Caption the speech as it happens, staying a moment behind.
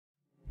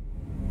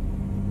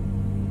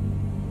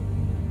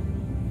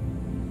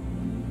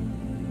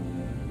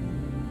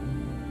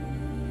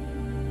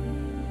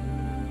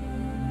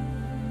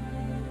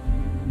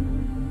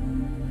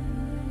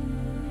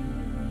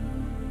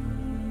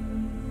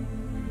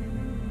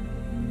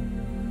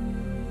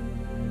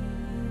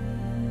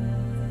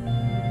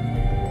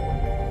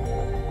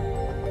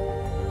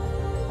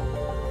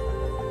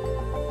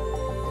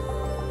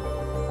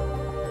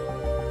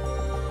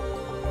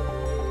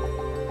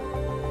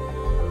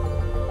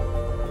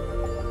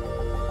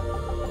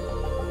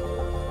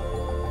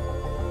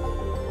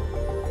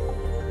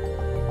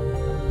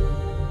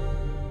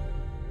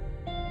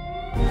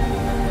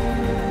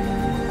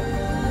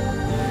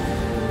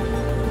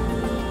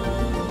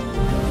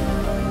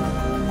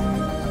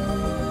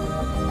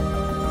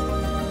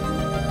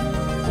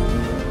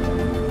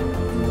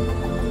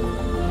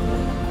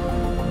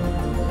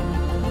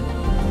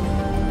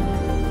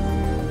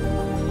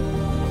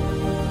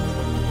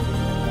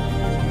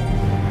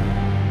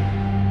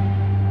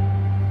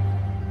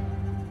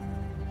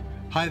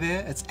Hi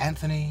there, it's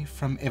Anthony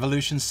from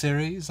Evolution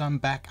Series. I'm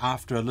back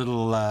after a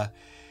little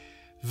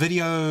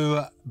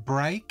video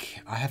break.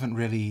 I haven't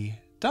really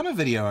done a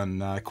video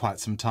in quite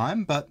some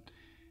time, but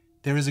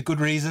there is a good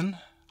reason.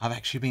 I've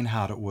actually been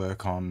hard at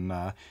work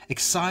on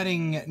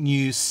exciting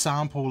new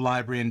sample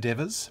library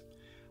endeavors,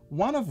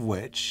 one of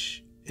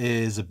which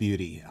is a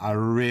beauty. I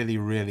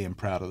really am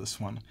proud of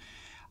this one.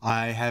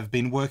 I have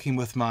been working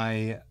with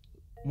my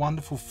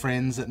wonderful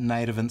friends at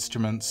Native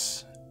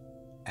Instruments,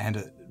 and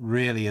it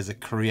really is a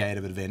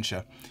creative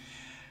adventure.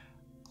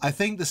 I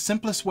think the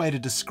simplest way to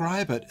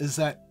describe it is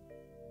that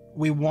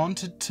we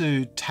wanted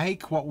to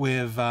take what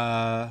we've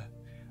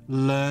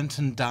learnt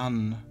and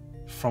done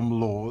from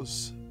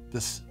laws,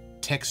 this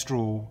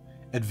textural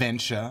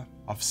adventure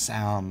of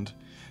sound,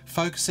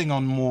 focusing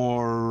on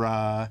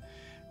more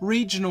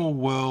regional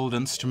world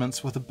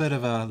instruments with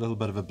a little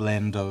bit of a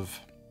blend of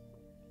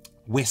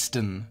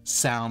Western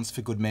sounds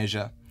for good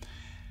measure.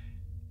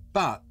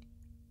 But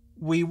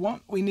we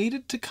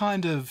needed to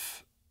kind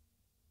of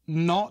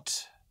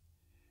not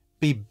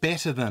be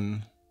better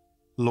than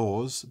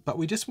laws, but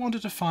we just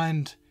wanted to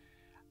find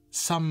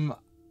some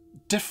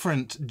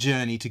different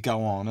journey to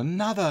go on,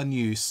 another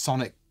new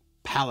sonic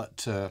palette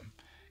to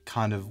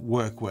kind of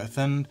work with.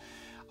 And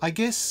I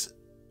guess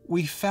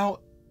we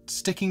felt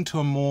sticking to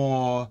a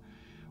more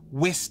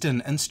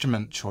Western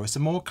instrument choice, a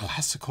more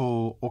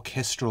classical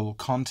orchestral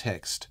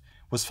context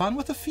was fun,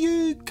 with a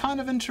few kind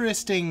of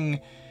interesting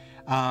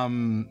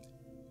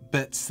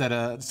bits that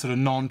are sort of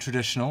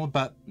non-traditional,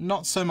 but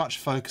not so much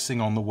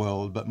focusing on the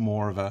world, but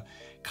more of a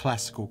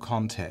classical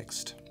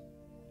context.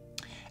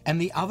 And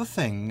the other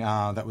thing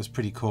that was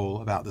pretty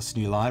cool about this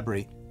new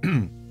library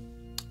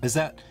is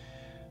that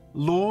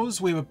laws,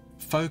 we were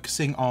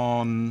focusing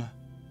on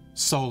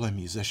solo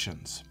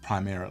musicians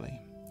primarily,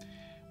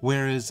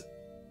 whereas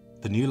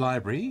the new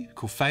library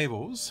called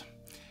Fables,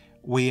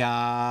 we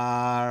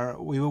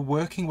were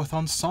working with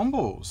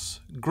ensembles,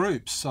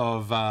 groups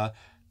of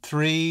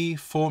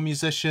 3-4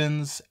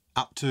 musicians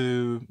up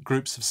to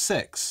groups of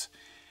 6.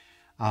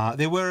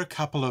 There were a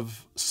couple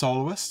of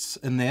soloists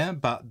in there,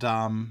 but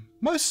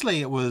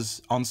mostly it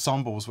was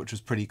ensembles, which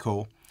was pretty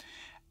cool.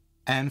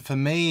 And for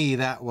me,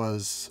 that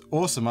was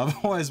awesome.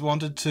 I've always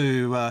wanted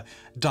to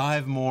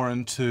dive more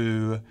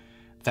into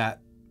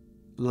that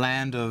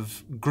land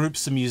of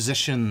groups of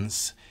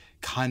musicians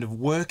kind of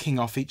working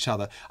off each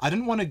other. I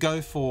didn't want to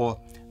go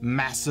for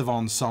massive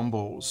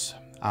ensembles.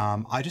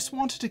 I just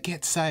wanted to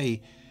get,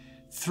 say,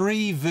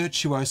 3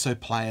 virtuoso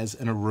players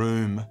in a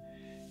room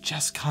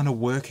just kind of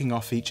working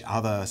off each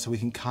other, so we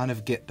can kind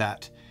of get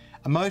that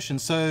emotion.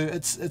 So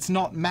it's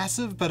not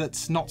massive, but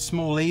it's not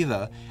small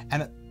either,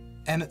 and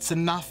it's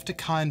enough to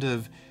kind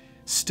of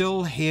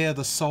still hear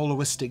the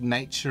soloistic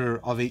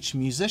nature of each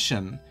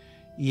musician,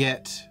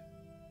 yet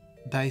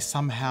they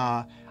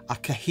somehow are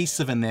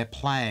cohesive in their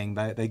playing.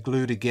 They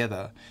glue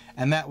together,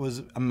 and that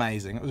was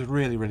amazing. It was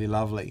really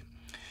lovely.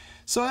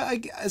 So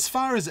as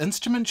far as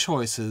instrument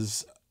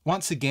choices,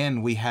 once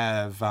again, we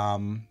have,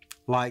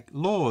 like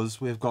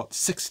laws, we've got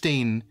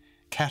 16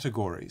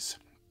 categories.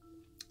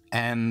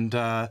 And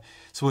so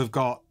we've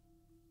got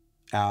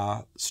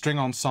our string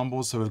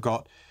ensembles, so we've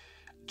got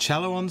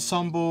cello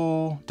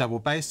ensemble, double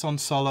bass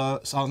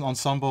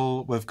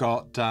ensemble, we've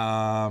got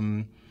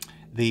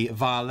the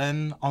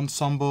violin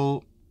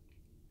ensemble,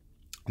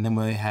 and then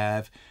we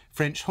have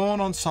French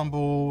horn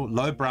ensemble,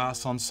 low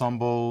brass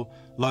ensemble,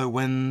 low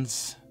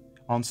winds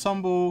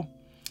ensemble.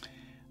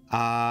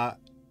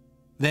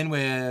 Then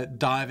we're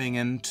diving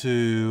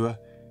into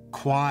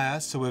choir,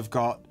 so we've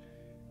got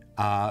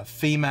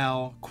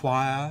female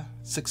choir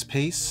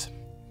 6-piece,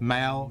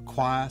 male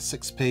choir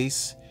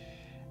 6-piece,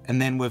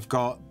 and then we've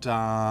got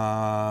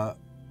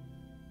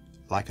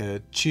like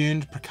a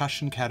tuned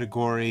percussion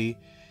category,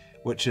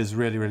 which is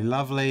really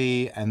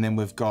lovely, and then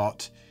we've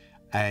got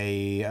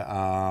a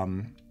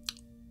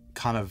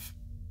kind of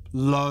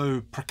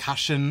low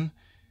percussion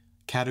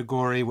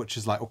category, which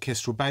is like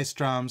orchestral bass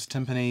drums,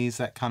 timpanis,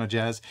 that kind of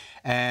jazz.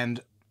 And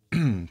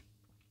then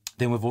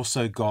we've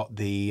also got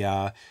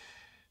the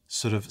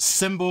sort of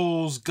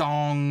cymbals,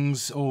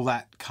 gongs, all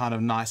that kind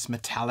of nice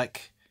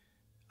metallic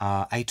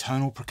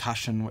atonal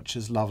percussion, which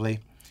is lovely.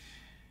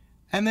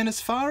 And then as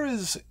far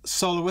as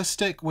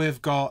soloistic,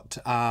 we've got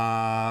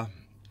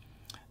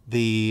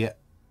the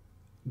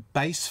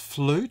bass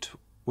flute,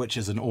 which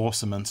is an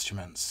awesome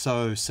instrument,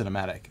 so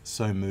cinematic,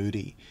 so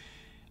moody,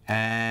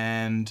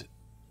 and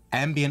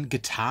ambient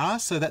guitar,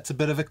 so that's a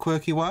bit of a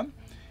quirky one.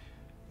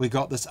 We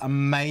got this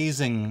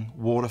amazing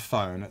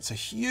waterphone. It's a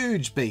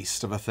huge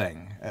beast of a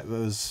thing. It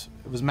was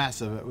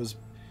massive. It was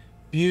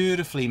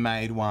beautifully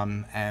made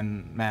one,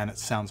 and man, it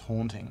sounds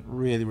haunting.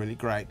 Really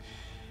great.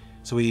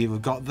 So we've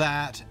got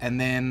that,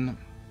 and then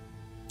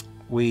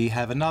we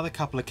have another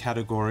couple of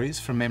categories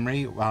from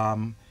memory.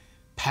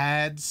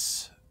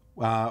 Pads,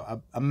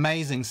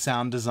 amazing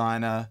sound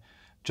designer,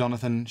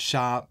 Jonathan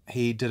Sharp.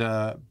 He did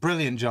a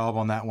brilliant job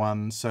on that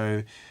one.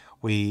 So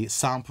we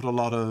sampled a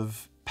lot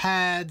of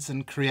pads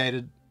and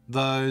created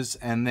those,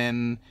 and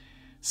then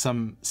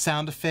some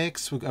sound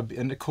effects. We've got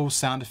a cool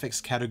sound effects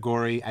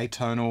category,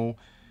 atonal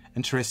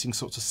interesting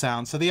sorts of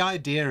sounds. So the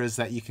idea is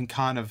that you can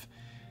kind of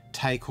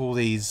take all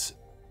these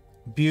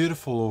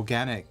beautiful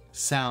organic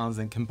sounds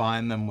and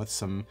combine them with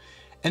some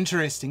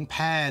interesting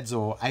pads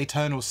or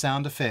atonal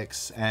sound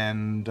effects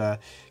and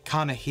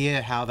kind of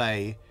hear how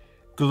they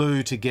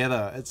glue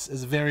together. It's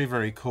very,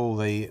 very cool.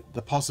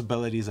 The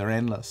possibilities are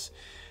endless.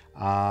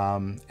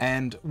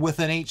 And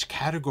within each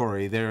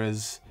category there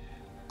is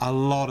a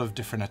lot of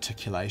different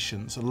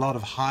articulations, a lot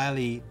of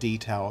highly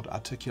detailed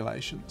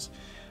articulations.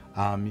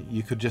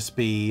 You could just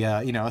be,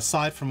 you know,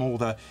 aside from all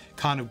the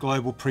kind of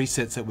global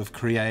presets that we've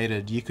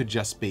created, you could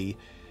just be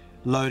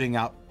loading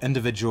up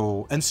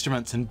individual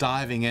instruments and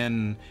diving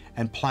in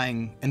and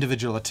playing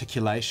individual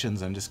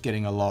articulations and just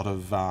getting a lot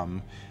of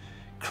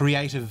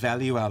creative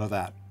value out of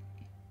that.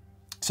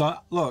 So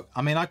look,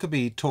 I mean, I could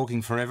be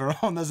talking forever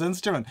on this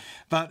instrument,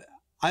 but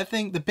I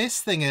think the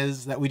best thing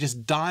is that we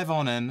just dive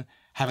on in,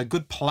 have a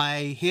good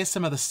play, hear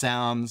some of the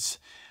sounds.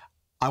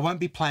 I won't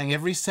be playing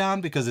every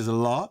sound because there's a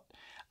lot.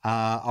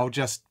 I'll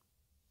just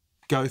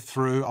go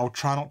through, I'll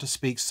try not to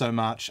speak so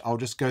much. I'll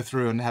just go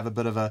through and have a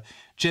bit of a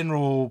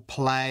general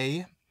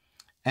play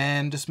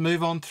and just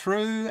move on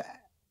through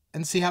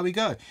and see how we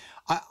go.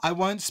 I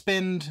won't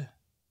spend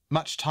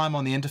much time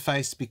on the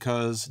interface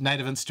because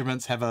Native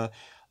Instruments have a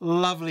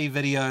lovely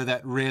video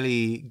that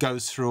really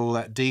goes through all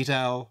that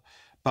detail,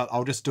 but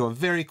I'll just do a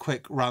very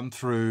quick run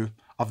through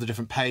of the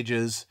different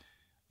pages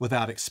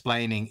without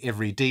explaining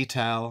every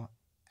detail.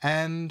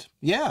 And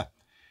yeah,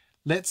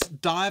 let's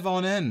dive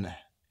on in,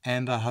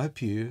 and I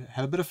hope you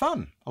have a bit of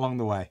fun along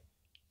the way.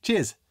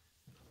 Cheers.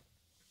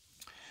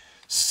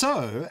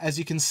 So, as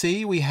you can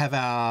see, we have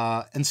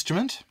our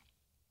instrument.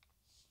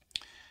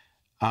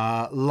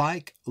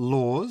 Like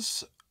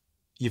Laws,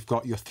 you've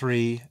got your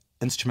 3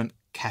 instrument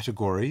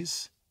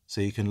categories,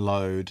 so you can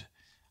load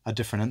a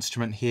different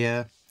instrument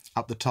here.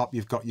 Up the top,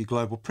 you've got your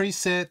global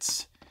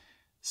presets,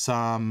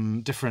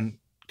 some different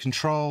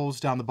controls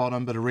down the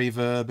bottom, bit of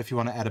reverb. If you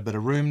want to add a bit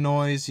of room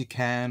noise, you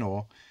can,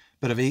 or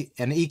a bit of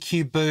an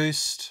EQ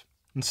boost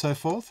and so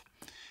forth.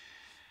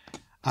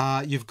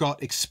 You've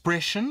got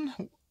expression.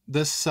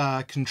 This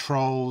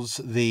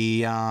controls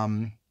the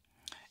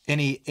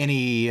any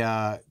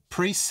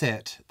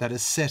preset that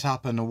is set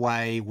up in a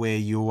way where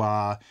you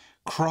are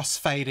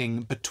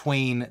crossfading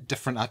between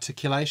different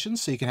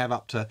articulations. So you can have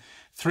up to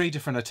 3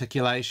 different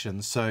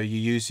articulations. So you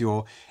use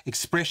your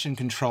expression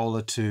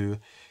controller to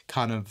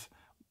kind of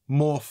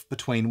morph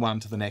between one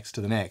to the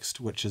next,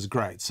 which is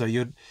great. So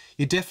you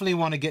definitely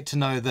want to get to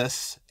know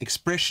this.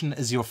 Expression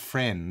is your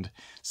friend.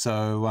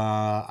 So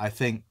I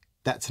think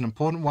that's an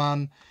important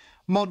one.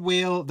 Mod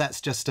wheel,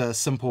 that's just a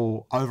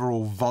simple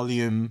overall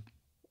volume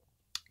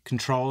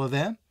controller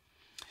there.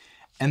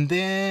 And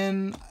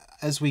then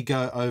as we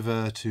go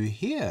over to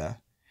here,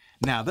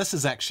 now this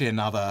is actually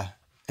another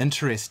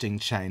interesting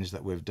change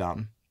that we've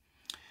done.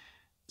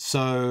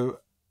 So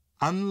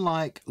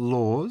unlike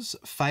Laws,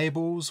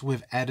 Fables,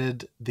 we've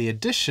added the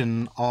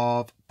addition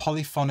of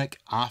polyphonic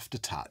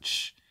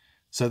aftertouch.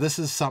 So this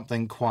is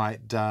something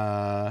quite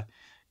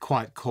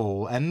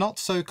cool and not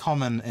so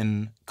common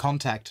in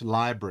Kontakt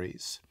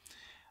libraries.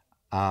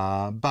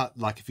 But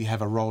like if you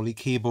have a Rolly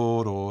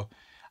keyboard or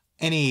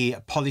any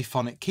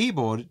polyphonic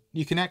keyboard,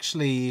 you can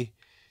actually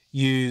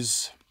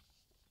use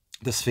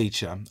this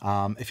feature.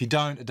 If you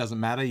don't, it doesn't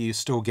matter. You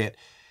still get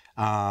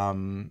a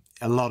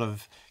lot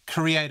of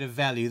creative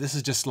value. This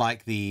is just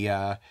like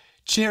the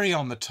cherry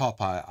on the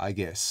top, I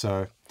guess.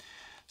 So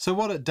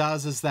what it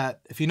does is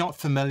that if you're not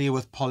familiar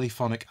with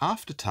polyphonic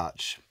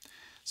aftertouch,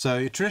 so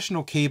your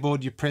traditional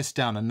keyboard, you press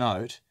down a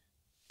note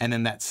and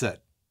then that's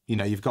it. You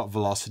know, you've got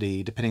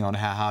velocity depending on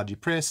how hard you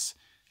press,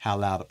 how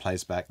loud it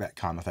plays back, that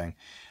kind of thing.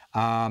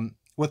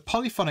 With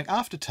polyphonic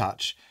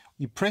aftertouch,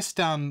 you press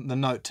down the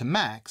note to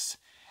max,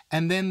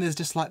 and then there's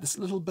just like this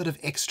little bit of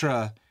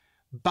extra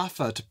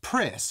buffer to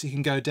press. You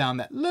can go down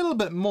that little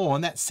bit more,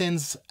 and that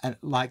sends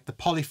like the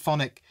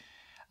polyphonic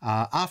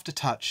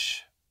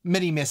aftertouch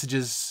MIDI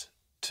messages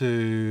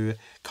to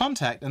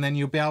Kontakt, and then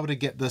you'll be able to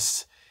get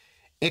this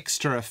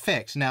extra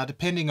effect. Now,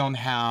 depending on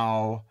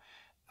how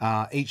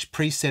each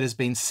preset has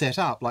been set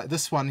up, like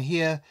this one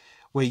here,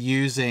 we're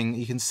using,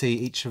 you can see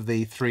each of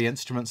the 3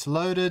 instruments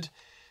loaded.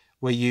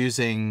 We're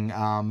using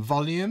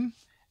volume,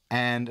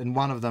 and in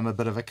one of them a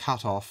bit of a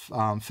cutoff,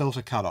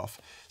 filter cutoff.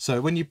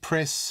 So when you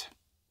press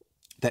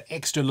that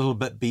extra little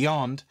bit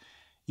beyond,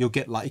 you'll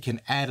get like, you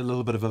can add a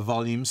little bit of a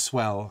volume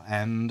swell,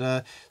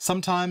 and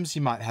sometimes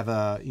you might have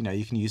a, you know,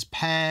 you can use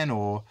pan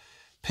or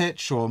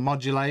pitch or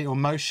modulate or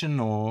motion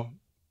or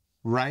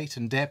rate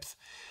and depth.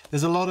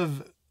 There's a lot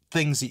of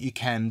things that you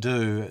can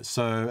do.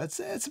 So it's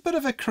a bit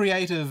of a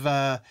creative,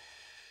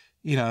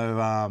 you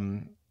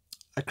know,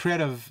 a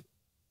creative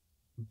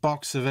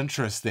box of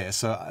interest there.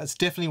 So it's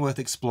definitely worth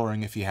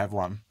exploring if you have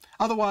one.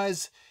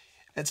 Otherwise,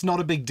 it's not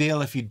a big deal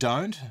if you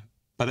don't,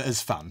 but it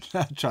is fun.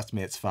 Trust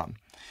me, it's fun.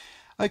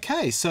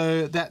 Okay,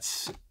 so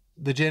that's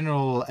the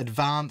general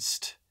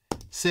advanced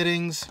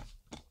settings.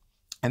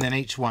 And then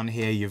each one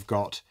here, you've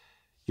got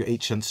your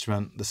each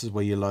instrument. This is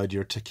where you load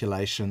your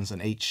articulations,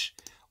 and each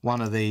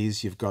one of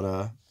these, you've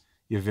got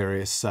your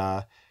various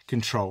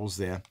controls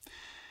there.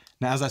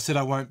 Now, as I said,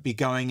 I won't be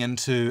going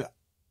into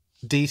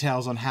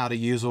details on how to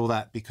use all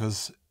that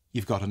because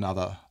you've got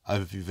another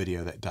overview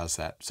video that does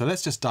that. So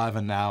let's just dive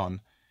in now and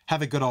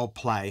have a good old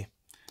play.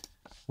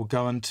 We'll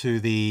go into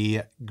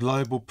the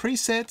global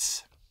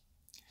presets.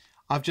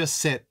 I've just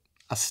set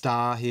a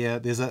star here.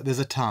 There's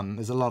a ton,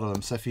 there's a lot of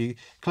them. So if you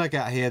click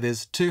out here,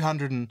 there's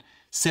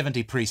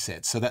 270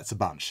 presets, so that's a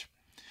bunch.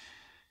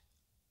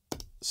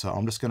 So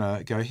I'm just going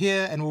to go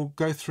here and we'll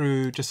go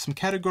through just some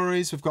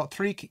categories. We've got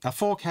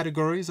four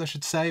categories, I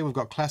should say. We've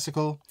got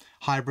classical,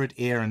 hybrid,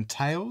 air, and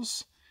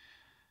tails.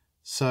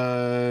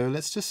 So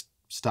let's just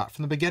start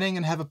from the beginning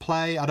and have a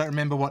play. I don't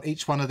remember what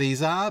each one of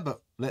these are,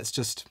 but let's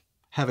just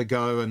have a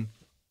go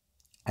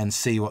and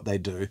see what they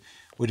do.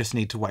 We just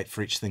need to wait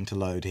for each thing to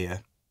load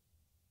here.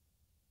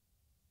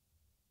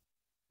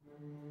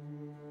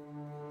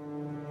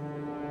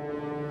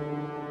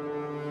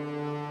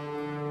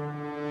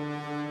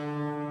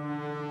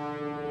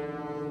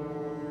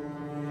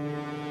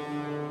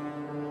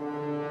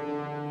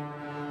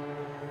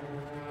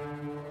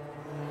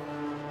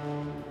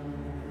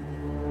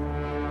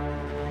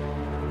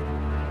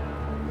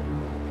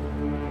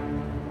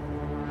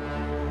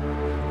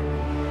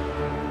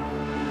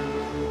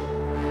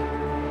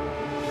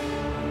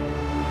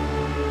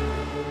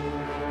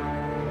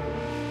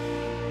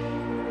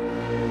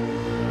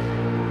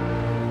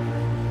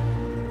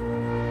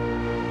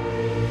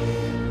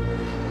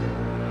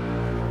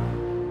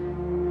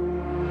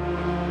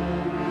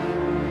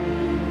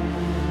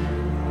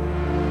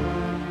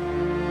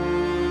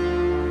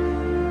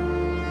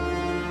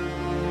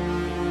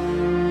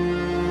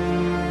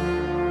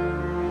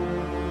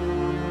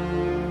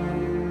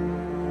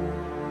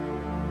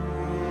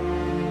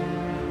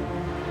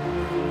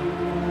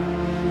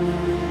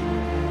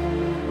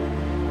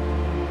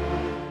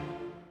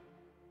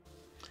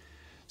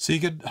 So you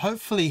could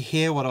hopefully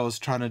hear what I was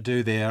trying to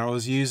do there. I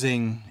was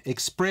using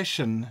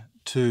expression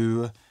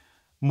to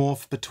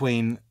morph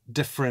between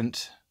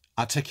different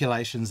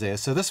articulations there.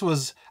 So this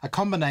was a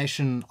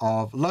combination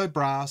of low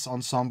brass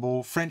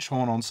ensemble, French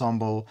horn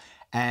ensemble,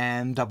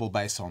 and double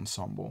bass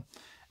ensemble.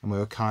 And we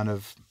were kind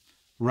of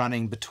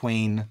running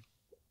between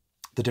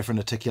the different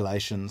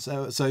articulations.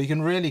 So you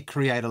can really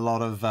create a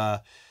lot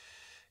of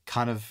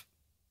kind of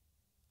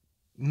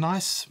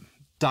nice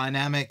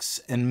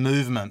dynamics and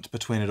movement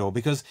between it all,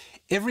 because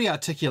every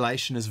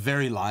articulation is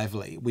very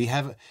lively. We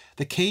have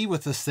the key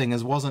with this thing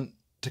wasn't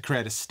to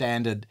create a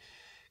standard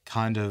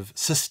kind of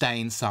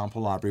sustained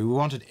sample library. We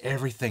wanted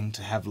everything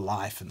to have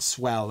life and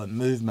swell and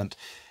movement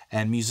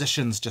and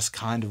musicians just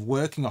kind of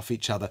working off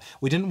each other.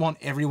 We didn't want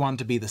everyone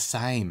to be the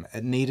same.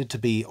 It needed to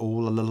be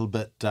all a little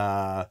bit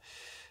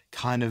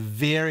kind of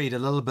varied, a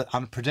little bit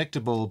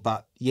unpredictable,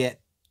 but yet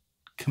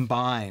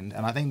combined,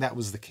 and I think that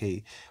was the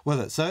key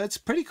with it. So it's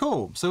pretty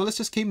cool. So let's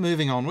just keep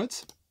moving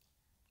onwards.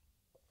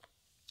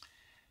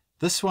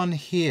 This one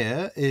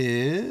here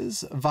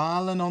is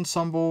violin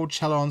ensemble,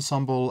 cello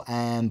ensemble,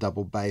 and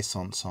double bass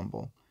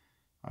ensemble.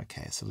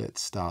 Okay, so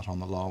let's start on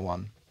the lower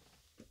one.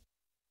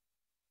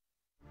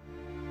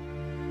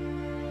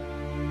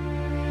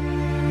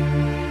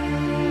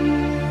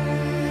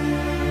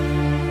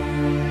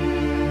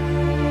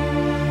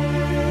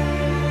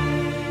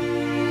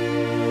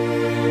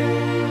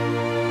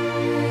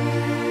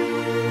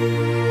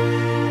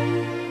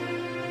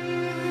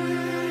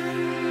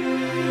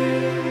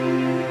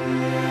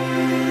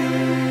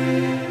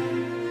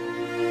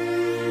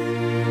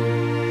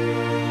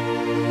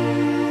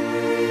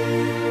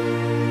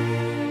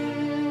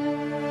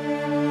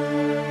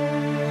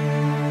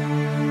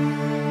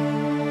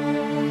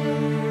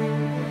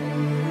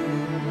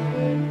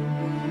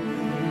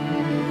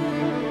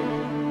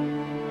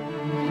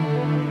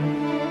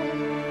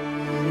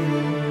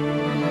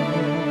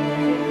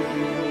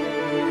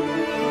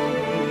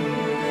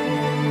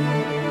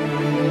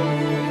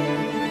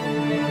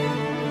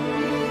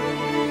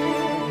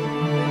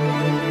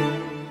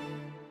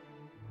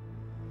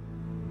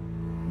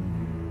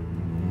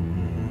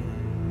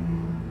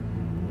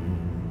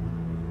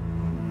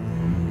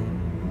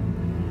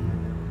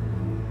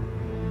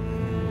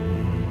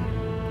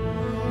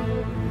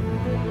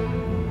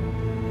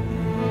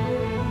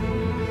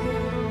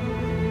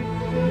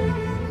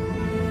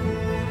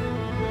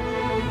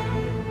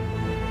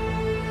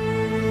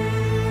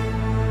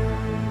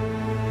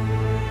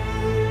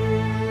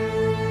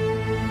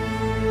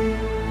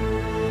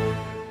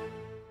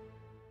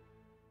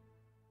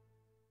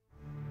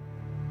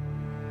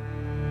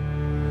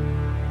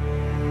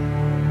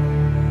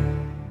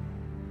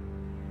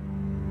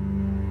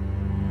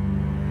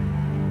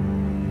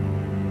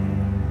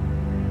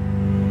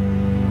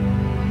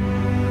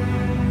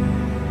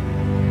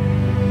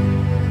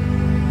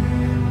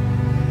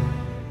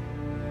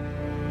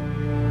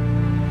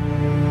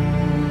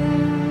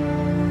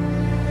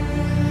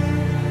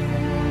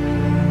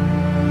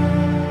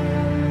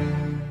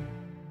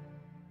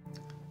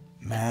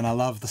 Man, I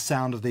love the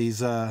sound of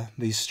these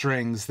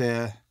strings.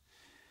 There's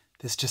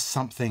just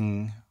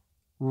something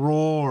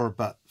raw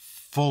but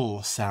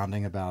full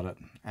sounding about it.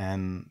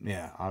 And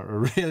yeah, I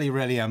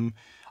really am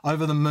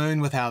over the moon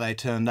with how they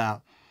turned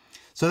out.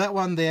 So that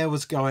one there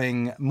was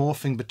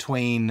morphing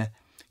between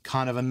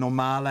kind of a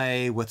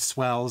normale with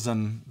swells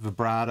and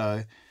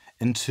vibrato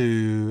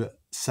into,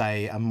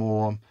 say, a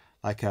more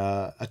like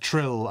a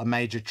trill, a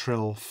major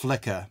trill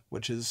flicker,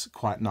 which is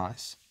quite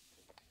nice.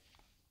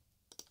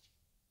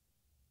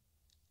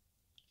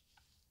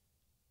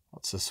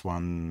 What's this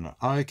one?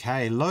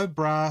 Okay, low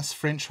brass,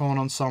 French horn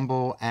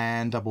ensemble,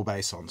 and double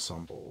bass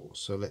ensemble.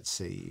 So let's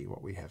see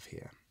what we have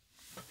here.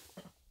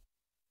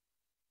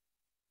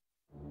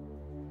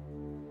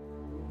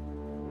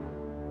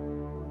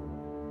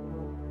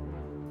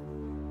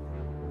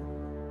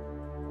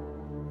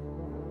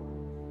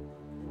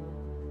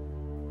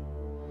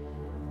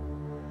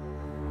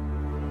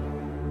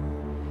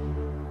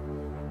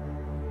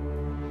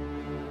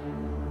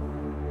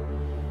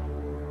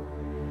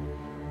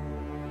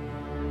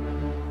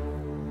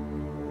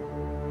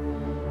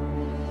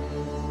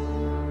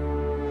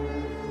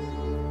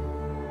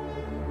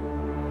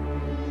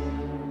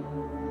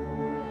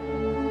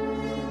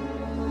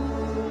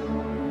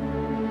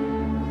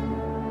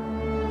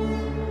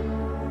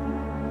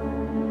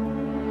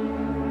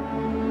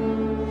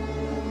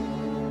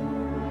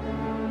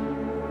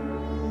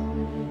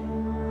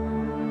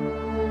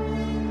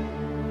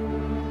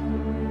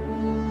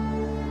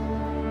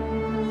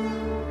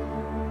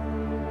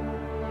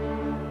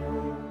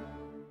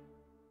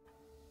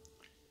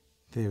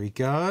 There we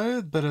go.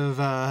 It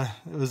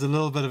was a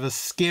little bit of a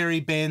scary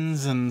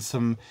bends and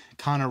some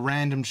kind of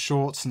random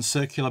shorts and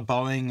circular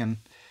bowing, and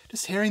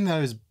just hearing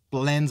those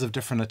blends of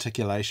different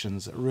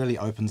articulations, it really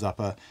opens up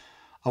a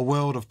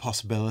world of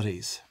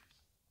possibilities.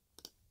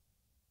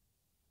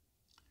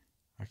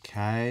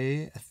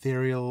 Okay,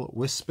 ethereal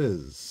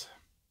whispers.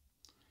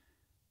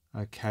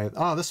 Okay,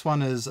 oh, this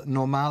one is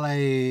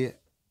normale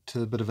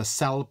to a bit of a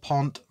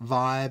salpont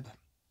vibe,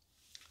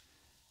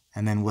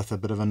 and then with a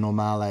bit of a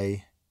normale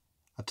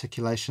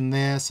articulation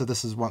there. So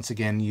this is once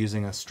again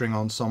using a string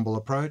ensemble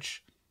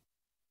approach.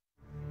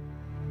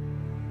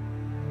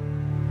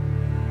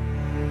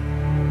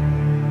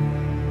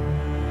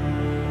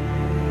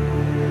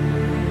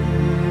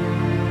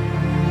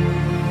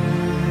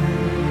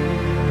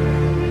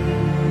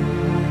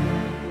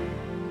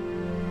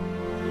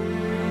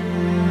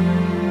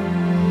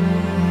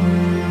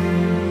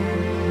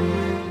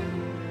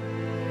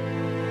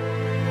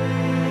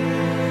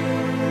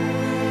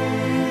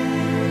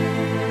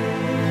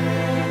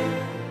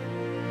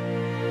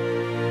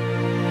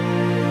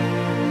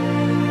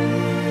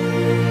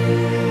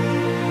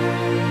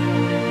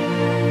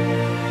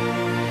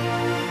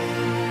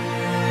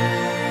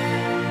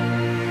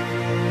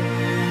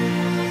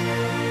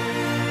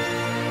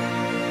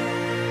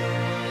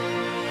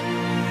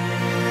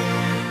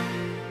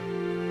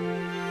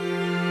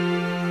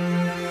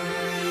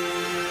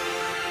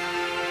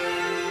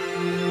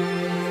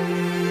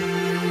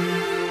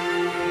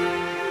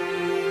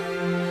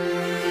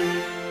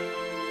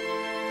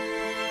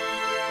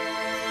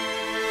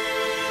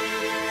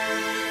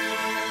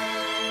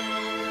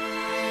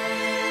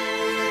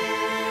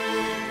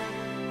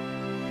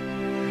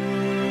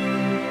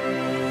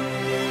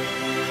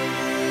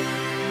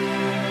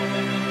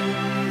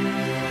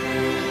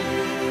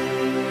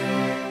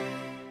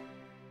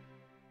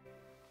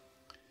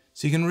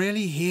 So you can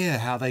really hear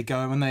how they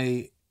go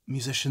when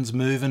musicians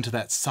move into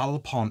that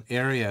salpont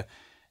area.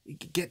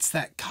 It gets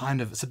that kind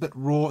of, it's a bit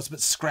raw, it's a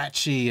bit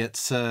scratchy,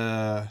 it's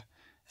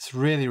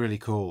really, really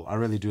cool. I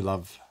really do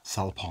love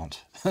salpont.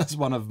 It's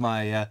one of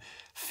my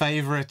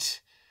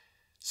favorite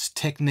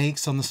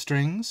techniques on the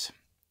strings.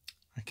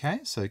 Okay,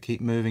 so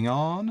keep moving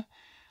on.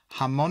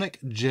 Harmonic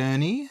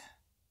journey.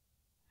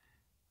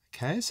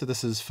 Okay, so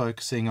this is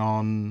focusing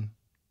on,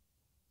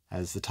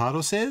 as the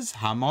title says,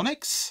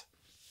 harmonics.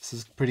 This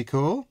is pretty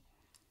cool.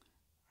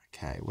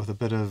 Okay, with a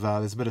bit of,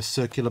 there's a bit of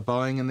circular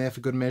bowing in there for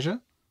good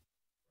measure.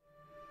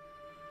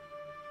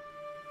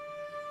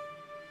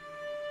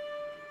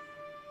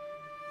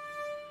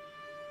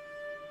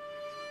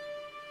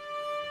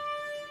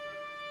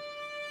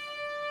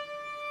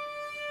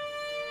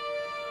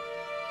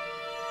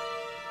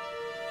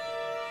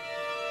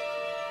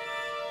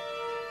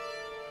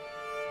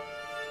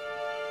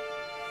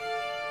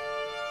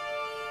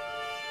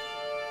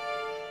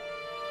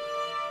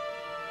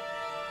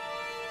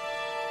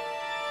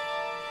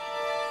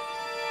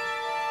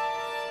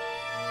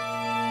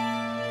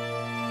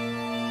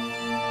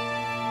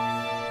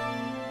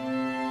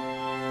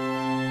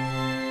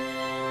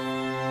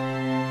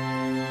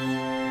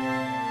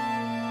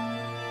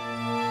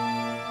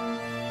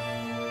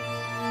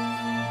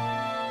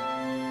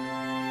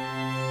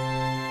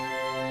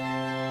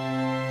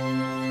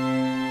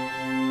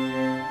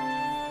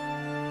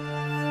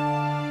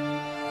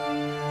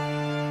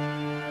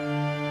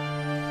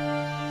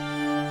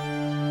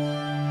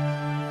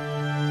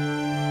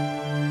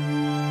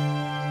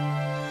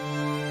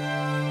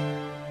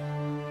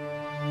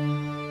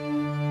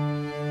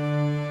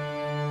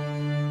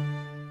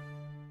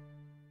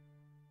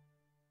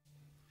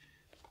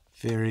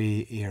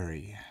 Very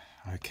eerie.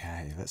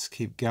 Okay, let's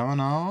keep going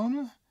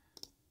on.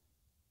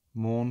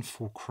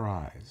 Mournful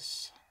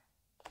cries.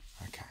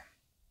 Okay.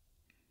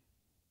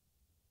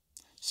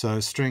 So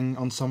string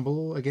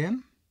ensemble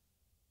again.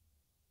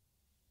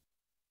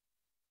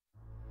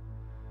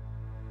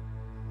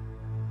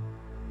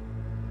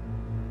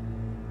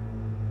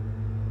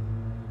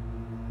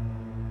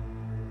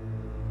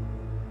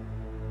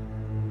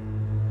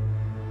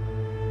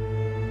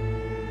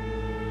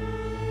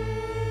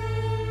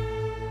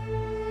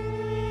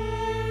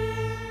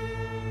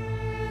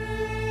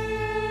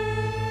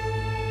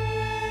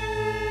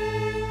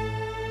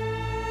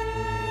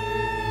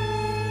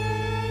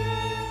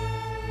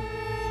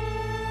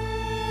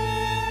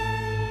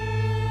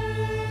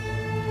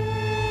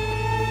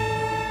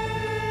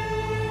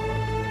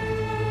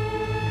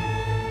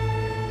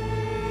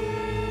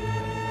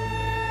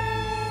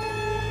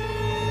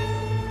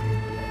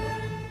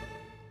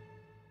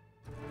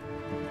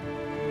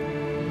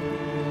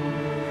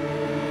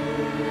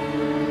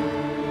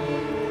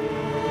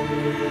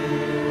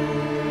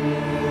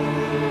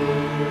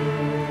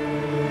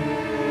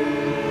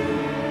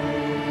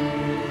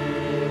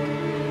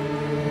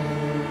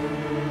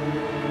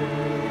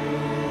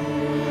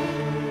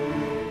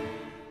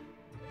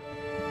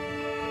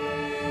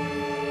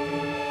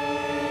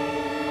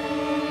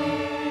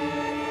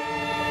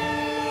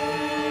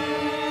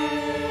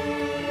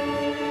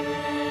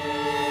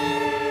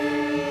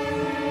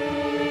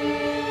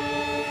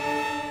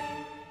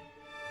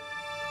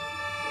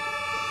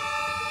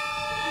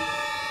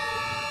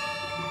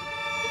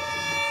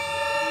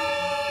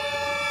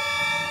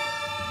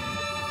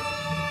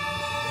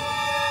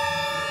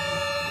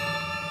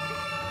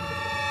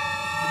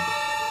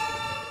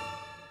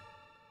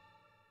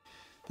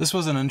 This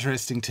was an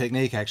interesting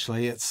technique,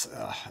 actually. It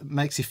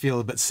makes you feel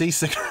a bit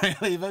seasick,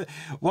 really. But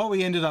what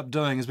we ended up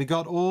doing is we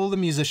got all the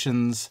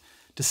musicians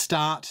to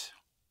start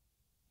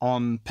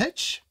on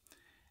pitch,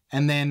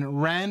 and then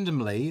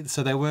randomly,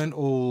 so they weren't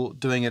all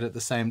doing it at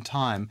the same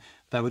time,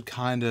 they would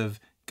kind of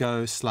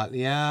go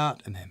slightly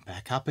out and then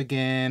back up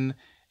again,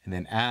 and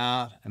then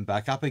out and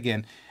back up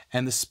again.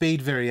 And the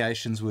speed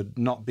variations would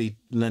not be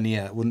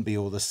linear. It wouldn't be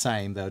all the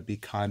same. They would be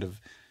kind of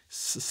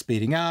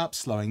speeding up,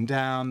 slowing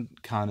down,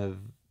 kind of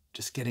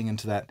just getting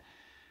into that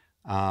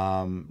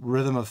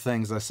rhythm of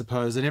things, I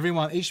suppose.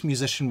 And each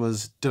musician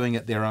was doing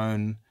it their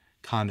own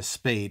kind of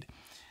speed.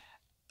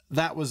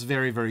 That was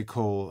very, very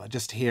cool,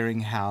 just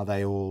hearing how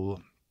they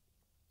all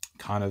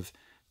kind of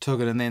took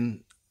it. And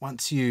then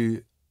once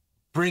you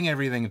bring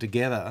everything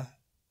together,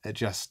 it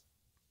just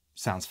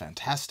sounds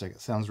fantastic.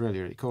 It sounds really,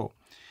 really cool.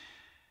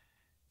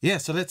 Yeah,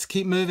 so let's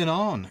keep moving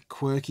on.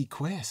 Quirky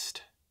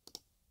Quest.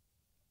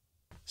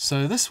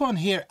 So this one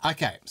here,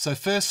 okay, so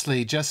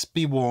firstly, just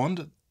be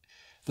warned,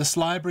 this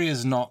library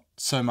is not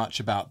so much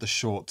about the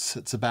shorts,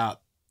 it's about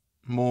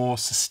more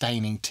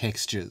sustaining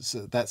textures.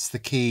 That's the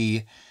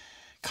key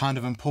kind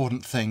of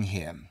important thing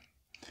here.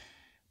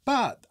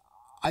 But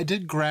I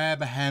did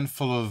grab a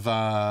handful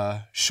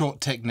of short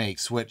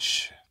techniques,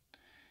 which,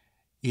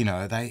 you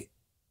know,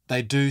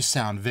 they do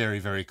sound very,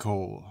 very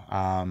cool,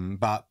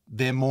 but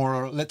they're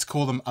more, let's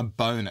call them a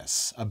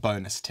bonus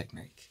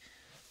technique.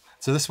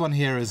 So this one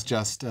here is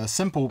just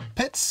simple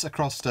pits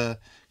across a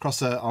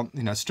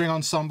string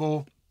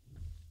ensemble,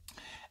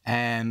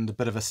 and a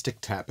bit of a stick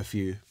tap if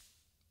you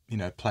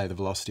play the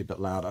velocity a bit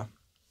louder.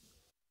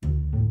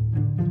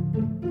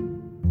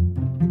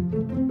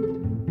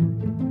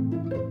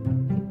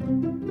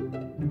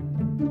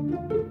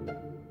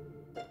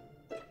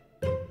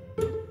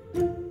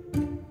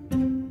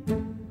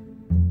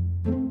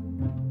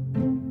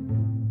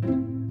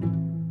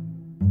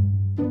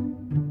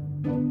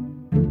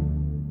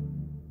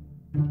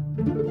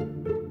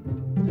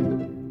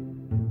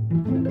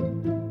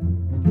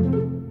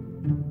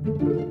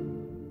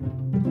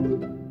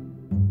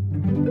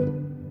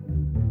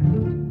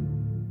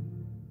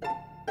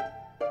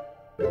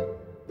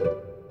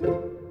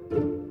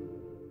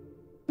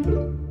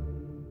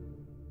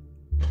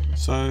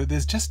 So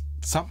there's just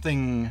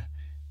something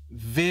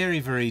very,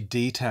 very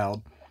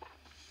detailed.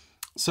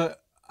 So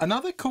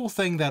another cool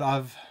thing that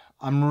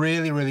I'm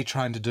really, really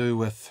trying to do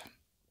with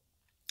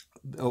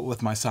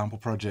my sample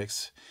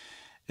projects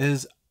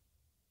is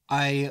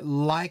I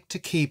like to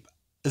keep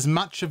as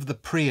much of the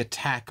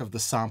pre-attack of the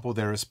sample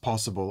there as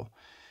possible.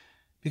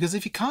 Because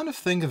if you kind of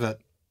think of it,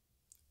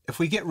 if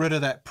we get rid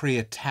of that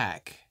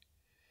pre-attack,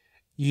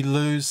 you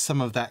lose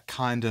some of that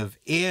kind of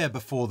air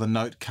before the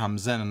note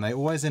comes in, and they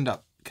always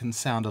can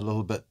sound a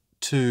little bit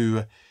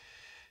too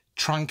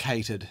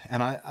truncated.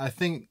 And I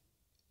think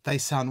they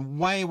sound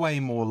way,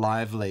 way more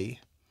lively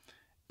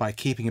by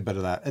keeping a bit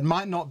of that. It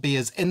might not be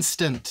as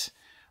instant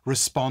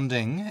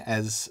responding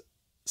as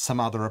some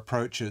other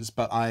approaches,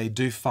 but I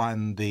do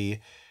find the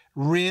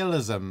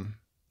realism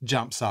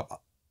jumps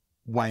up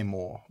way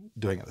more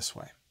doing it this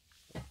way.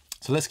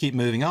 So let's keep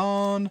moving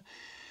on.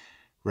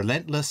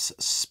 Relentless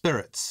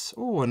Spirits.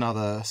 Oh,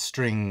 another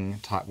string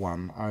type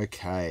one.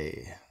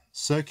 Okay.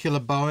 Circular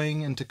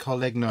bowing into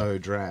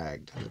Collegno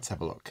dragged. Let's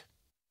have a look.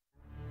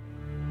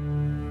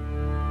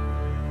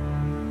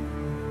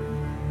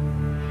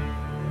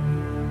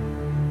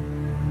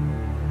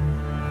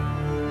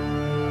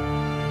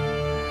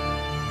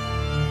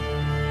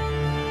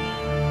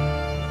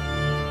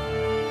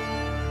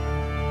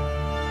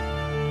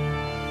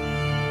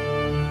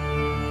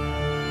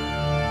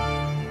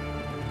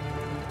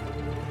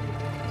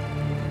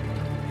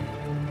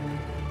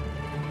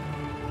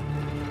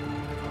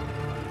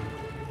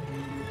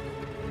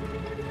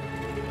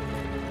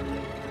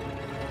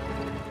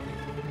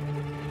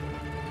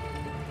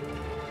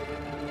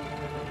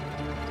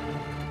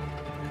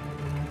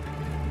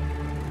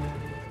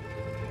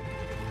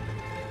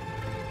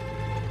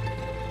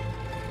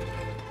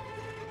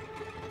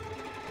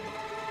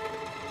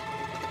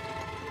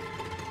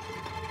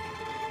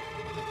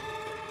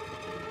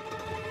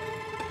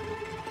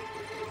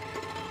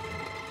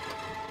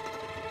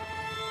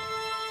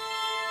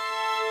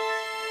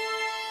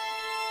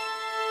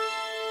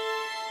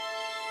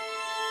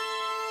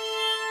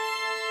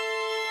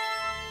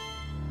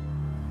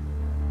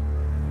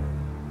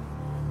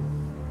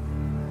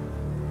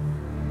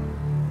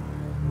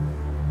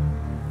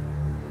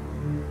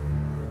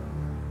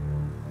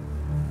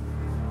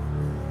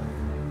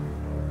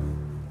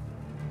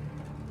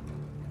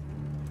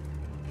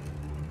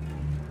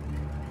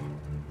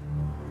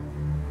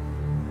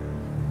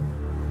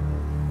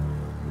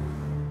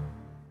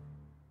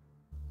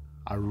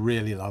 I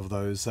really love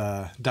those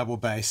double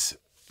bass.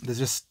 There's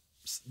just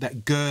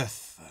that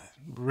girth.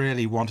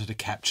 Really wanted to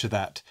capture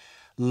that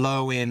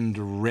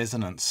low-end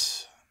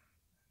resonance,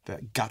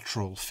 that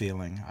guttural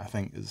feeling, I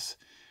think is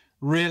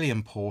really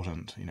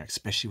important, you know,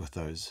 especially with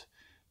those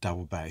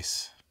double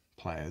bass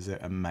players. They're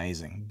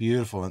amazing.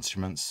 Beautiful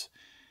instruments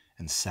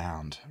and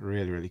sound.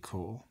 Really, really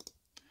cool.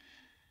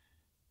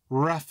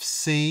 Rough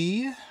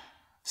C,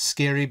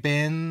 scary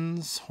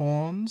bends,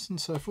 horns, and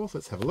so forth.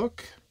 Let's have a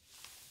look.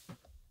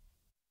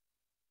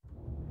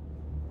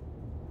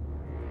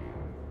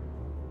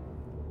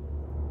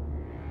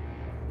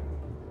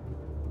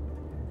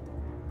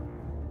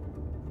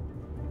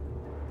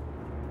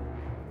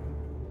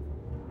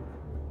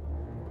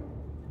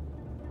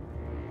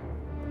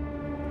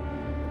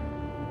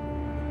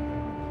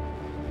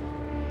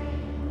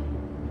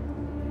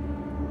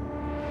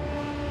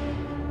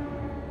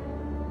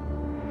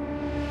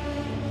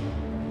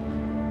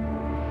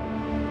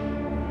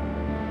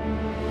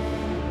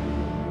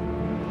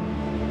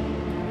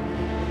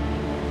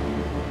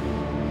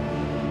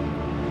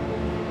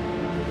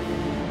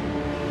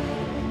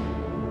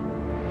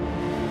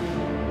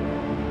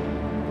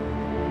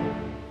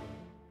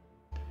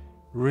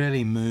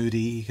 Really moody.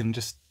 You can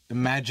just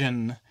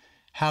imagine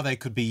how they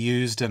could be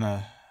used in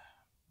a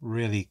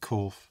really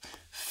cool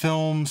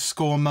film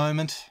score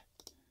moment.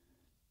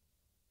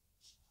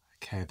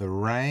 Okay, the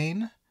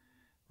rain,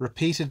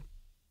 repeated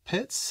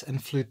pits and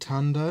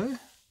flutando.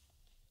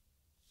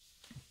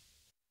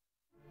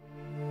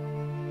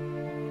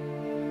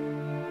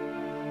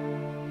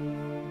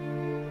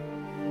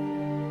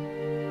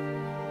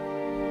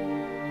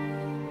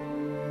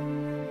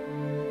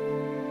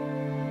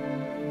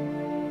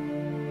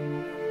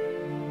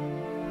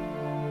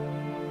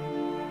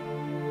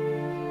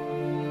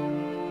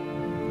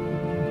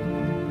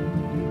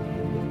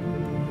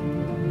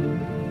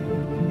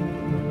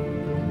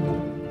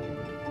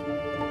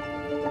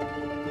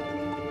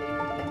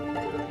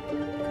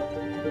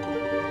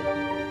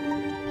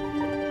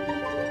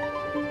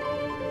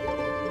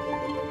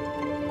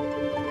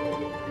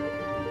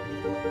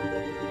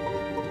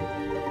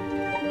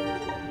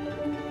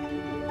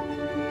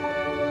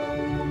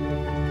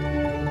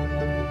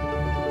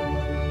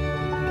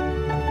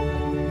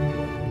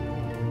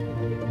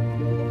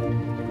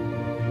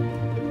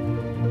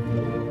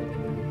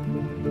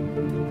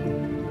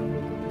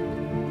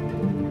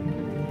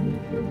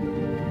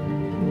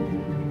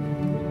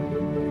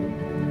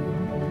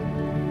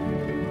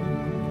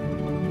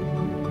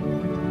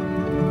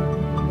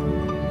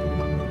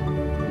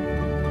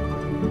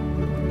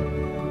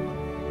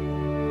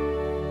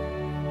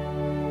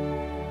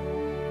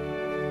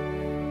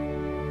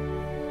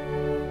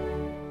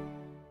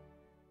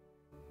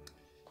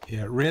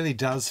 Yeah, it really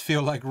does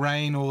feel like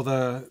rain, or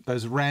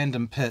those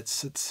random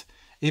pits. It's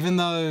even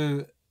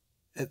though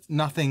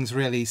nothing's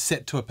really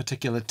set to a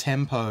particular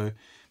tempo,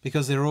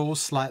 because they're all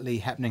slightly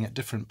happening at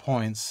different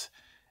points,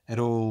 it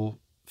all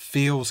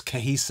feels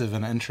cohesive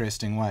in an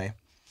interesting way.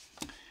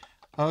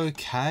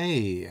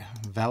 Okay,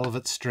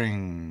 velvet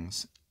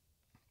strings.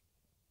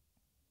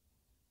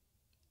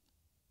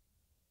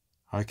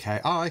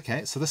 Okay, oh,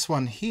 okay, so this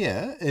one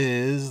here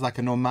is like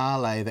a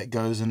normale that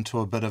goes into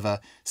a bit of a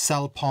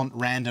salpont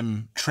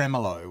random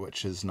tremolo,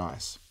 which is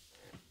nice.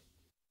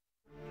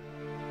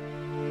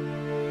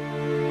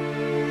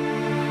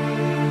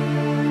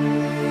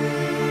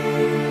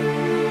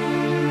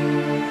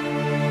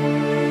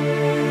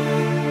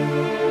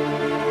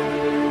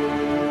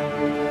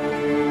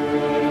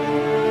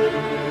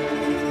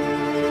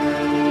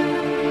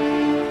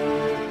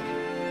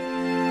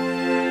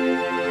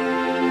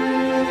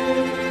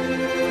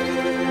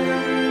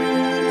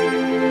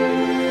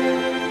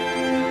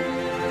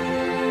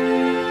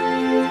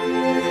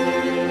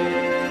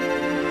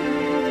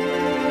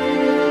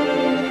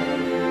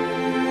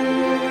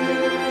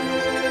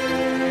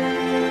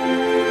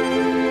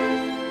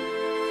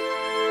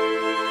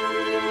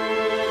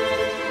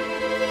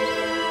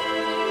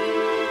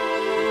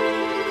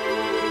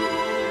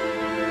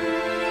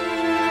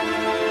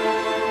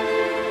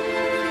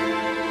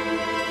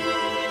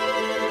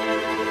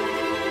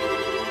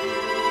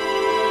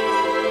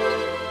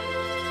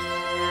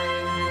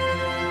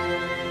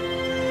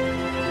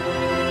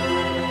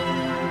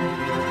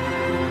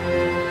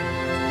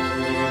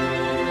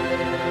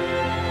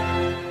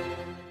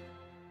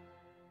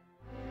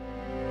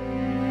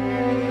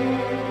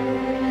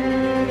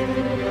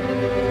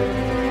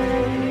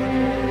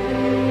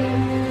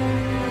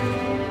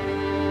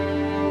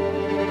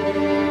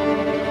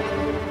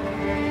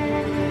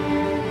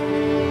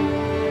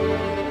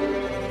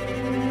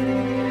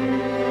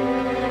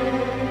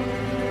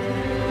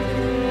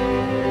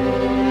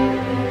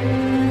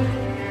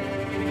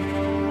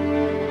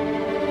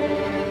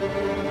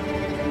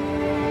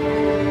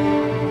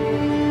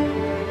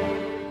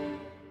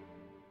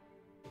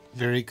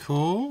 Very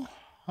cool.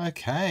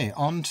 Okay,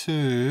 on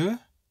to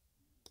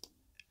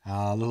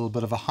a little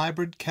bit of a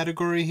hybrid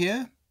category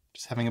here.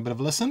 Just having a bit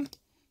of a listen.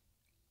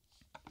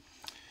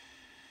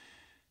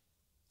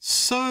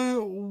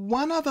 So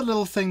one other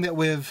little thing that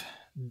we've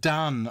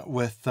done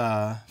with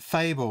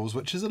Fables,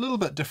 which is a little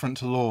bit different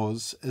to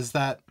Laws, is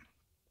that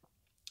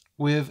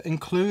we've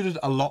included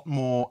a lot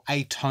more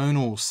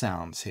atonal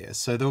sounds here.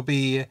 So there'll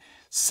be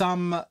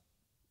some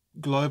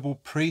global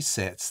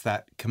presets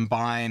that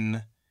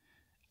combine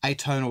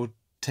atonal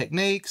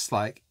techniques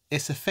like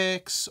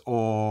SFX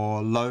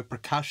or low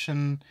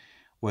percussion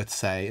with,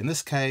 say, in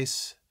this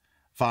case,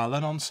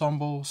 violin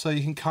ensemble. So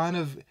you can kind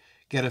of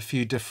get a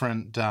few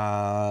different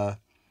kind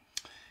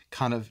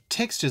of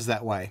textures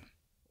that way.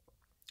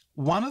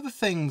 One of the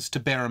things to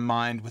bear in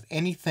mind with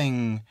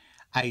anything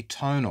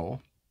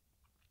atonal,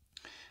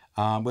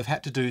 we've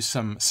had to do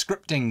some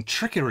scripting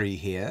trickery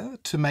here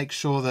to make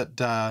sure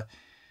that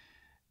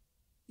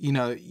you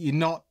know, you're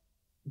not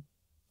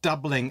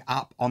doubling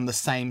up on the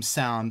same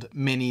sound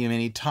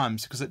many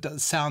times, because it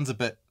sounds a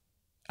bit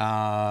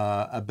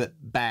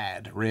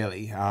bad,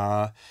 really.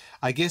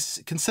 I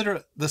guess consider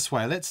it this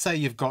way. Let's say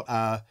you've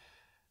got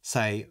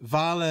say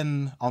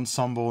violin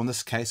ensemble. In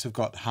this case, we've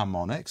got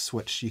harmonics,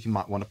 which you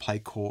might want to play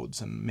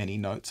chords and many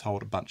notes,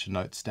 hold a bunch of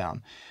notes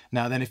down.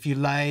 Now then, if you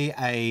lay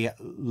a,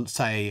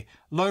 say,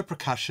 low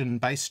percussion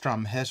bass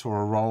drum hit or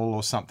a roll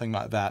or something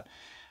like that,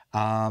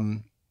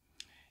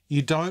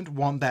 you don't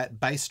want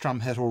that bass drum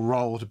hit or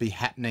roll to be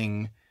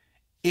happening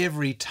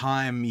every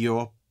time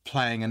you're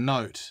playing a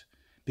note,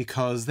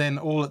 because then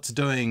all it's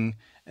doing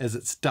is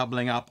it's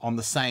doubling up on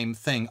the same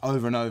thing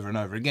over and over and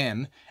over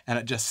again, and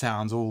it just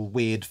sounds all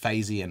weird,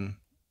 phasey and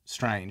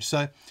strange.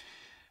 So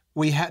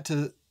we had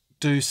to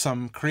do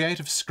some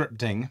creative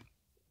scripting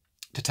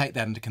to take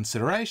that into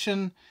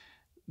consideration,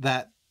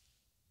 that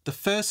the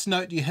first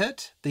note you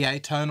hit, the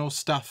atonal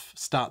stuff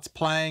starts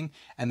playing,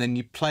 and then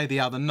you play the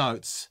other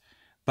notes,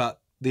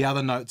 but the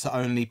other notes are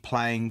only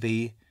playing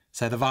the,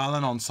 say, the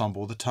violin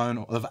ensemble, the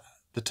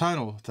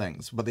tonal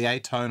things, but the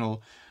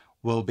atonal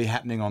will be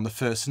happening on the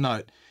first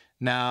note.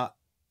 Now,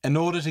 in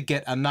order to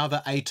get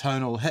another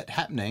atonal hit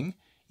happening,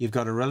 you've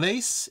got to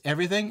release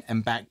everything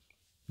and back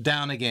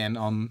down again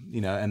on,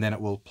 you know, and then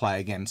it will play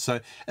again. So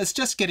it's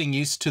just getting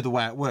used to the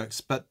way it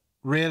works, but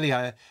really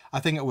I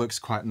think it works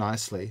quite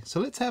nicely. So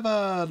let's have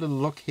a little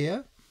look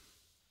here.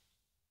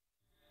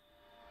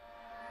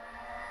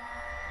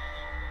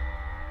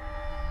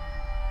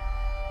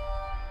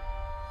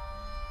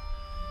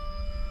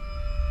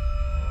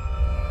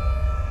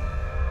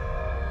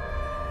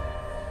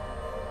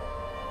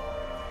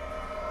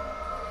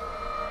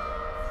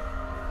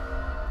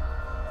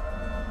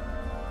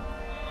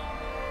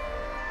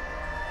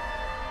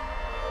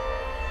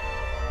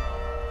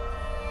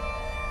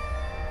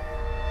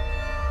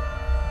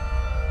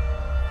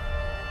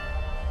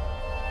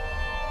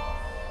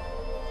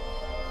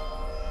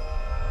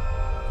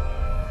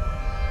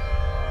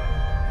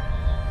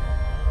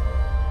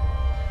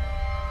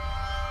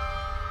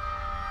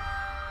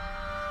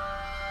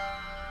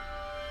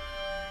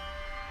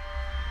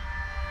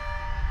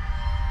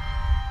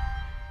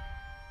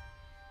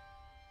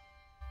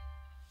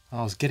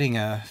 I was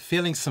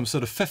feeling some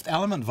sort of Fifth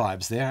Element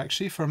vibes there,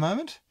 actually, for a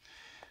moment.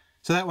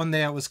 So that one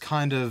there was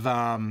kind of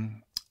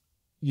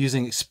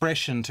using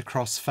expression to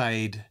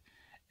crossfade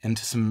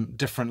into some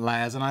different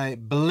layers, and I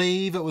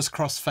believe it was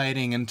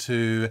crossfading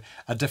into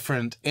a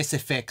different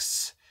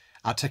SFX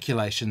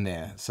articulation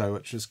there, so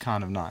which was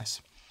kind of nice.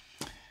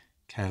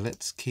 Okay,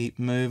 let's keep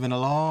moving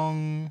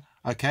along.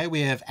 Okay,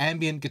 we have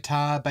ambient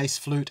guitar, bass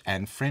flute,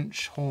 and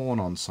French horn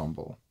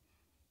ensemble.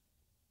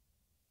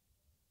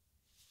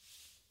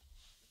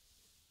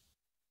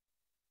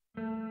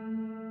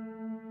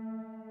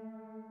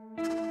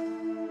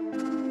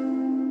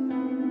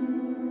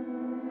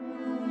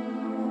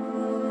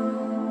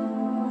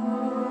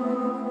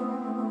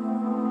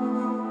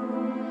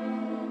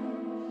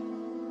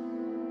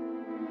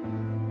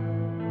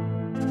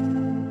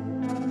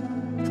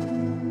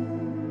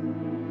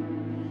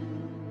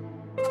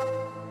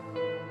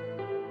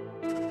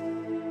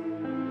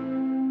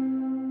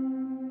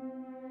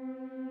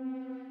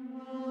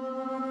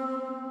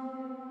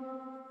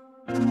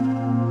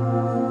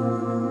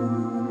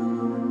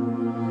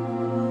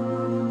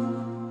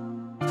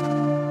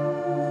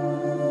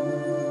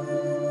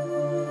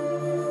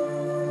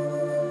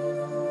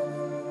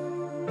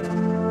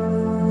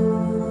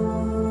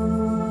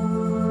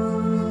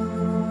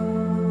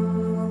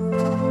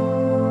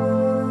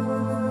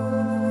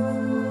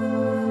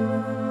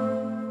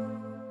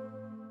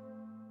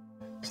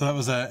 So that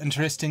was an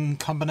interesting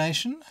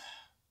combination.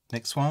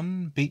 Next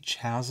one, beach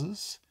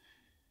houses.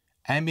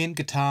 Ambient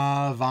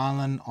guitar,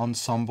 violin,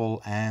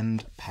 ensemble,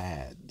 and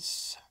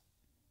pads.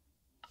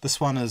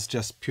 This one is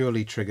just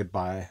purely triggered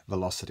by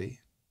velocity.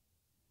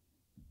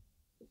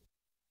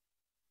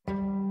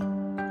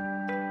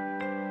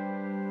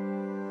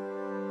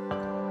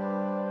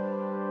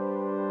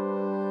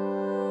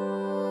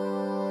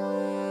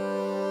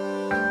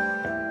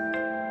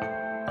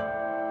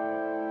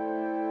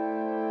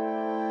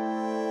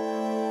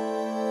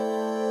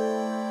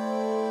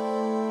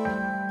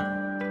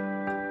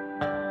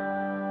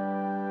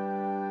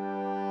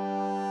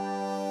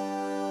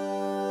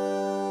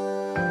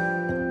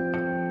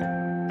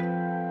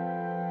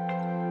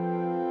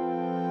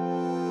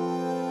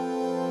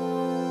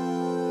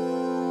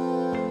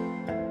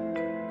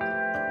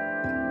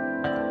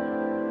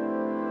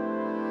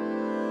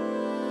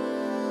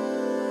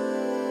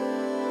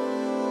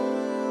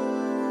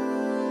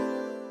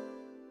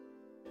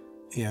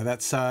 Yeah,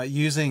 that's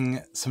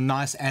using some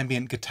nice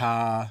ambient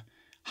guitar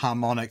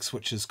harmonics,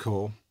 which is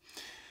cool.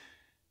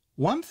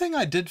 One thing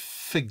I did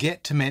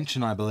forget to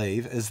mention, I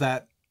believe, is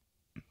that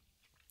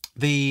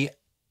the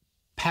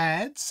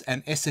pads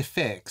and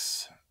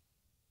SFX,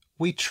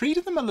 we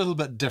treated them a little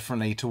bit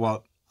differently to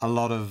what a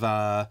lot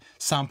of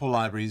sample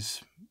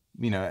libraries,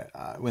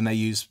 when they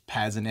use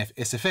pads and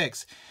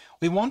SFX.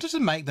 We wanted to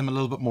make them a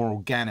little bit more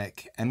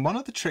organic, and one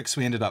of the tricks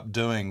we ended up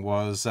doing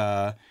was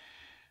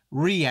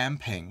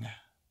reamping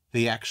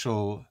the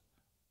actual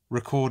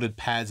recorded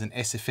pads and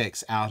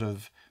SFX out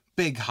of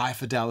big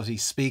high-fidelity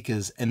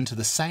speakers into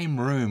the same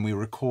room we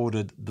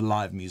recorded the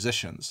live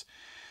musicians.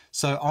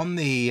 So on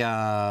the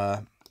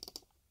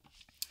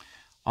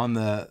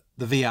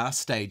VR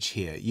stage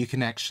here, you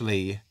can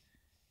actually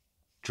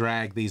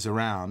drag these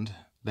around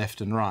left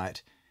and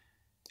right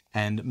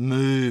and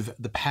move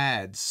the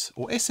pads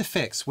or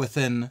SFX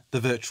within the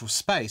virtual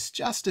space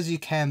just as you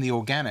can the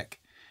organic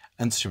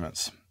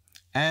instruments.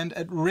 And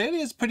it really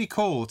is pretty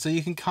cool. So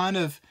you can kind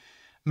of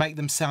make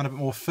them sound a bit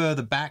more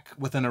further back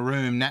within a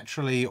room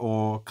naturally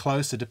or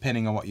closer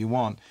depending on what you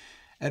want.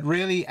 It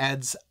really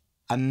adds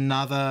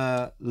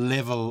another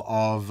level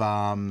of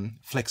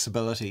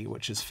flexibility,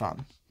 which is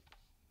fun.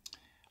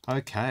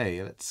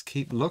 Okay, let's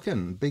keep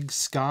looking. Big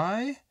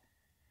sky,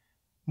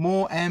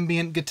 more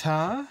ambient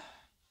guitar.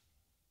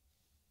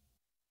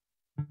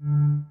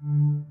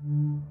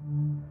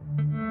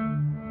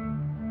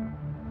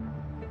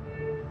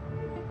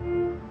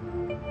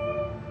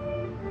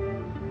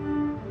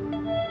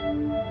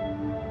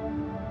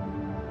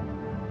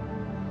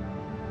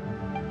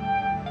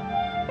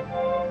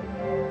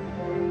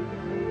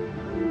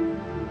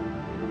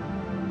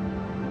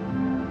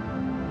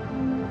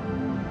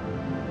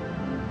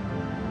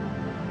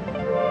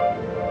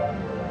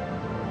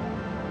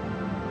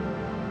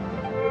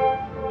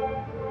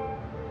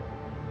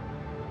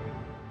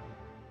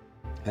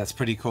 That's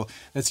pretty cool.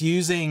 That's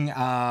using,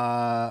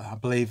 I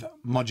believe,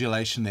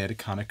 modulation there to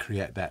kind of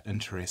create that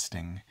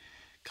interesting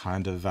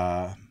kind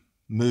of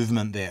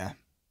movement there.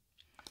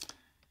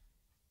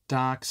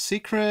 Dark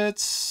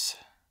Secrets.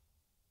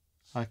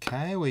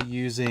 Okay, we're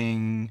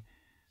using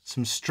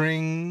some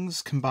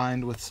strings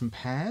combined with some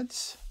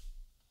pads.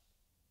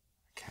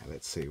 Okay,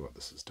 let's see what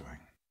this is doing.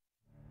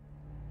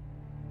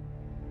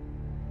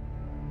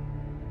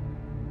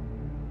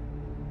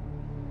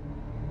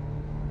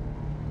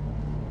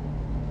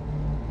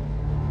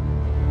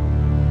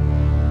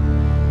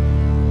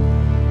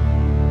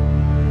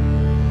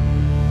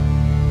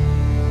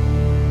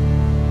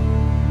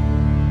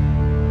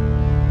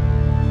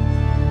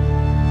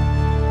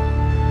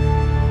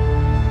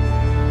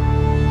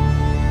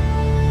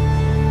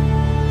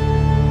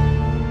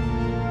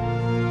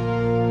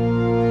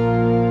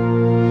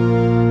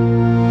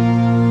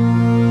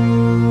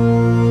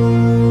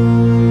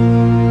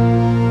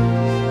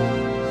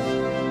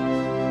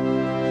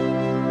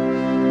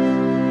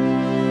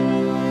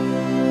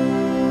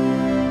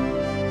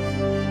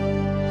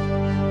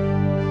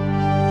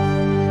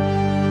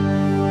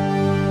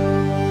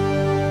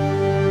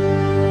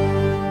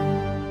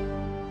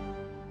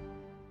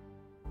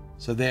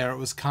 So there it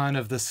was kind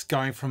of this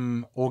going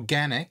from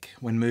organic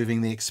when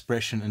moving the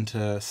expression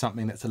into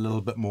something that's a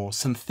little bit more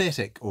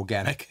synthetic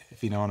organic,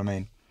 if you know what I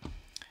mean.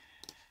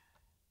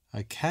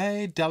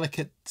 Okay,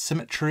 delicate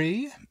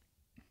symmetry.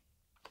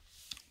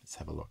 Let's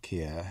have a look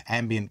here.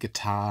 Ambient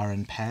guitar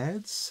and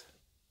pads.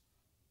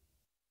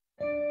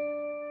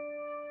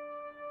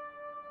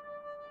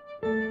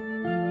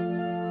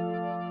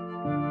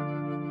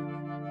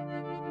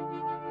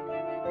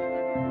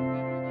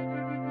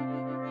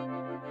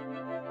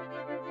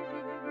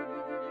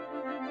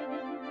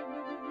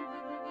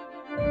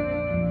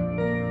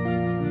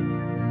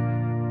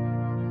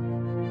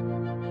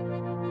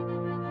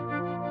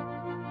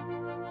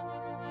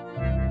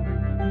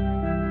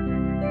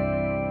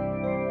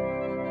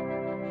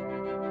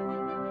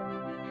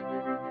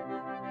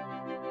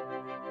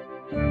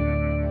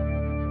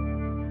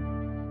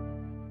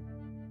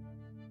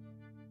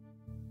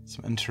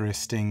 Some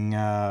interesting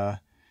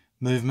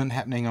movement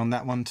happening on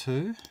that one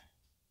too.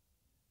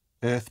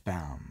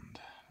 Earthbound.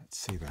 Let's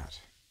see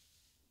that.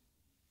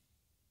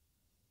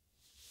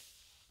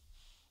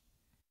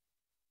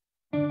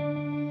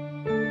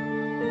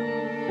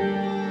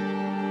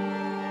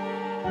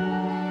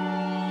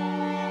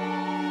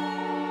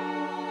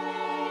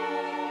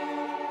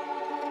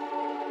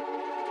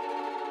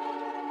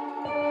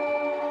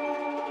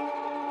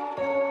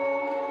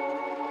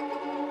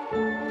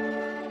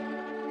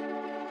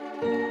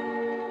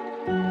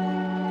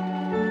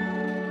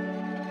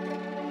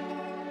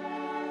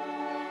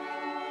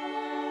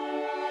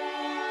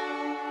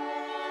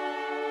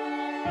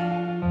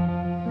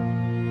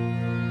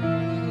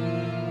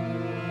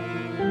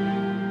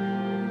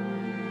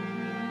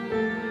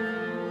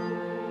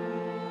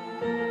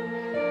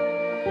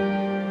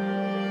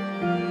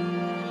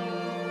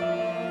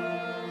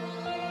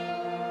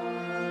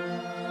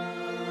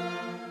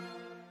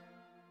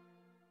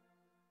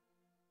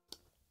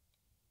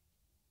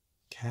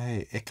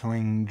 Okay,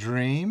 Echoing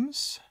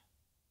Dreams.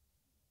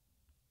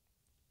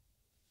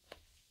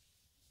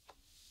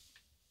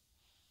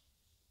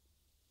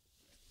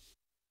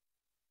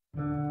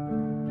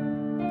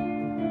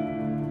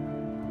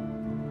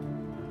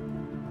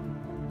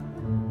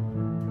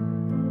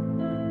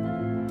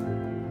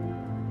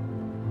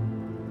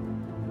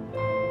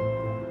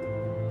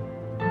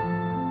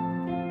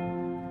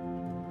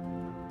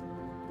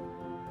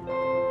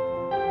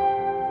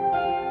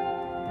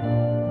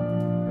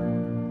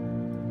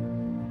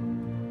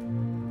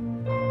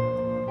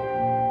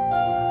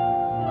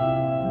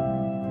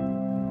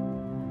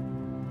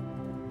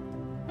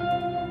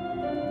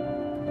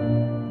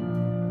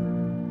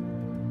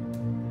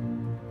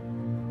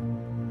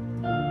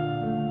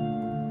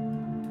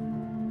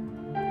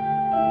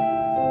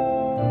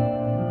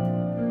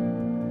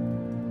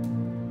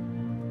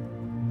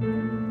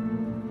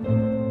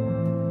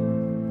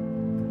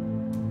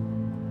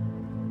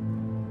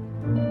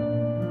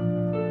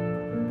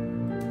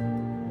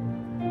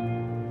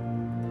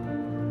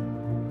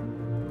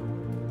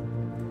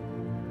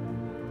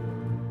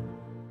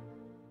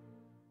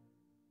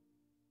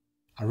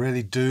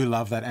 really do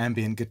love that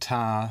ambient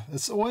guitar.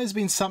 It's always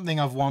been something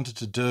I've wanted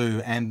to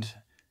do, and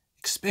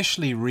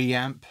especially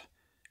reamp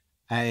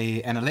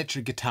an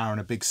electric guitar in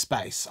a big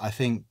space. I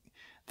think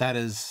that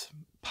is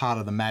part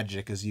of the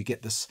magic, is you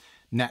get this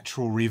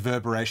natural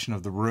reverberation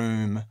of the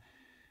room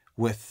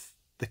with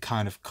the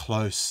kind of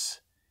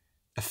close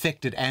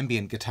affected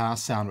ambient guitar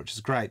sound, which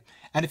is great.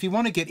 And if you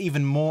want to get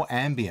even more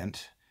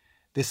ambient,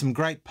 there's some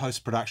great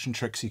post-production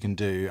tricks you can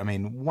do. I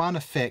mean, one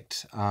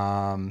effect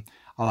I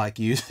like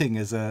using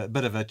is a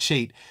bit of a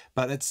cheat,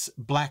 but it's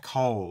black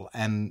hole,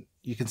 and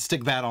you can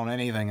stick that on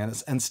anything and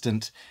it's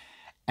instant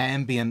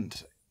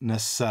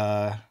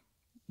ambientness,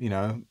 you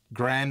know,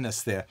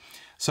 grandness there.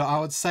 So I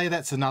would say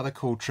that's another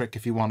cool trick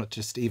if you want it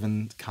just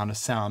even kind of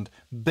sound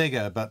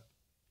bigger, but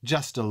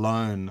just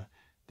alone,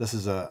 this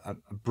is a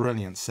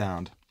brilliant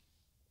sound.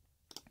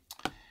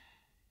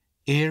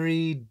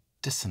 Eerie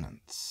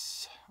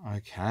dissonance.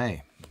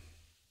 Okay.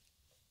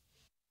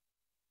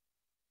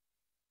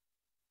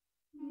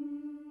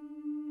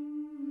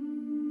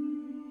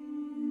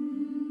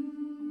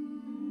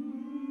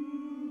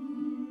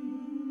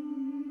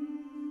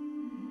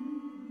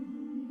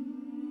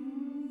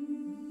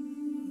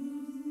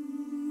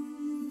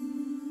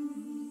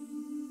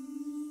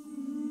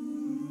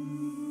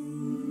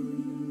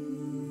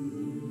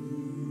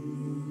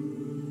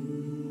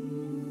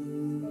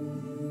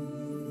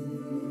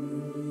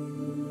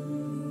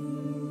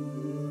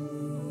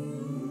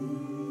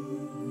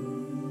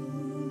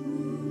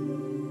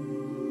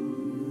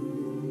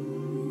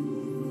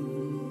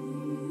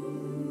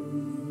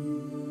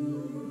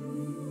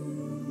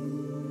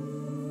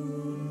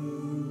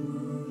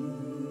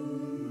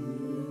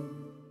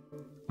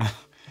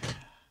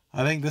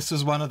 I think this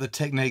was one of the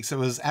techniques that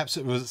was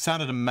absolutely, it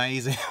sounded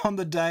amazing on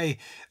the day.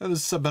 It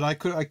was so, but I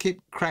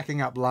kept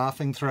cracking up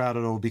laughing throughout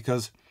it all,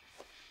 because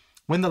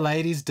when the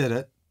ladies did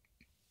it,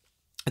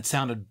 it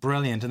sounded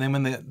brilliant, and then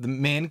when the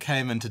men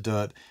came in to do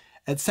it,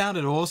 it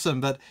sounded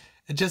awesome, but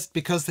it just,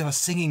 because they were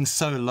singing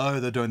so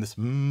low, they're doing this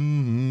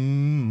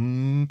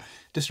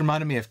just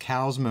reminded me of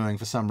cows mooing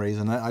for some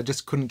reason. I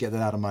just couldn't get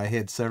that out of my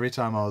head. So every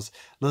time I was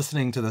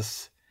listening to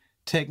this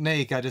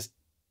technique, I just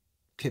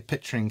kept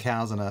picturing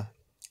cows in a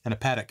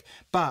paddock.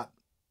 But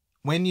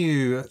when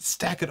you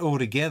stack it all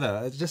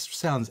together, it just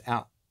sounds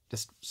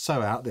just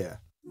so out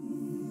there.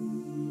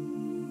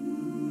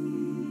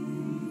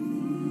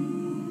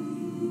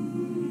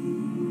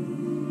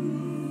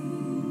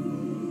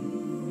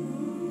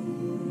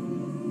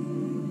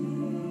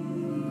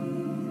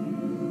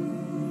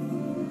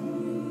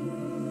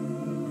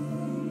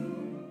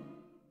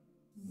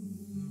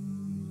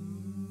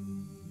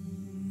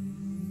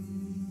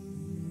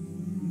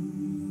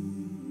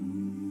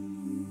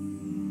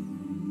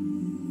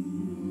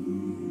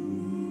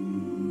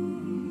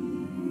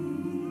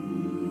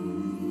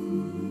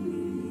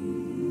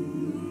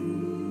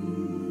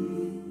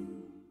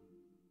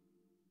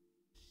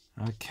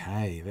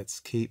 Okay, let's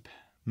keep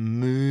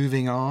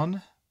moving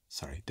on.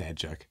 Sorry, dad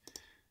joke.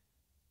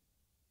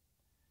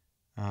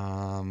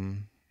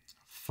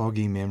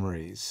 Foggy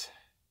memories.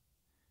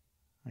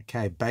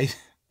 Okay,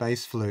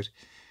 bass flute.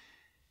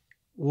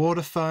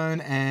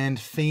 Waterphone and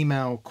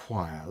female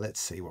choir. Let's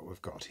see what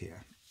we've got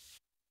here.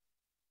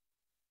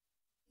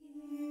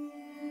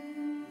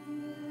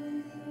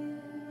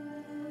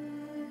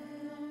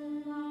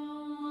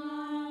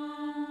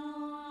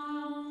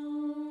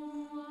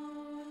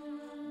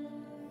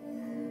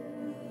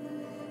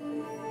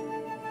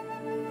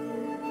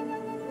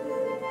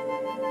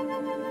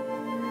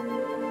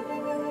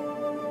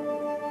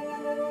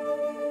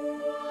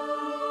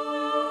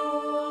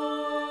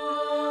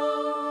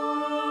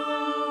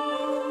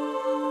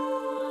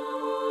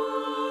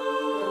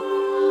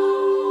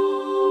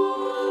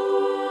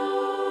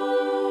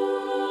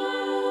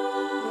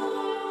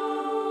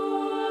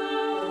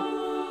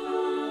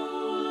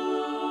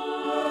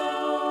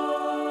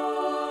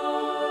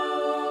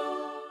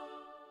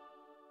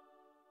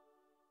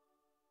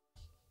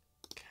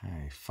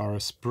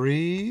 Forest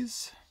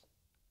breeze.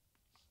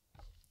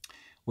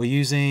 We're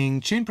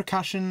using tuned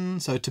percussion,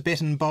 so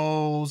Tibetan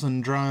bowls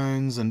and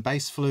drones and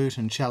bass flute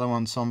and cello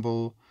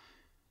ensemble.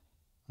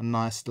 A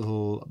nice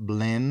little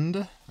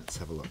blend. Let's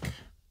have a look.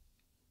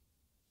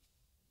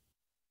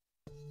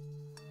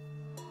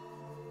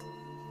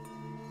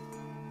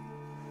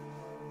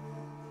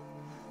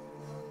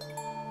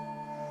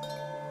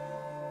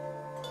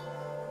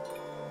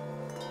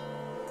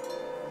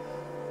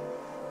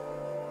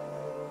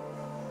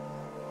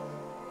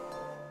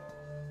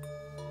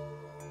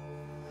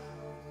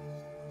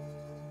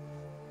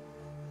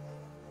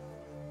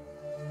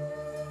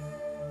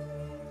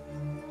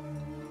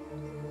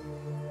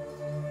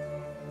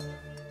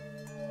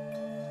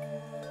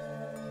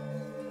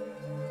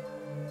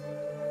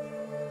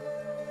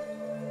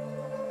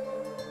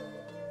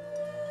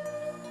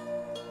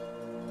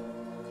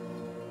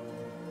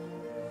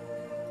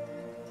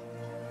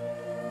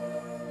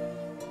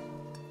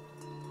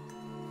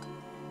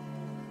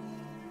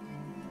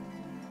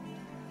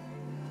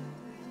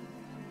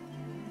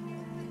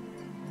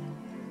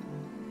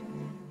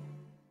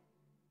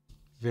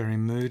 Very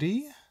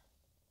moody.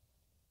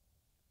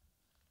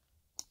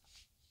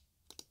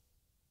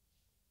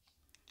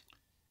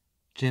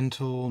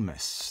 Gentle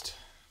mist.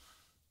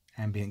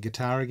 Ambient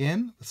guitar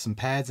again with some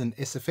pads and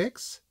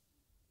SFX.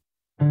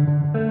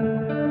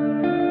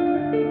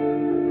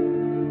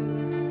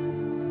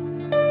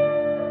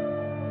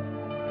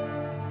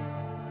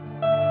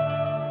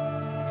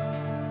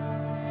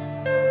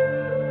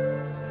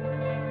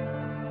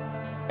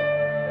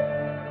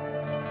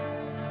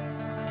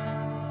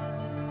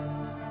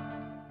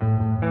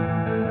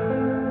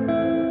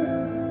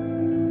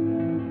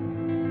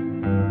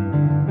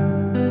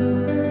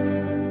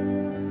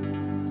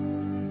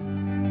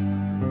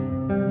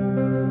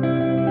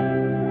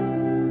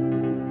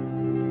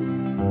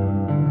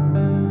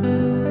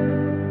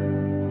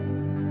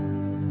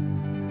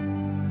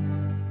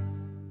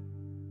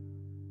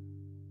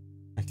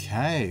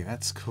 Okay,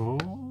 that's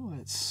cool.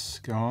 Let's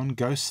go on.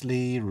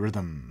 Ghostly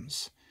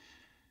rhythms.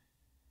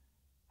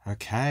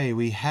 Okay,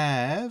 we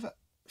have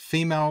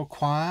female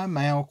choir,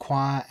 male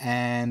choir,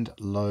 and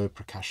low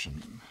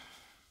percussion.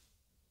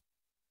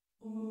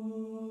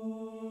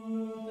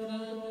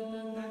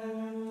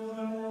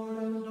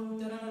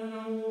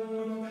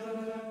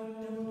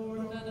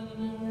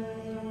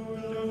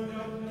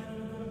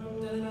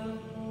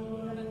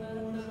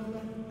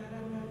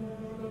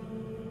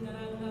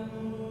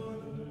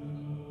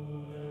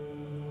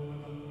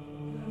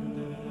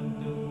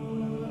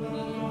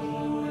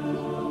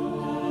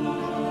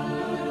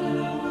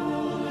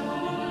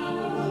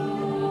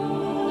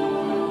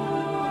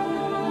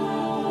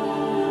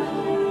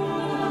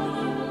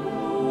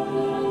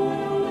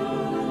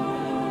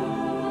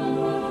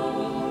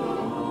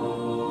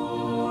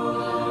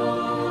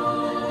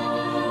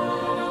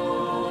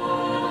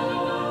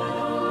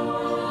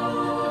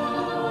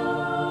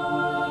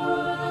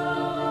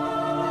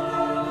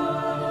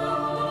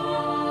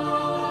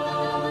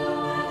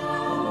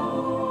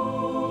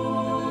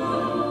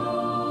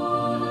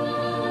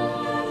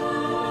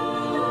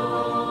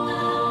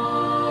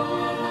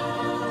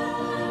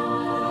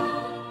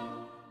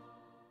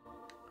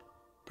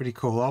 Pretty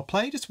cool. I'll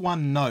play just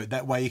one note,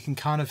 that way you can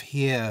kind of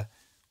hear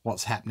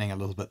what's happening a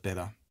little bit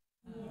better.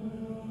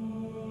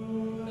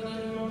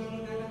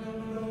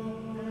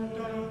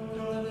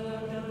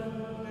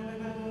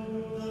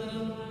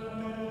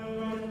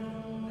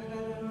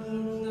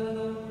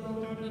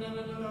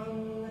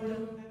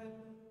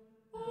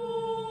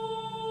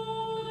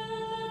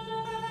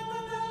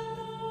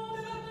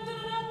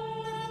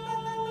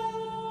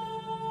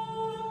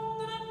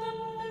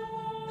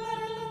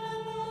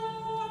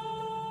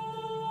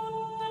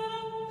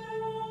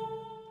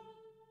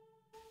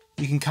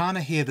 You can kind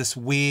of hear this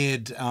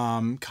weird,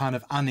 kind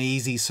of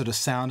uneasy sort of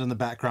sound in the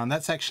background.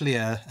 That's actually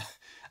a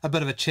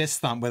bit of a chest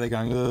thump where they're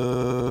going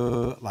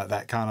like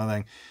that kind of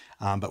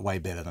thing, but way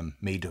better than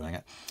me doing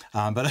it.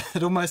 But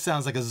it almost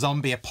sounds like a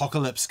zombie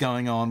apocalypse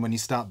going on when you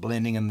start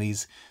blending in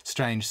these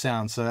strange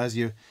sounds. So as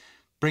you're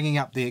bringing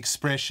up the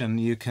expression,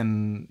 you're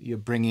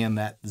bringing in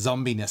that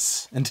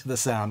zombiness into the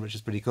sound, which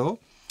is pretty cool.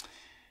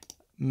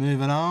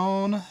 Moving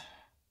on,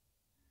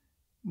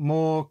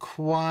 more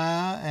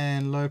choir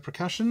and low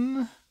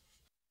percussion.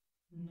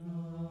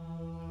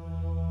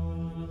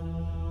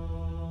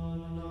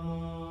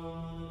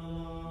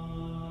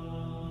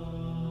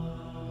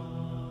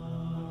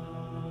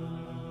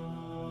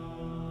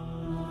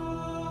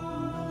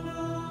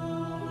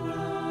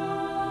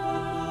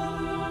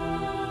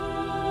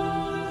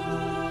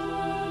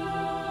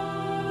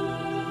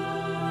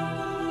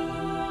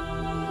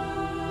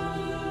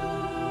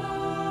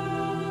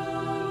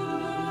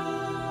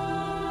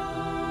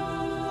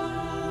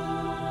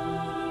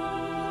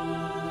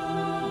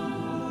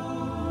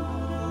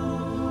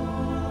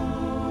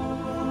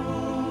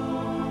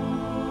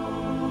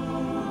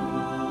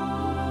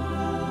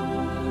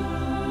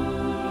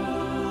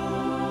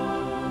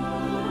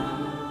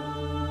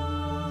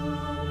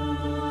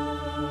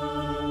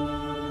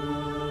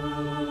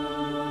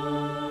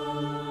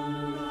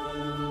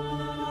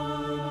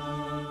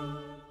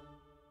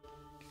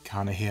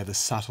 Kind of hear the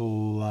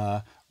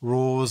subtle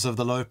roars of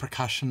the low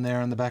percussion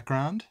there in the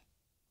background.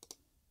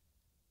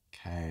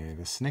 Okay,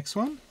 this next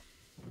one.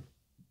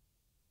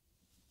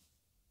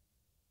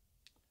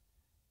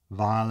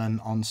 Violin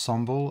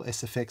ensemble,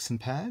 SFX and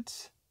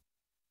pads.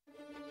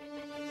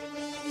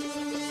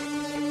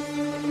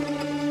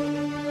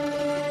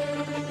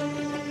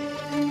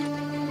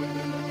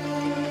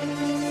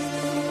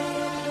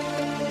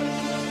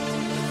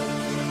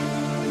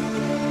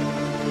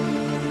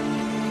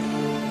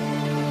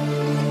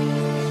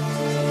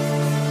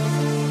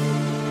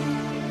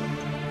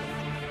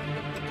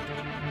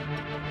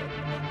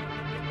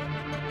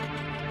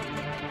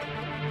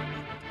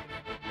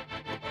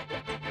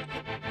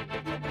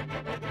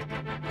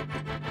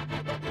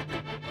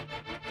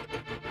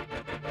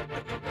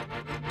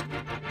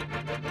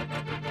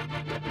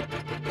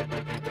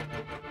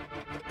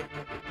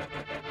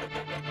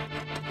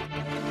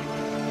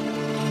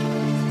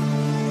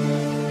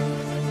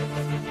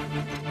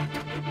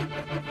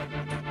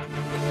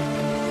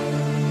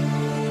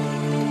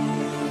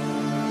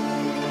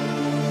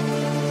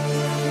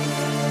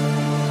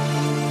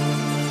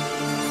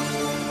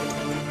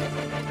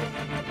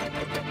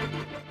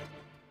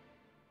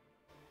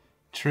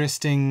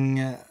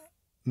 Interesting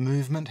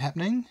movement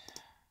happening.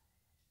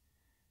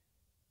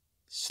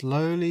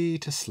 Slowly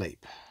to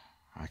sleep.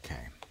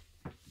 Okay.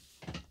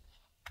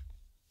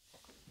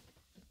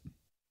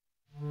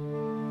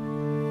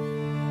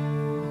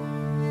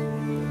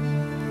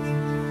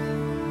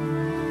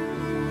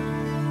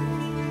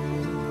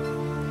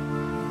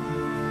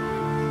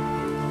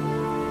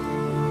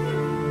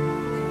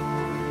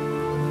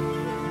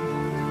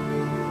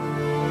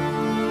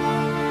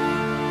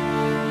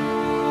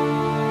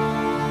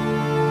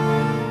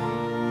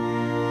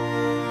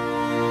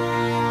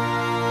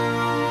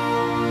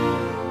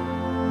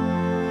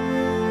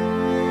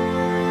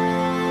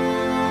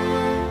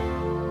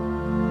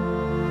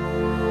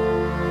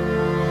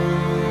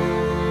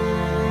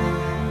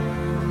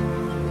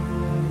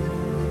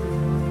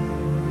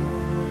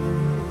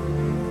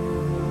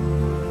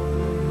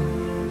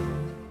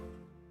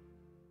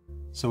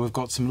 So we've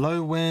got some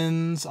low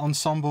winds,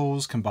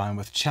 ensembles combined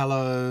with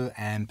cello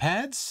and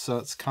pads, so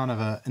it's kind of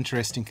an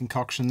interesting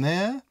concoction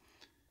there.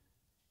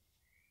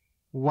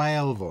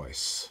 Whale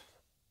voice.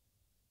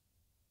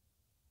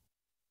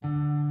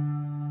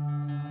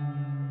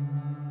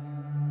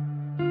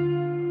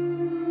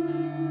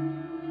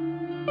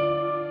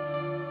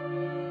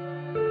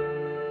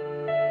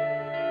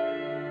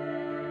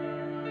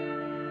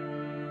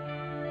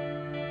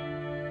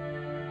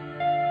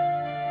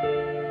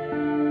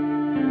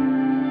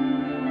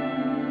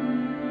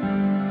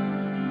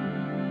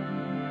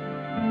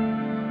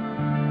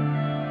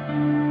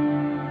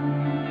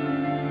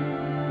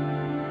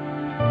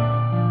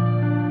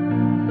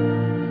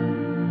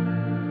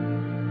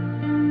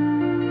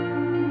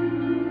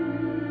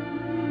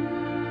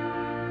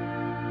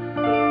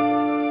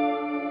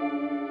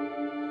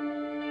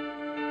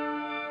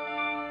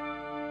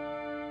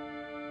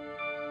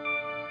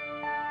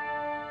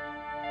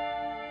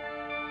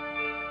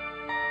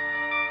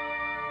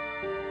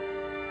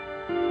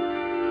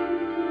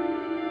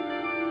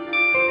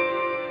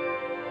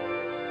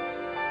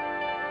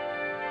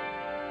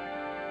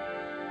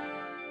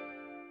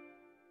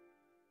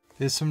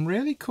 There's some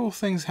really cool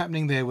things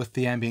happening there with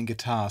the ambient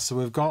guitar. So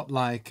we've got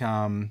like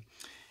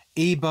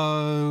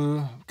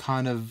ebow,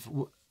 kind of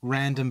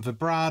random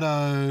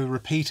vibrato,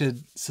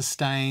 repeated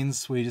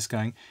sustains, where you're just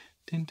going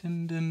dun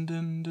dun dun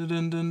dun dun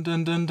dun dun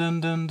dun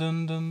dun dun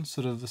dun dun,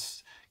 sort of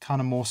this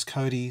kind of Morse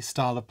codey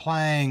style of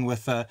playing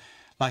with a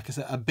like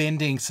a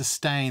bending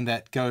sustain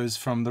that goes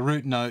from the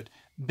root note,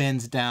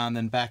 bends down,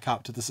 then back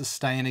up to the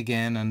sustain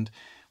again, and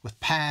with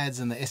pads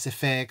and the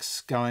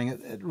SFX going,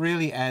 it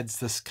really adds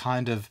this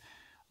kind of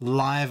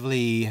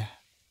lively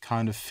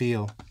kind of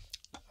feel.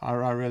 I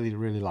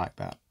really like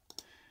that.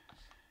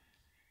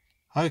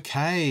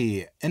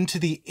 Okay, into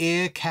the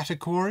air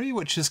category,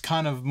 which is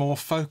kind of more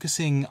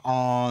focusing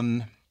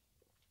on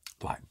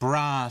like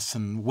brass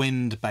and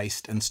wind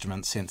based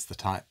instruments, hence the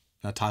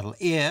title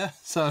air.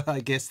 So I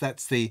guess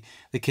that's the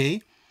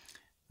key.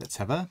 Let's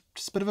have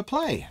just a bit of a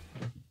play.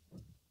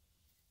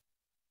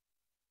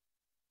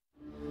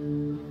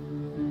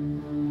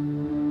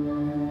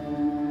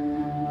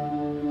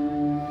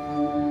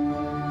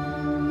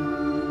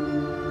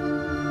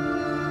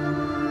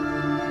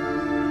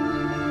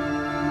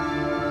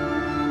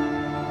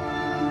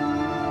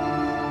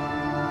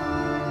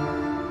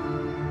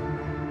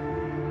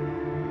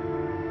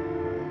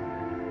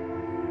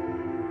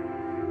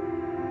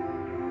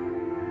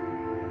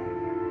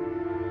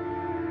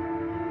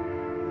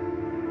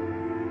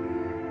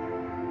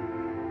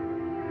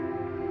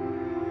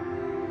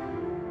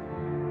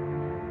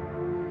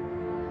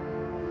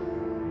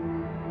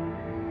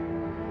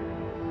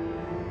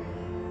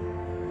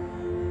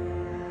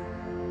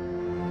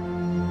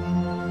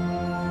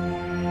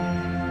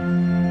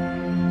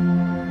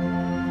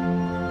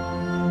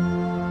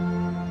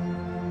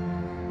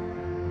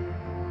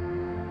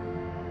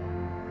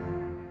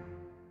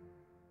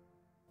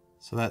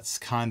 So that's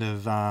kind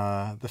of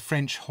the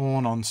French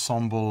horn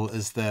ensemble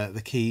is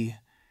the key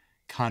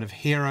kind of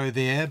hero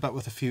there, but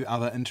with a few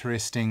other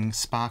interesting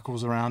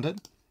sparkles around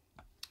it.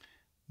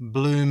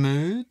 Blue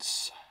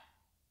moods.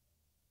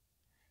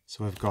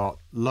 So we've got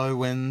low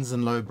winds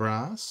and low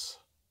brass.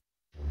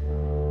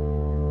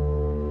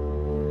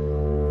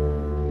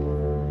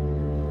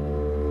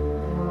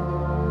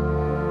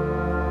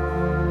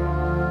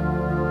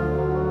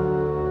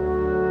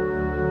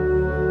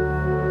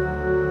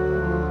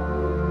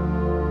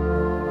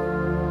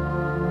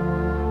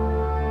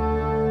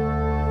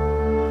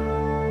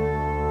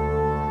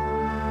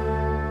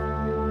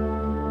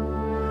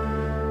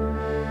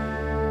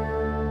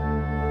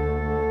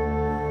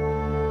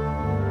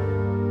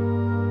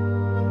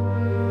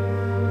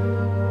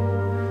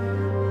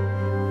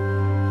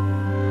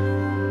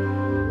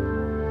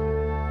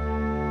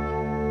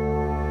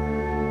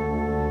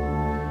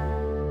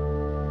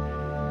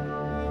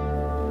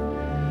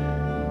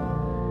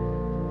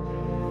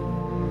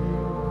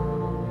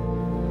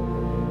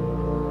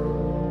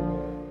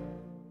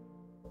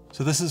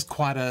 So this is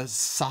quite a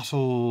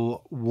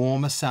subtle,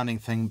 warmer sounding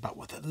thing, but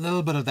with a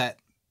little bit of that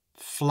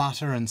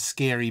flutter and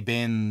scary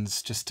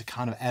bends just to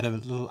kind of add a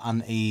little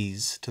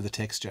unease to the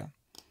texture.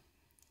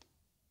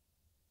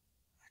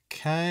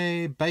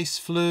 Okay, bass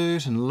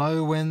flute and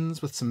low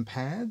winds with some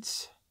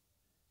pads.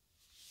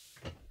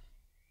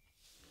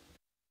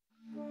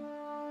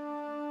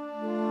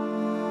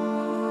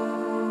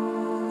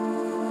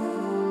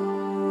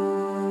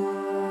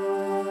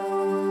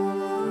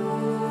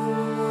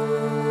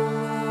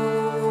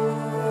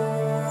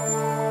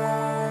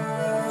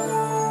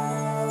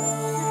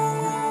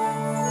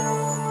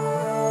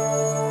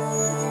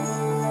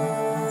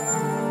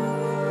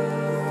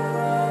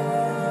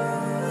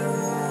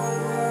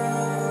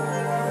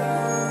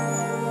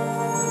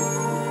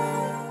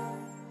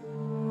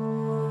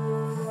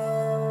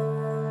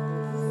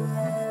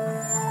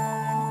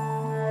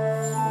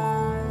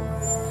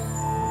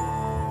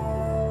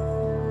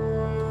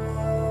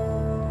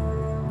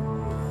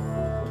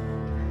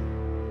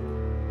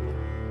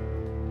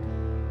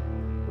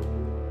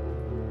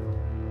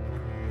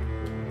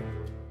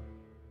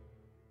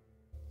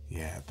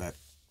 Yeah,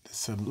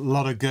 there's a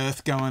lot of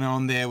girth going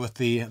on there with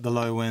the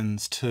low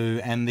winds too,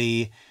 and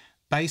the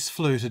bass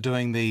flute are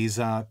doing these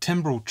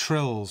timbral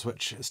trills,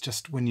 which is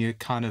just when you're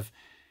kind of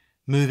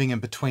moving in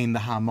between the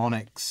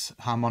harmonic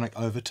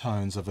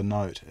overtones of a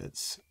note.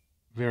 It's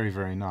very,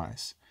 very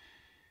nice.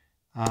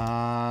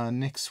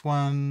 Next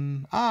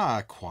one,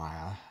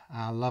 choir,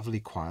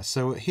 lovely choir.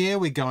 So here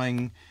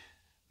we're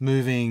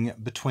moving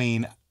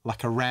between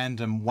like a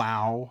random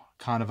wow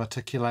kind of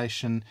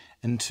articulation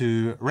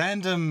into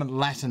random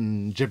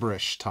Latin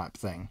gibberish type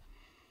thing.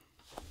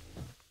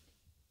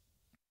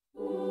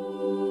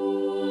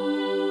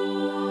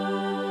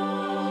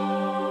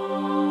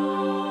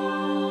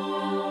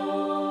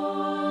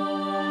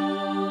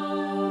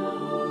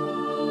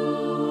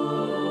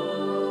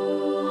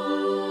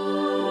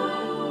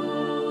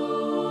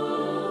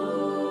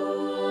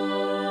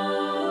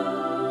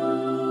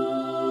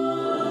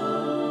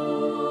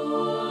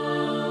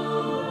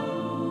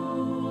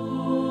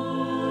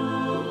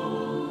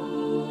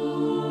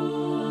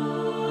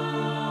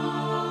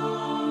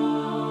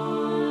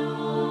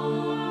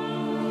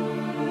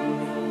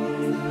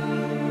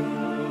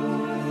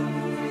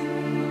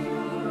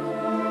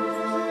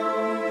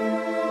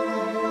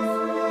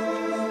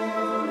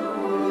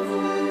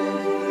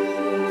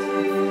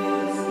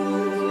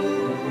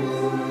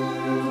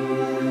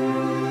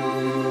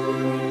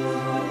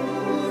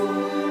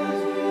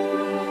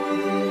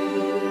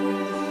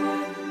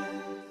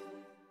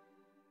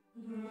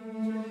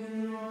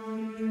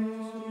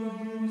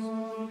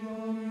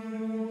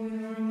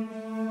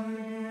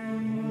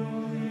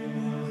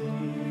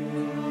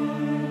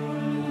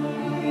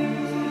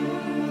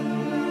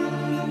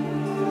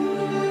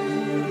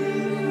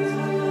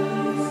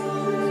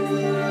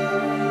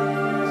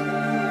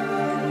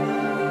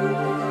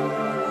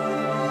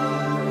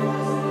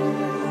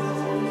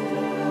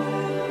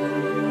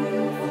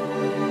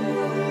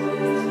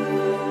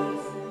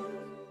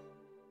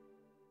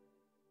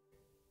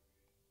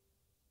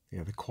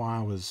 Yeah, the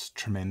choir was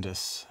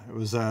tremendous. It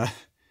was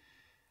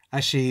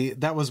actually,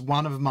 that was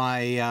one of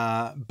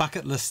my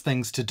bucket list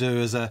things to do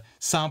as a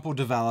sample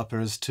developer,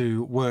 is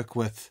to work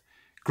with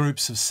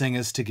groups of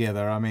singers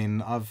together. I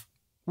mean, I've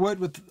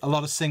worked with a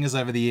lot of singers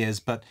over the years,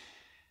 but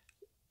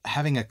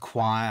having a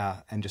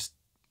choir and just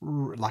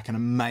like an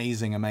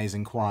amazing,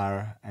 amazing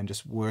choir and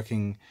just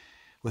working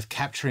with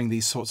capturing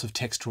these sorts of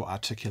textural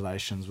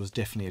articulations was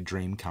definitely a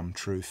dream come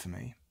true for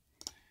me.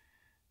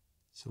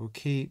 So we'll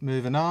keep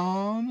moving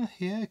on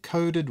here.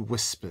 Coded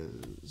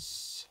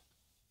whispers.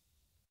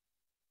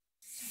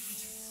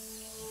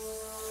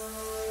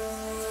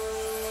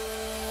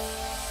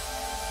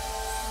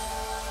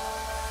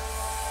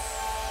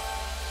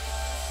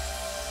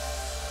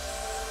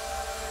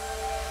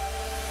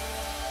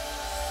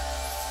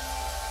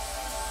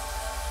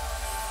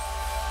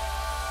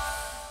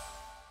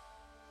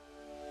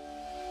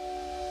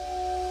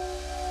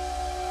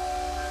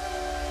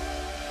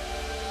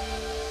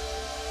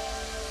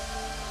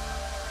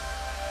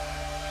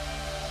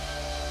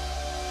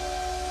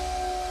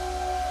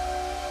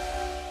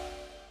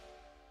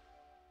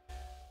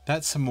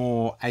 That's a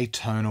more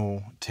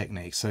atonal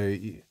technique. So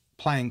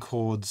playing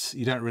chords,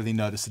 you don't really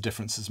notice the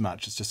difference as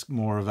much. It's just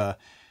more of a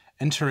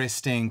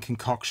interesting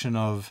concoction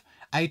of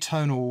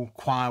atonal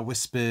choir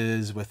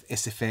whispers with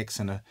SFX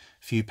and a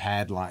few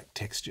pad-like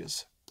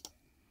textures.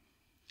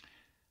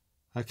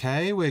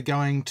 Okay, we're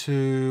going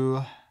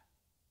to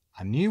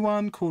a new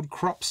one called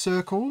crop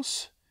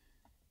circles.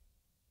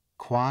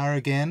 Choir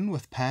again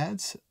with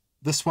pads.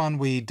 This one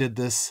we did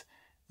this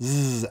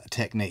zzz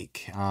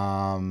technique,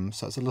 so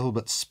it's a little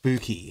bit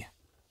spooky.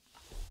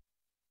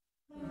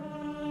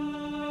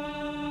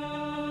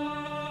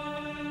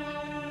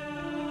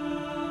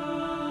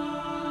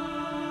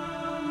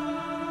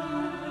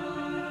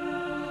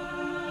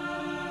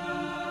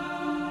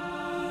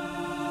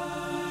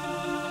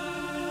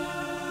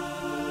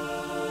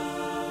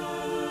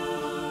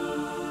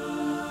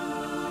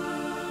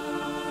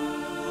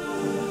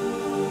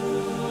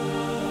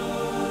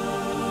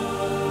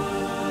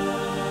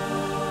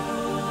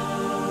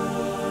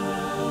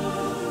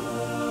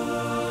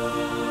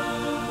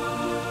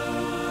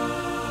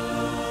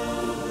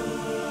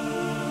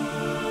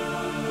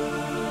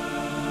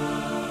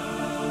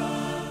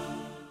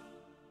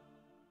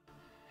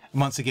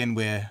 once again,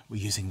 we're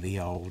using the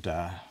old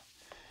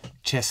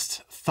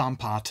chest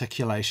thump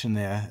articulation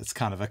there. It's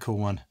kind of a cool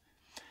one.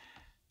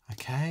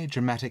 Okay,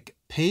 dramatic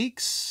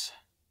peaks.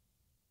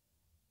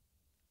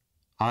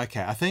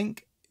 Okay, I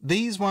think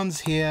these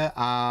ones here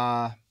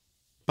are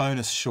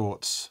bonus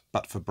shorts,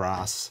 but for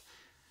brass.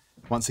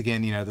 Once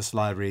again, you know, this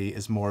library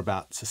is more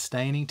about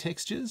sustaining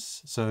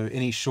textures, so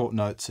any short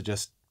notes are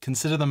just,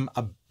 consider them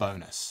a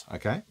bonus,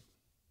 okay?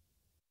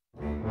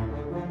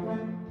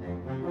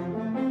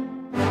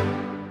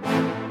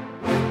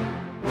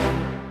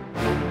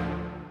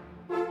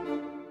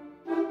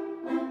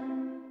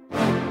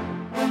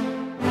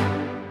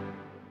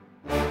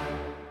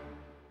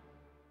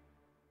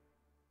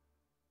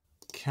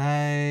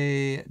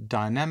 Okay,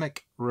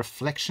 dynamic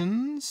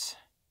reflections.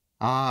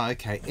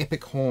 Okay,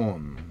 epic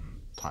horn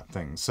type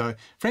thing. So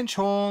French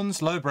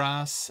horns, low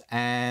brass,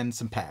 and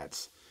some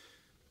pads.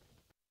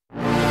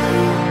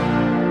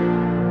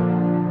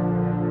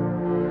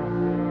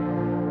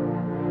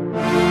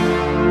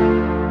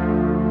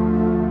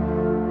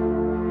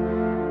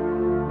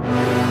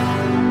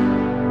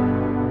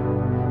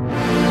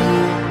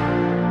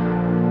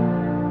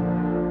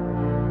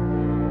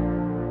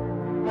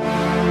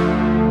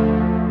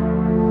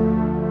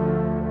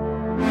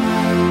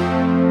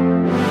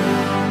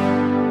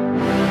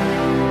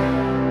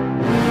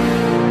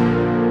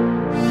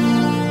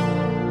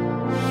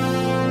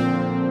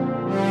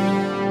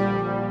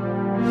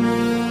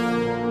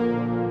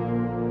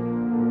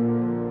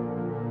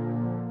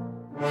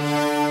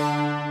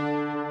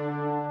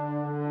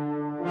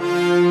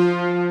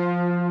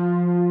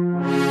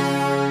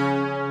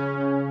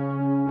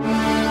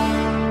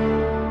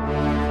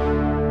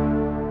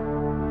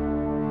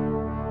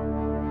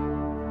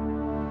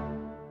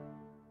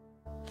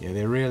 Yeah,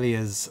 there really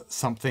is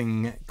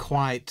something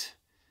quite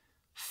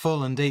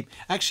full and deep.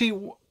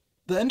 Actually,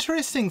 the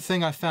interesting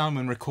thing I found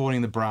when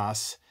recording the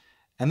brass,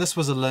 and this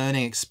was a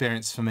learning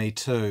experience for me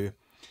too,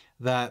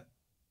 that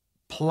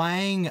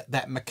playing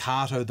that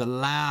Mikado, the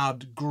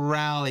loud,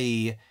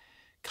 growly,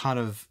 kind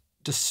of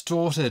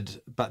distorted,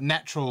 but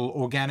natural,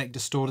 organic,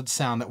 distorted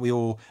sound that we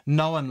all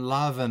know and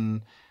love,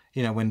 and,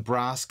 you know, when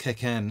brass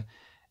kick in,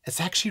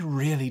 it's actually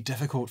really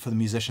difficult for the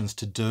musicians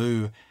to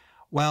do.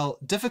 Well,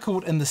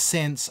 difficult in the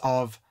sense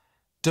of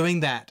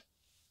doing that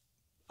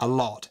a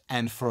lot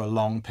and for a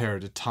long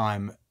period of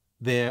time.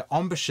 Their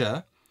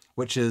embouchure,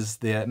 which is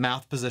their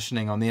mouth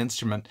positioning on the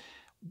instrument,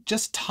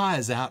 just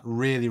tires out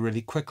really,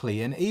 really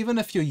quickly. And even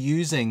if you're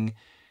using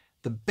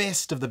the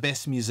best of the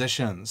best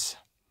musicians,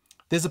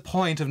 there's a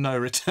point of no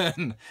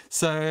return.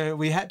 So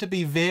we had to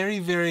be very,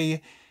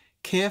 very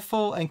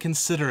careful and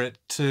considerate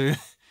to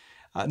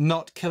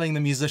not killing the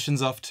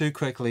musicians off too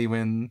quickly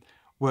when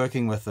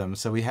working with them.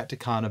 So we had to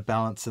kind of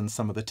balance in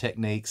some of the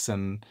techniques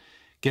and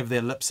give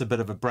their lips a bit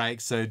of a break.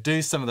 So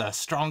do some of the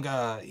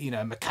stronger, you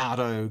know,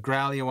 Mikado,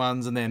 growlier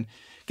ones, and then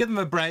give them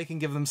a break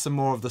and give them some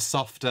more of the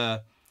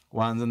softer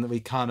ones. And that we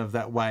kind of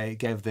that way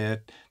gave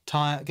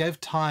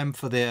time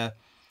for their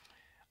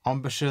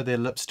embouchure, their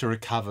lips to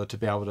recover, to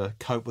be able to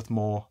cope with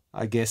more,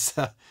 I guess,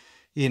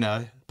 you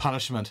know,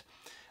 punishment.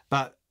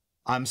 But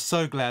I'm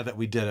so glad that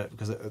we did it,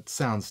 because it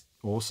sounds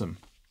awesome.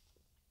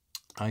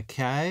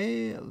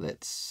 Okay,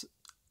 let's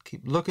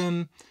keep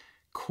looking.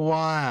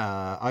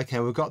 Choir. Okay,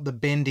 we've got the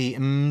bendy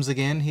mms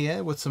again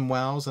here with some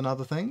wows and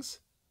other things.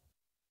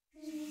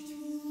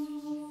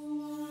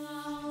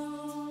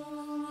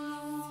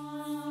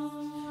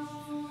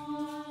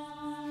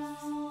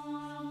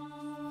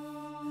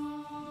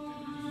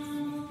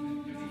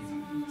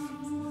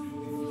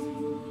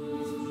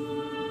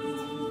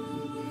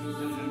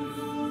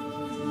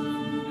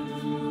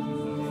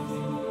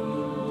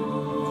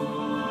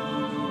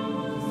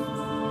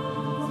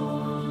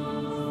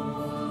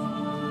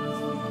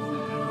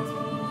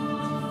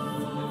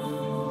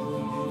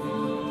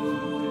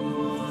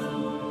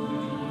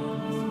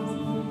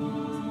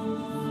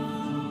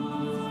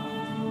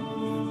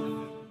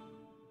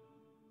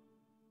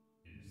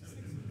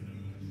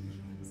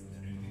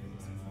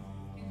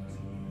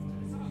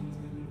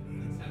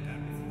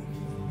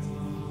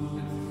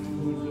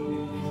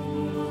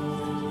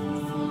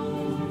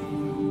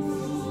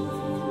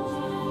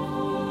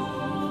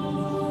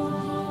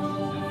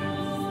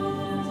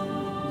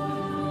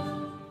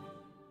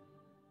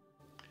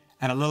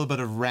 And a little bit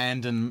of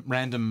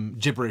random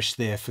gibberish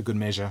there for good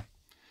measure.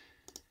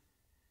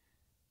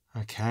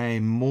 Okay,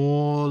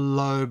 more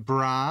low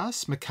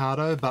brass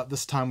Mikado, but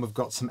this time we've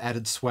got some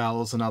added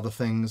swells and other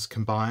things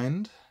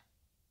combined.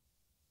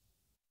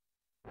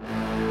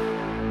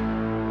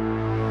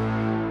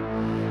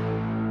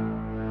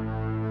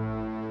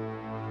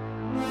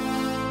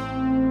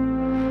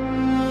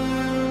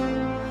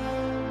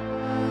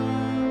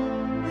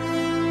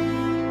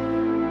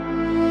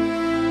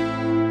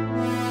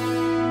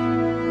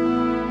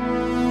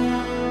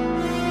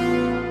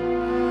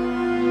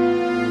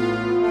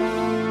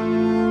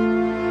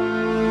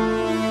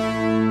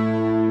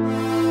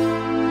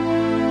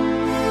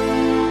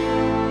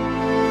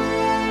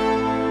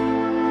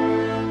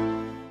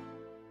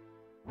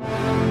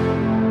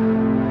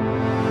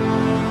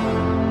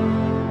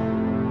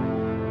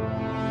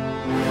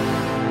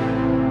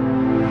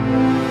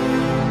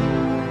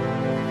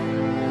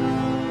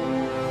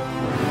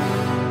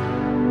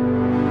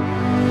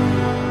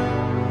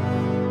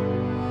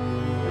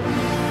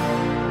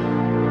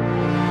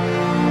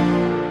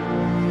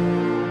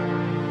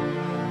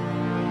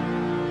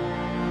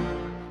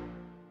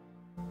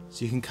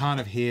 So you can kind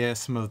of hear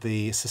some of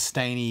the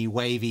sustainy,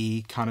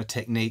 wavy kind of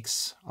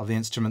techniques of the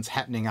instruments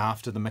happening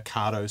after the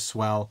Mikado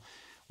swell,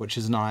 which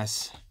is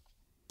nice.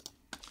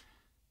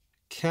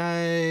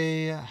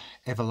 Okay,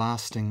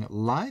 Everlasting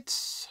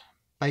Lights,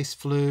 bass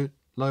flute,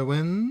 low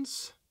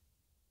winds,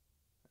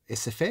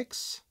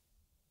 SFX.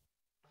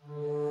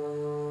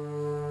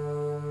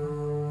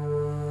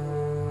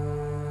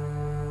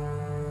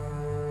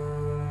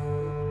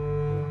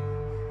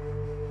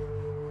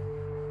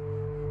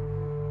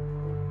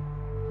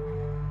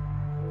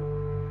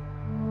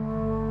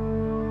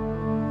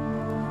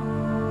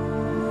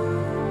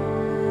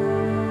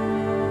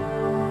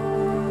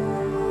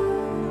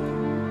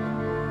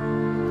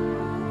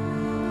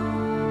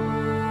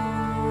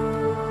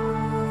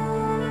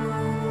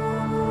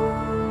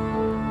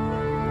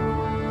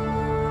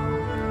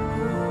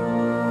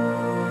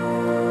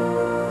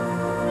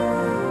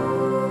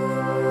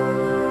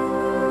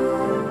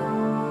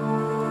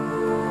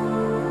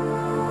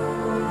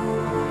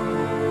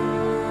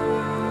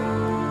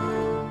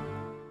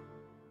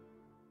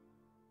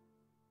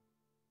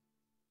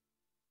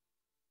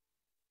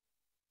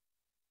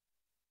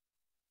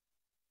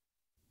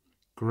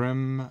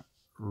 Grim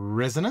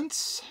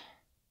Resonance.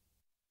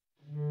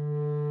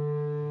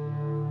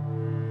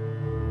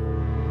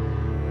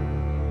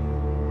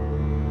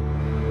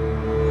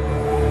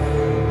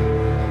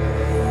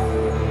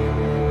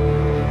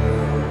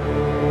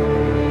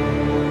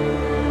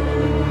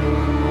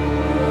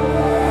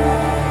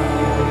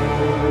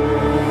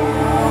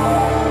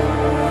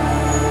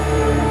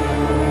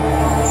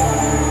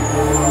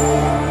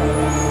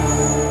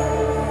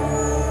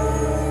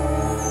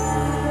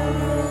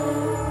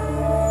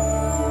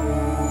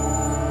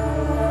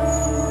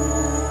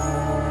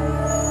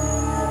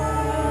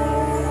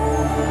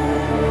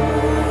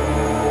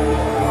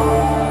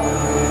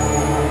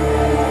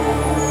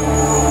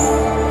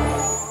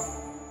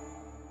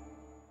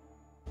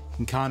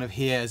 Kind of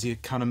hear as you're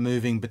kind of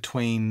moving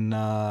between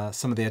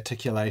some of the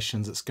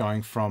articulations, it's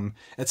going from,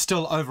 it's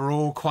still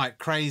overall quite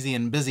crazy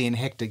and busy and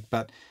hectic,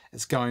 but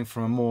it's going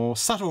from a more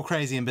subtle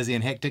crazy and busy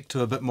and hectic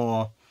to a bit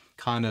more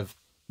kind of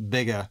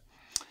bigger.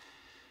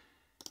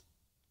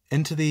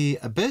 Into the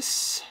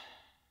Abyss,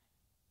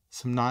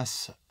 some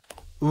nice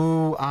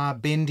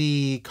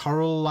bendy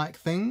choral like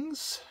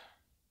things.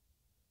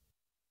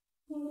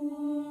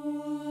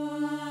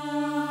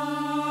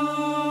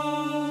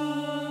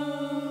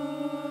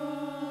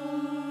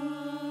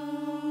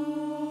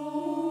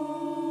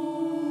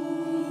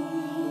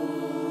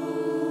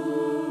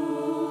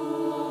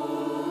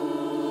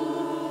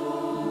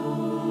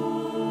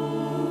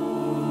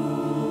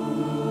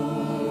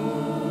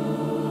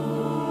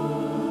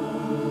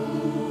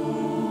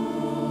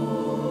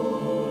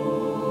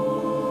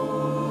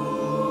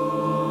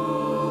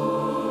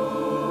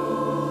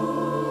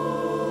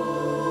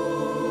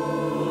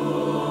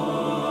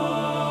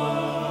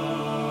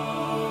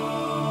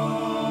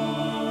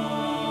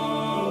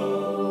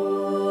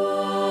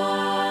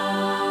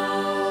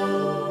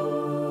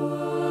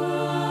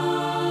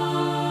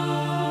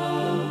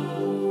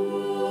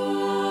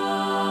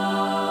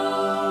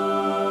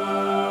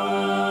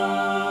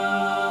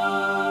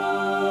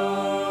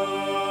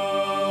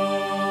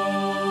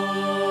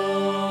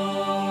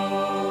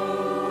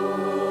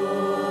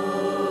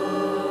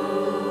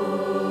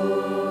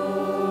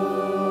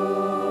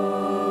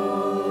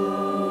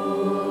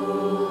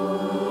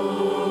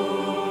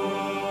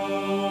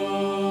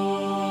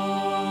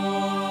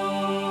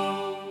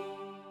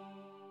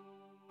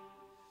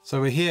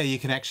 So here you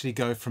can actually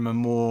go from a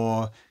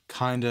more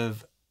kind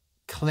of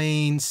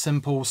clean,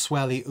 simple,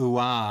 swelly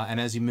ooh-ah, and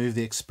as you move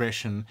the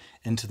expression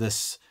into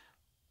this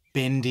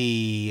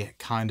bendy,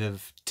 kind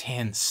of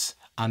tense,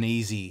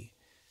 uneasy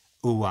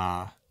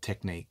ooh-ah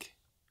technique.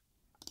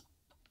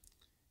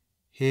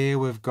 Here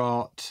we've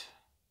got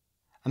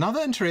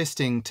another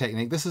interesting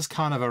technique. This is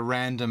kind of a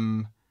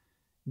random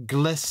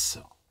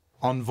gliss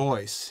on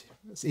voice.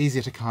 It's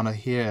easier to kind of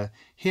hear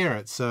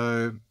it.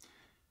 So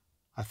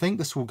I think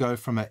this will go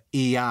from an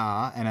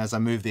ER, and as I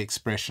move the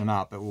expression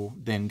up, it will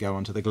then go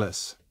onto the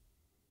gliss.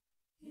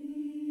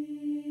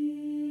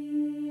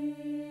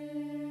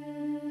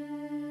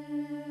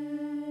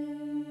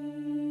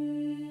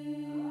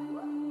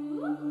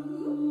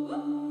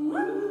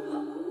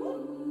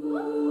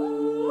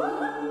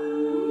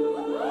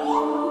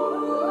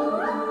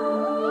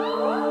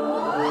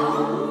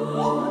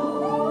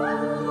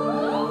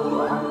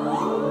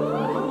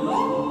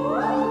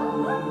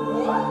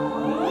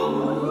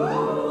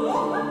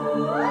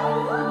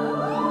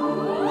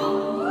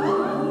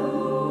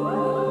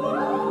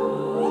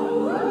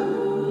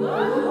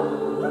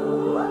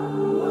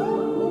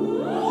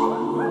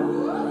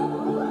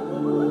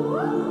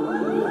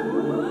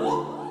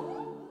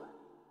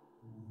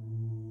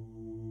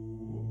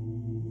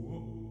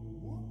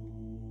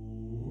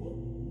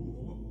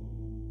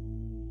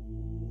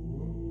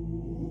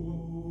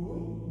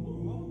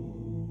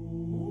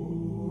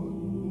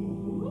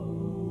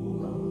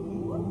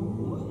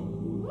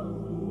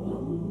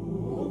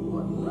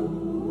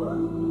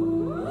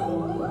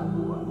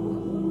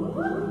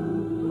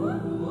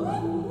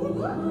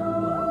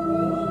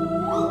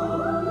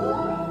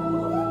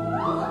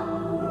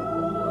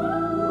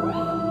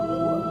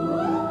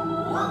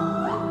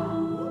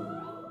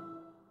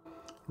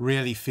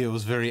 really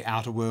feels very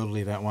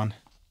outerworldly, that one.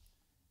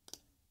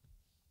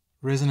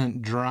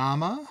 Resonant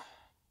drama,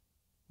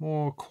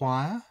 more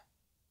choir.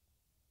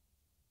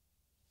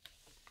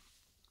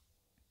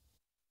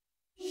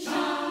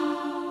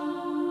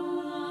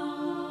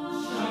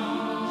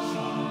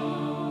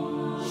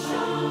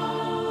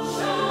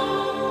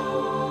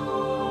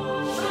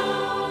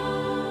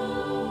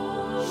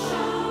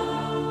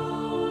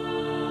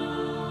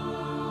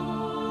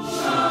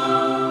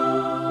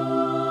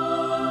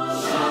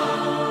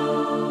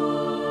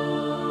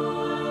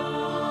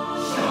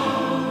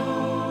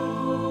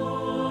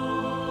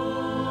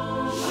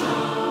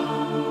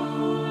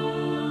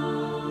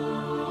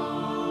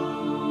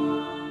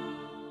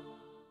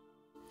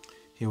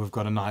 Here we've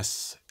got a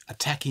nice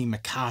attacking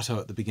staccato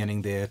at the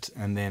beginning there,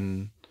 and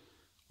then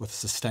with a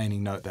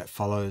sustaining note that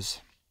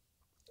follows.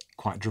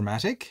 Quite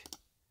dramatic.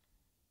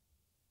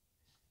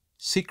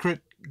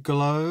 Secret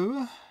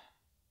glow.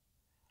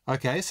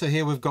 Okay, so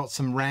here we've got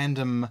some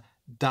random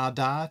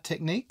da-da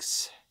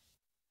techniques.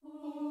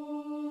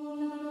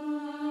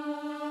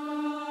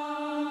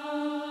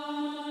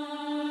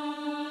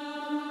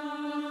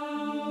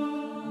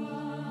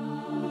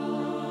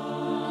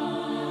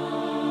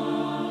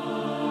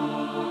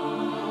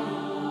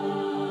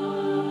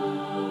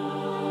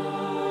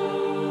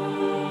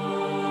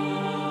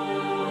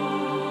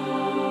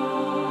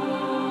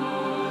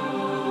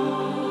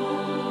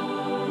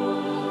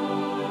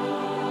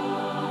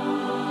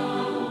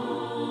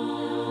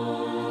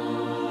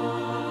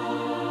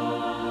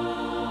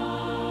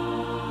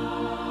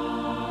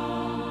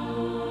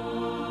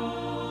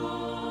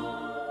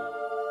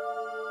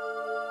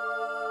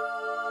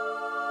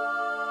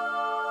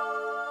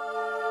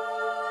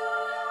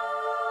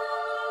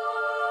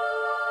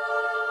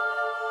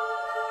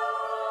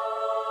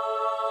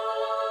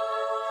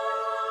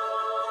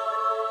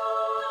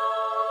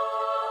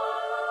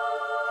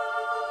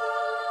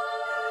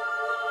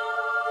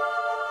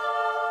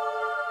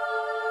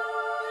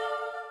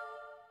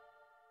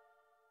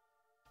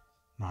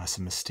 Nice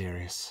and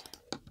mysterious.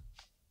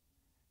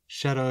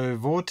 Shadow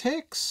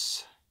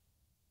vortex.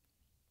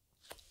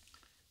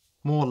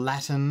 More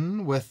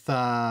Latin with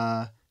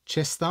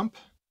chest thump.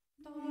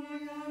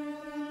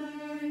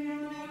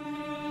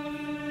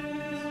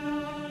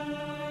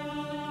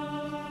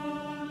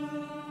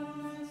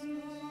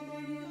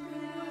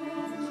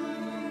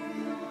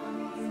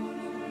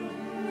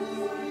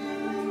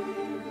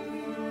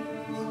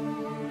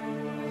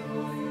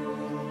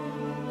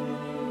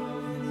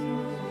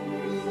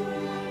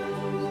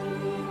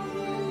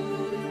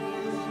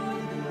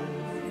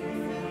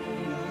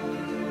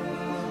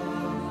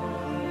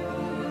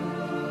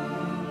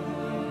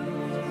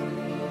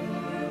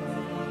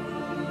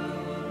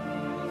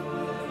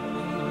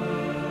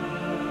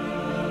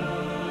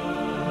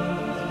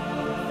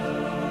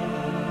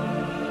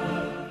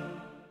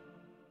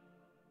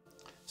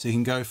 So you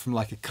can go from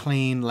like a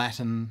clean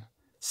Latin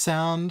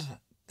sound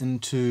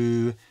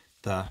into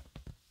the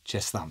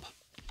chest thump.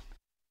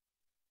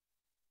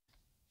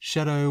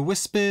 Shadow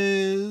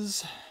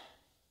whispers.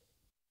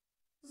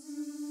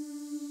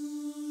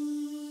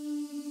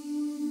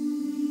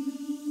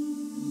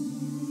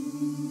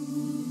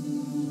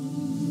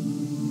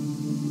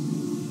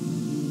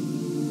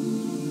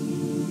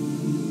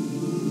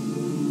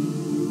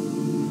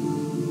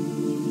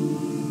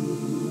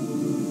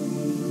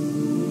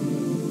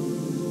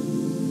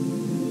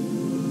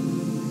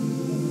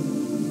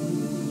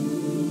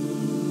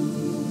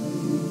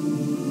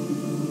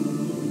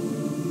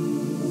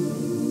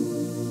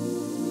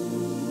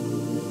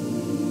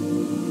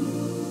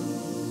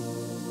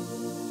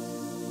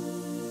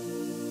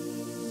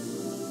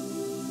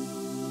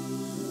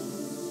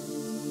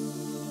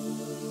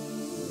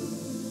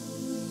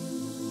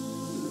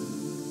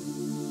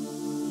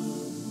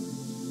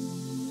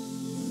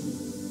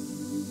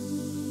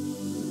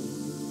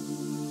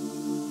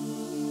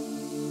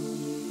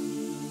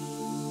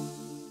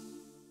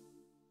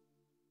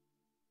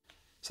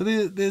 So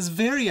there's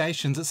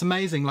variations. It's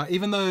amazing. Like,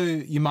 even though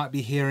you might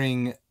be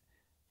hearing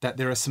that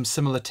there are some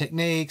similar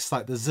techniques,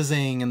 like the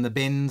zizzing and the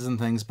bends and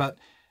things, but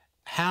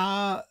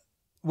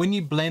when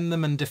you blend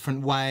them in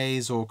different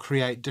ways or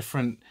create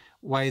different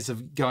ways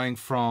of going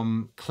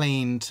from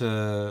clean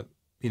to,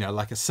 you know,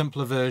 like a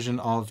simpler version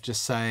of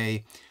just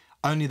say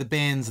only the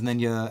bends, and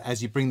then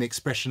as you bring the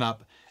expression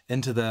up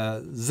into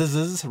the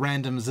zizzes,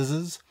 random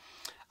zizzes,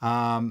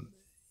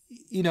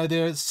 you know,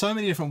 there are so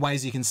many different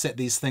ways you can set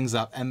these things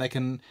up, and they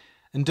can,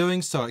 in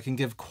doing so, it can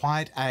give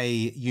quite a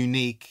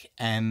unique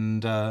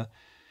and,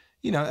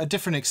 you know, a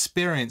different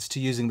experience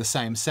to using the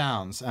same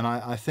sounds. And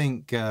I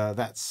think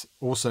that's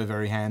also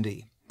very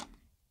handy.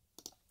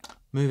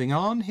 Moving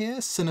on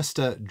here,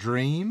 Sinister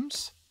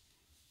Dreams.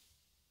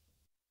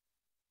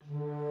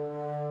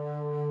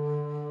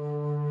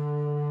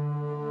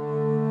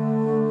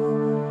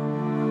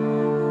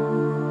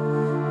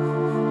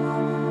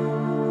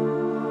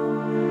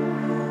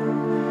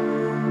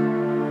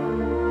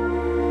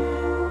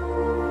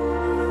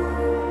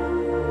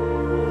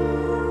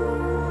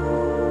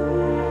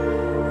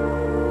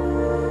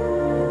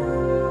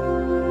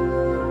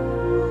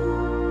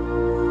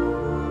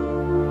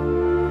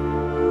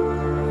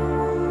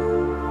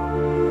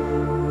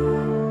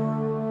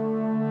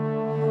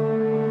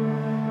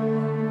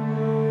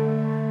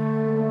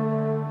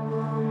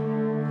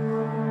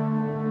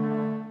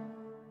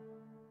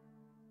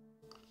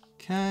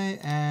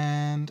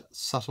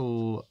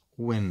 subtle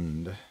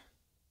wind.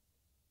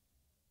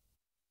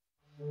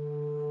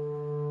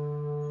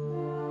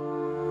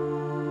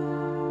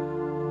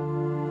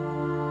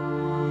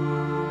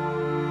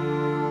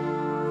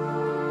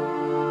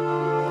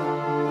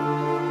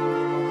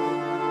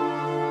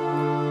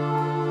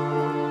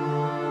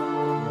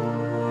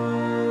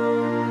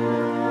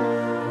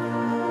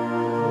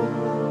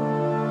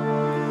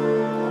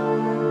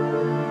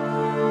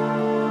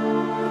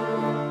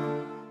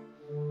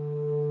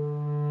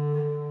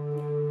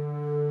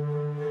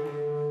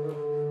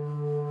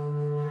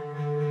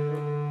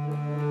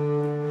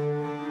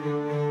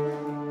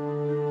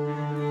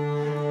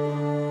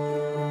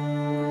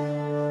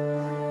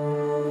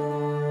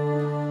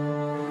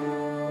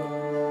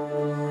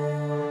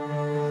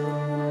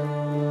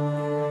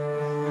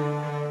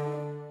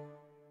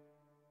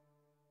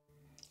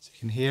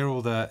 You can hear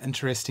all the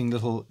interesting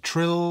little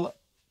trill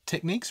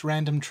techniques,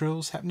 random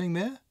trills happening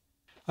there.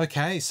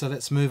 Okay, so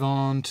let's move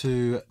on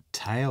to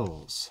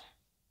tails.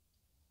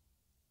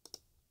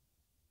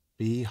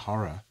 B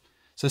horror.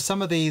 So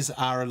some of these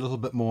are a little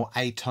bit more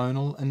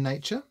atonal in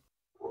nature.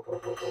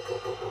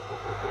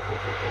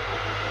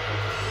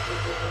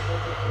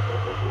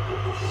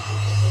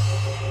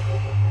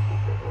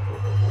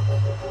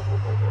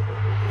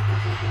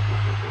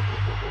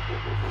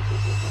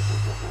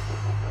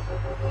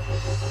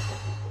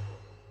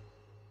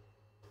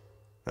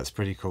 That's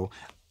pretty cool.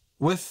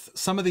 With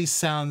some of these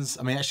sounds,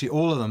 I mean, actually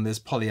all of them, there's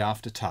poly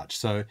aftertouch.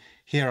 So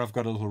here I've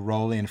got a little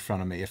rolly in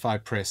front of me. If I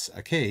press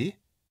a key,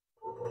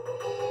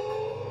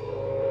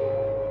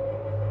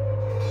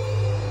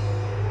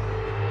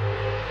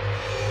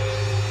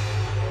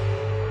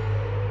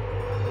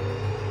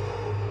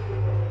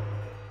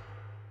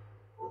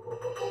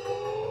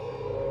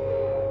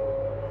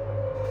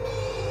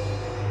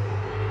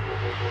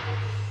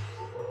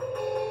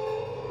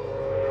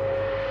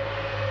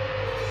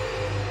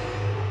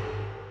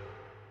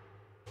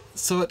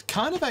 so it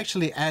kind of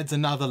actually adds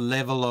another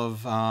level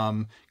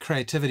of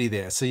creativity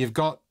there. So you've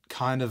got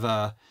kind of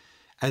a,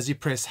 as you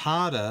press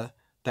harder,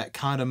 that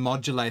kind of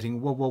modulating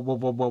wah, wah, wah,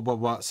 wah, wah, wah,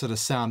 wah sort of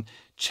sound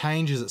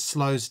changes, it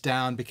slows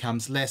down,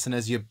 becomes less, and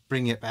as you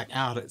bring it back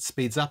out, it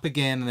speeds up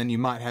again, and then you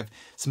might have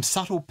some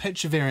subtle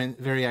pitch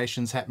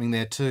variations happening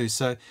there too.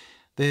 So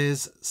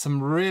there's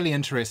some really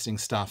interesting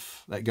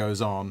stuff that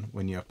goes on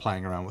when you're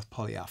playing around with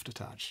poly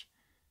aftertouch.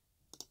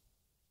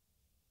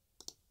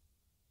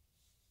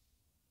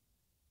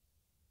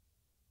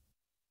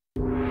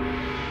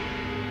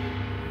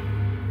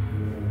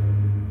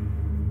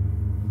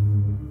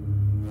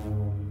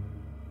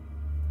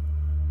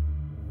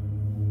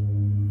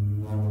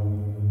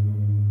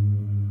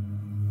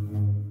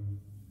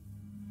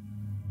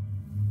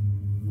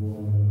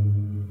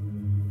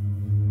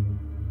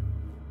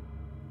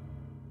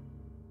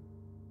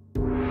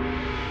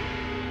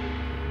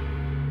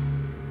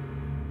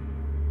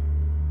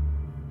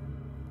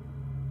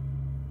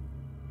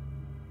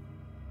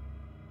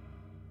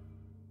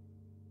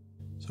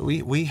 So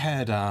we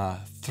had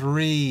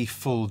 3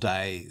 full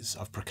days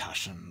of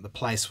percussion. The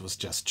place was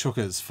just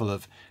chookers full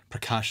of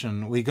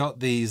percussion. We got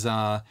these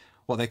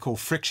what they call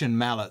friction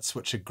mallets,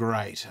 which are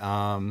great.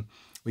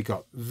 We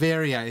got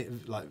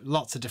like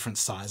lots of different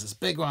sizes,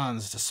 big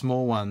ones to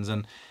small ones,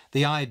 and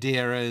the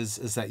idea is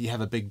that you have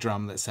a big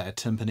drum, let's say a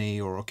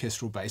timpani or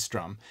orchestral bass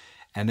drum,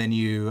 and then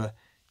you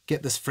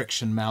get this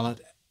friction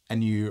mallet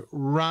and you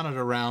run it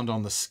around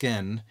on the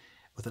skin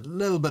with a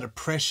little bit of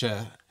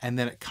pressure, and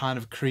then it kind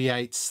of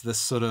creates this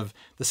sort of,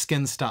 the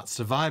skin starts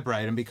to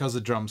vibrate, and because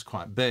the drum's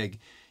quite big,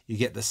 you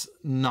get this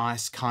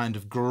nice kind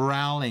of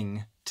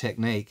growling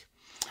technique,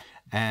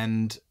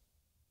 and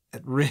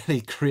it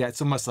really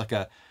creates almost like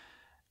a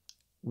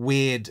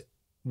weird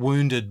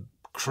wounded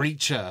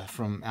creature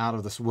from out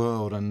of this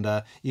world. And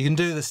you can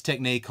do this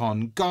technique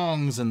on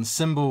gongs and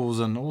cymbals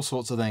and all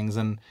sorts of things,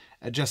 and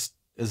it just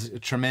is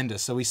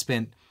tremendous. So we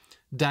spent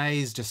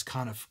days just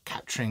kind of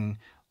capturing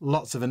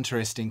lots of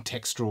interesting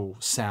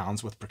textural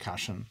sounds with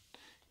percussion.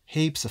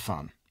 Heaps of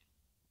fun.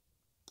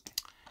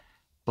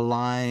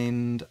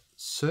 Blind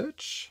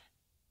Search.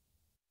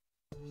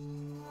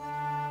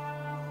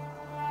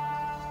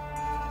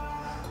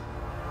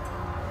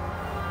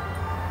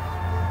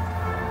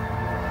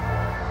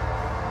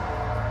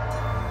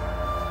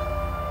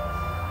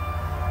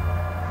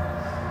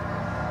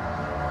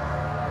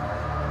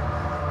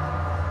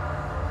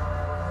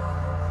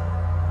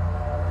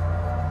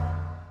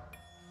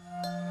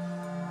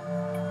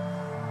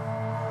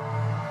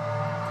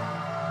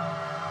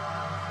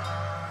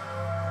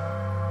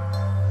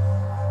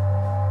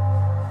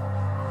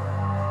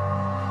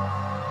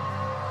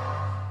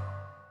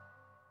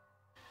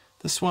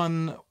 This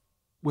one,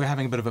 we're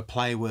having a bit of a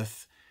play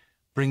with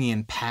bringing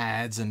in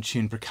pads and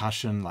tuned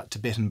percussion like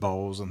Tibetan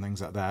bowls and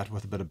things like that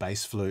with a bit of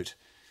bass flute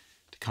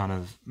to kind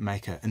of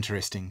make an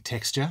interesting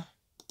texture.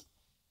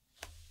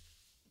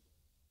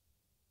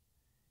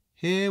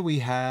 Here we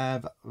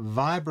have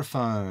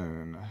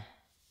vibraphone.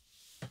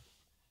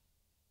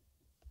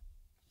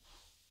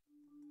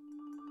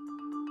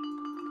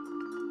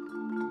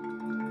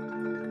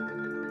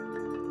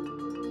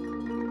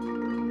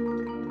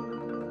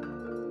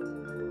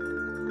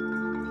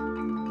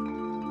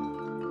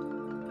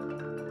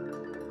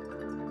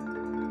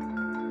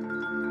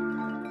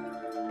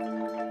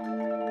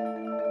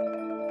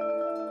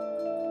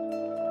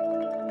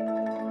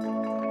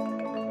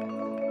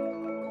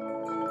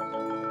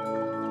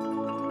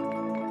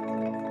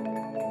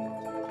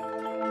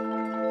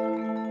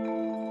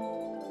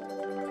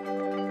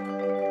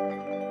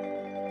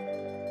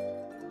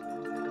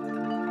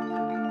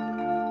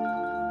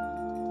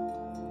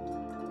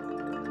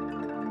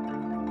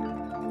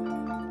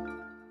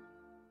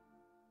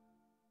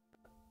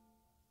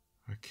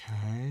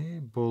 Okay,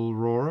 bull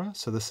roarer.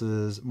 So this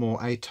is more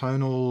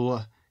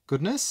atonal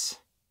goodness.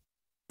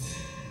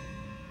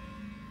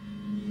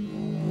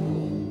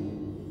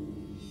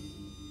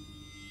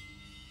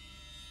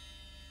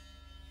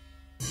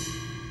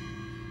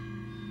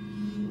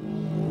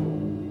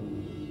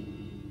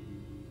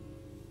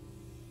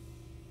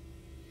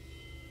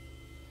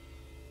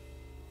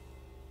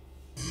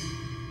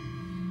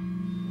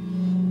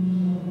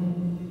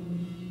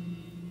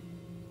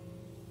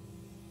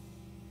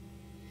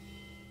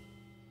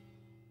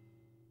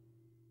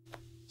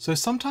 So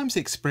sometimes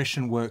the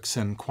expression works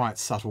in quite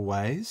subtle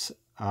ways.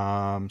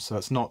 So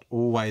it's not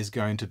always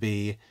going to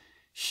be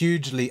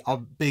hugely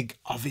big,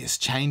 obvious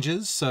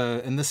changes.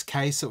 So in this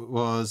case, it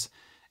was,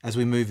 as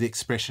we move the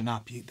expression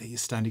up, you're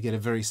starting to get a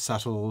very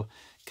subtle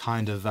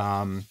kind of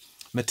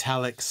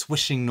metallic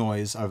swishing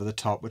noise over the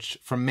top, which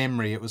from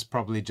memory, it was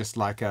probably just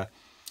like a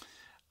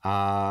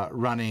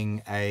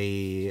running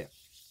a,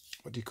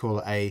 what do you call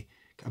it,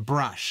 a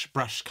brush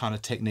kind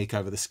of technique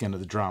over the skin of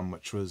the drum,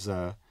 which was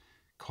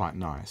quite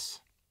nice.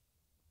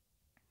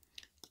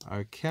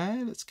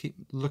 Okay, let's keep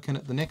looking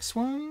at the next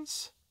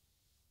ones.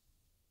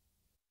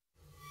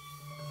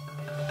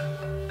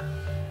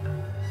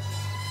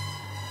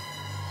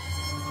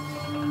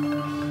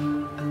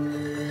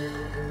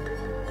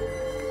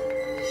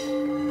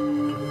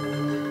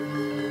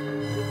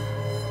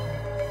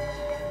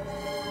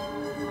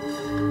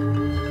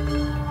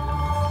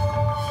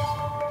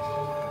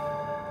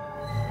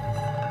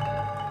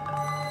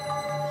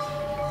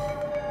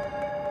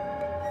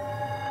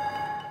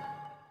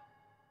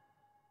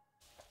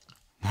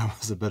 That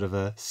was a bit of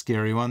a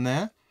scary one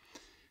there.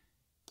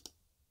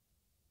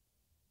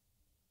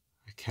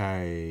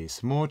 Okay,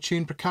 some more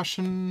tuned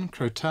percussion,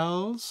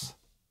 crotales.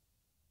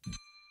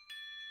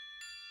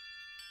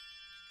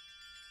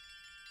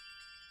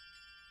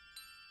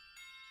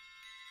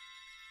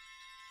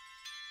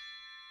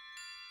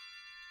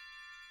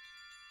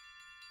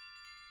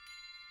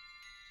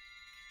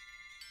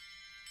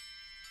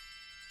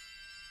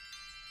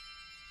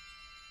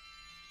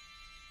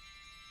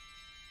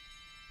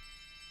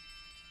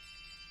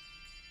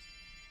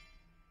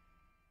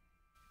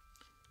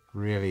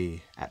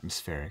 Really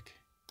atmospheric.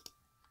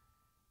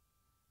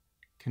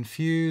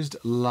 Confused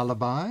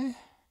lullaby.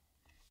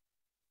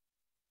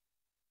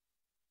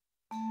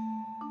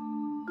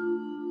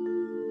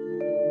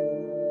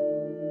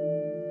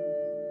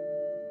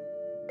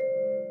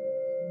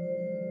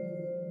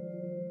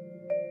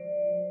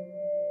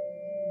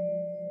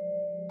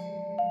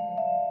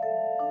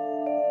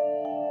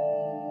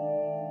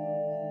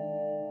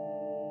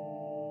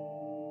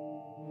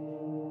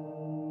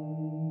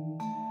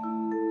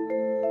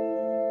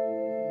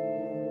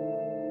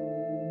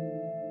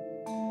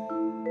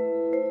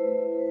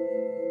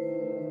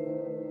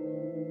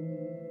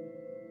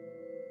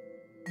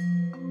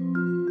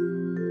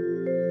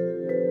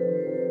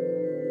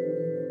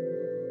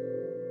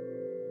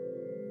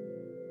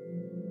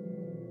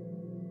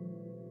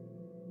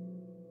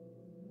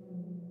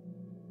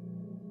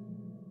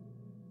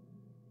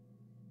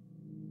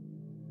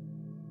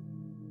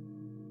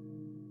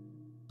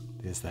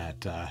 There's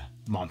that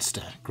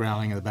monster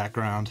growling in the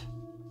background.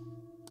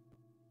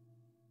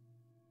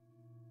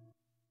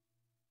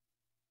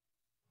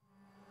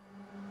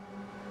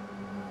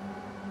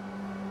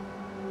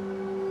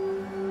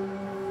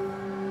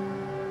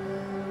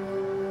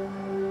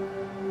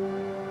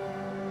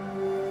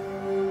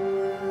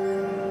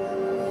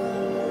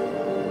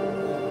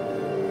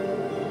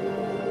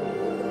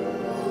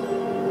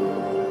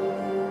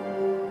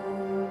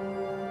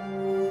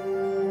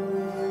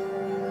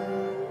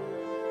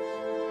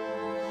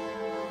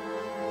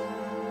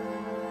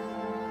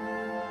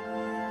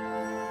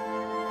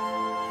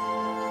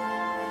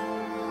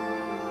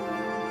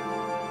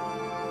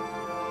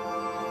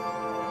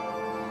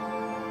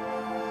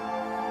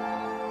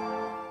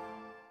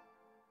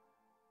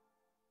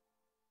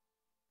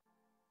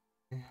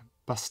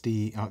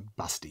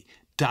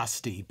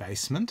 Dusty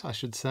basement, I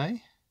should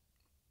say.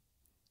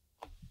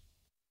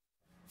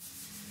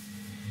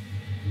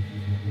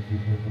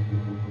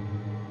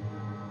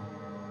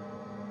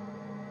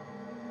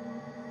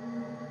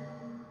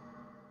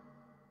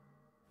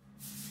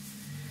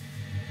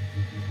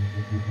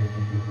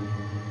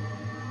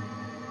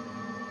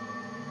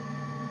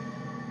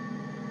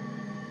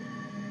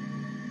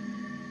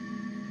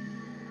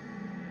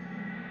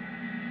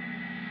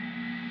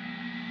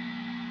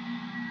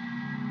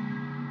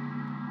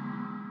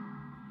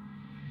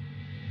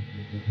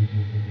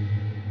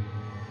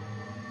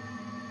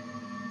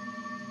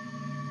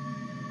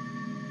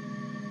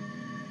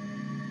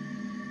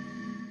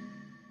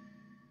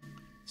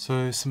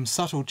 So some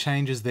subtle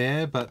changes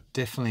there, but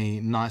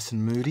definitely nice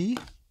and moody.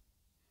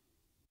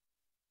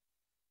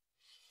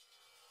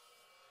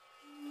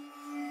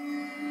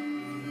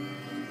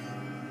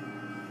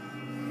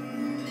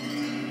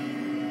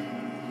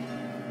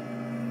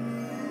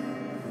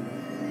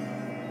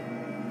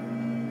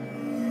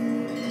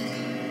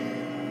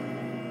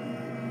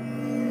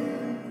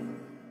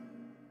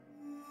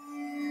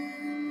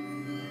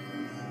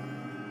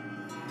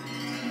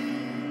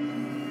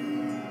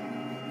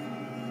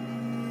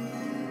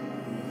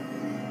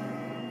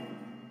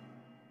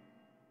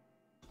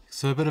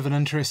 So a bit of an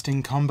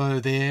interesting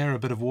combo there, a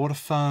bit of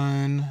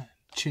waterphone,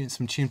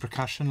 some tuned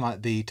percussion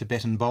like the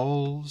Tibetan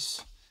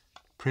bowls,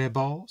 prayer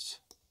bowls.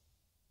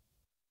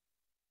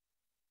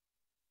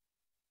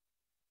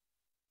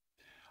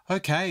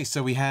 Okay,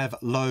 so we have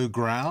low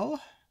growl.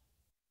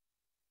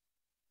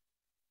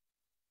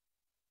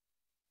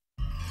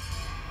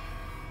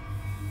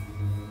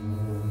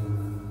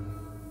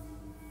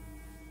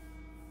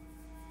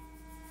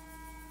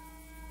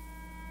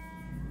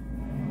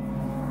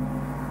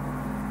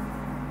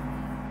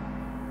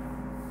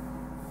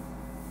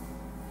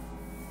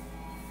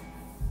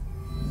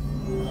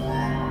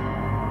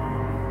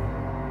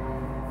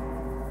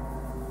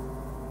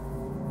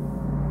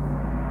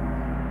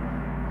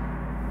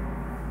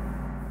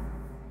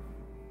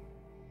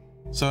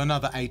 So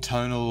another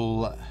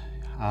atonal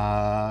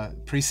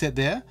preset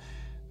there.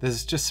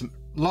 There's just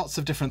lots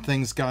of different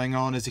things going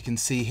on, as you can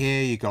see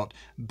here. You've got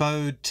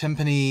bowed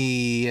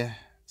timpani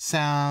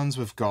sounds,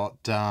 we've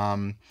got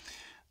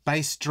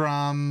bass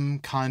drum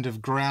kind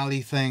of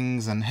growly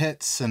things, and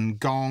hits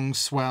and gong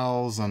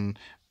swells and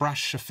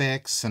brush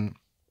effects and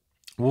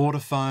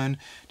waterphone,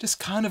 just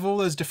kind of all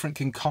those different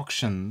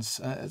concoctions.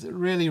 It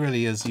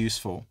really is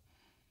useful.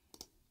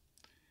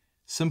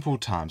 Simple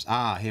times.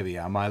 Ah, here we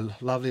are, my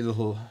lovely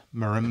little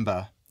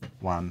marimba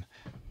one.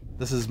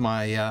 This is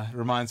my,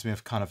 reminds me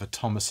of kind of a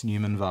Thomas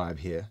Newman vibe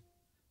here.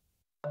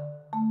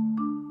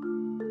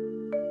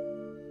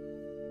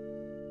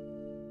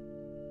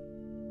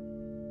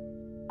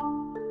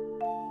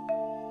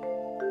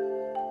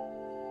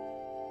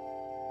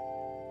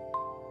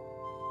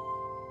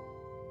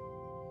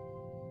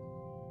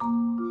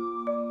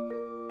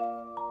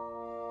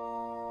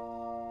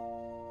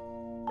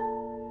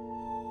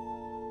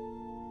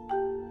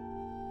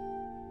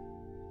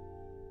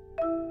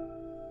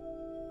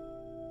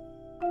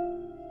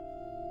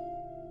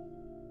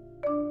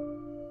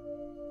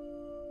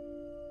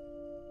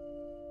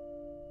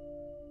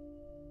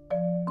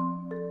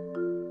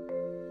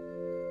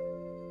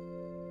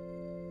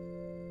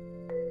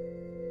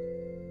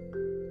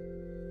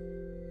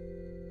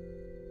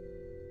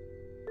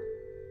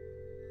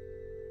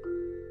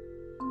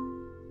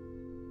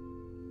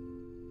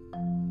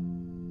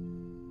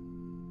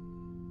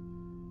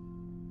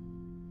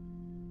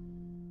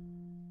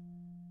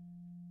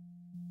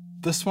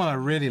 This one I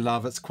really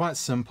love. It's quite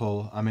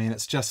simple. I mean,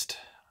 it's just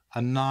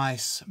a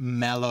nice,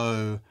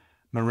 mellow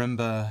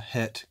marimba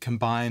hit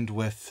combined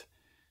with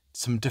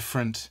some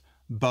different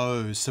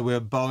bows. So we're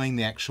bowing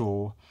the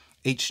actual,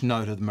 each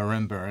note of the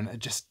marimba, and it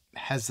just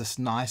has this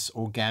nice,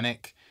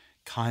 organic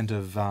kind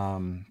of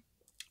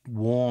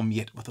warm,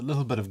 yet with a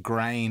little bit of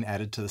grain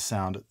added to the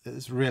sound.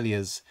 It really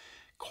is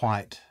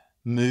quite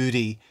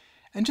moody.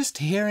 And just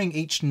hearing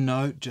each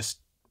note just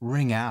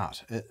ring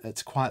out,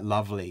 it's quite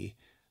lovely.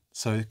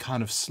 So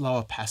kind of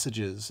slower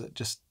passages that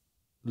just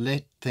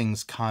let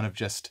things kind of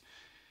just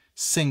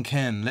sink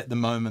in, let the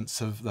moments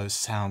of those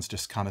sounds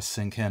just kind of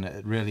sink in.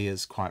 It really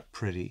is quite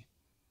pretty.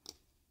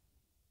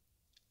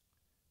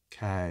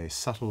 Okay,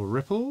 subtle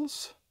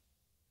ripples.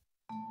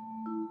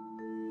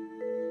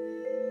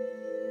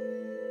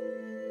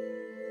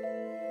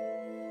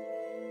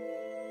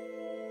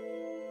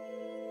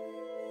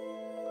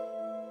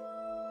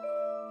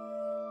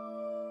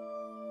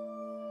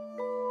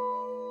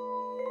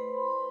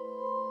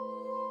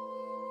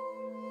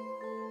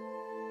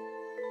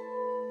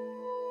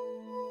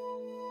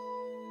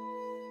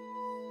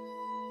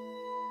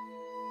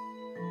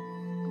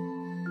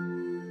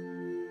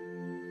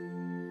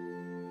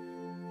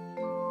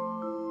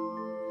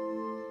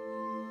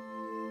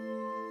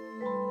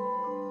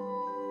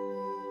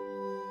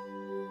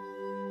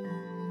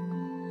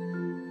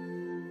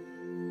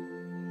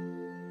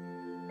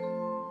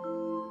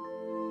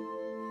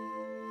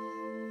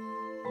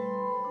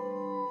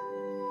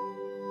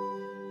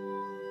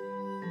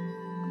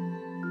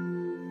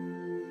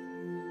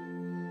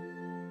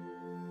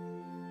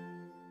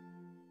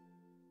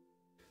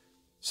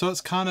 So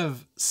it's kind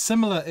of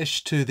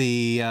similar-ish to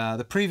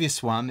the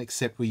previous one,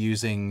 except we're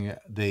using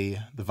the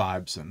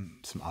vibes and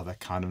some other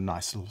kind of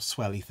nice little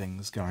swelly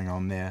things going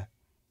on there.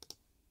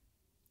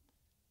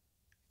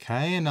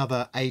 Okay,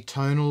 another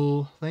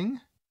atonal thing.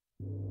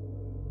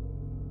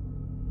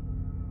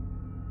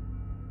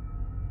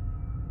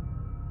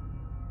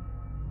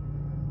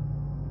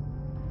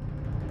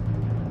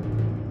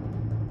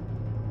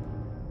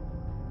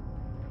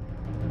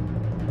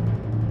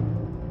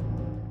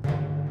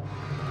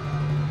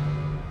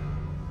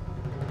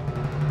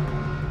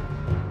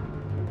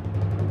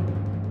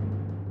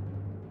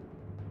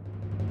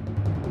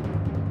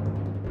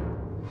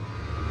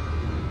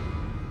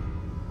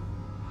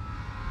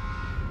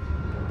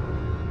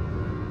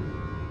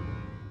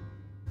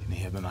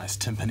 The nice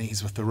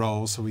timpanis with the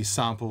rolls. So we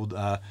sampled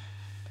the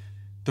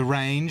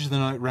range, the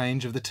note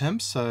range of the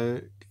timps,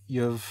 so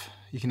you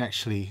can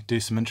actually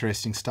do some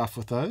interesting stuff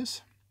with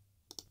those.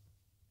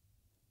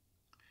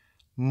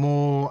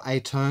 More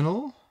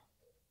atonal.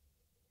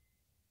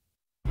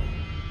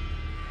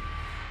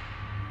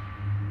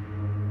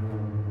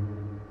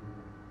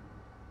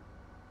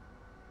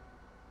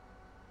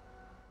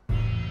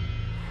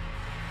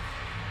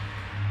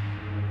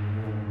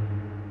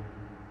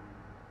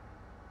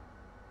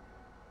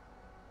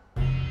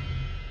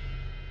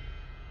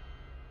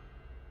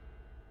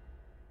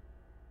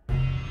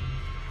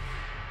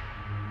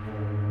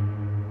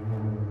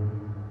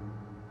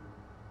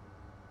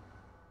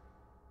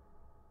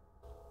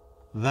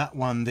 That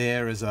one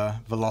there is a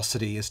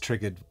velocity, is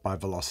triggered by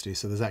velocity,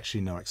 so there's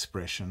actually no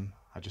expression.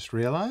 I just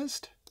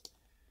realized.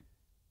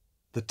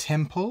 The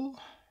temple,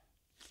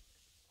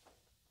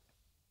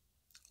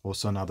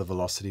 also another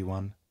velocity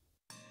one.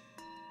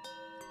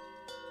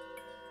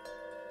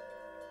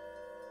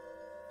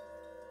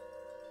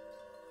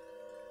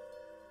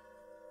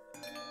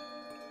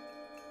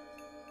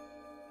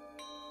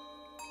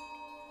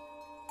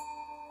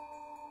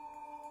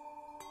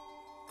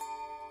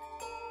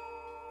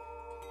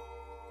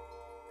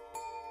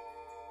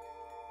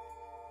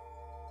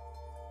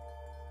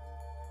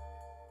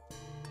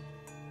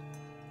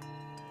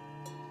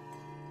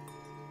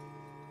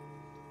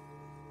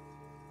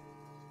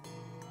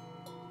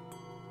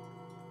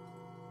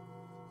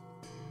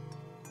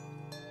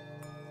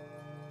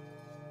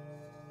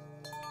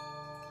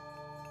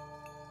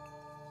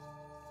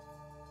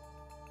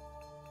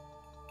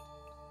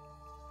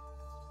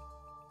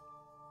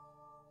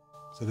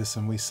 So this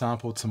one we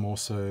sampled some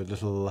also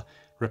little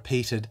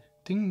repeated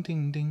ding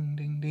ding ding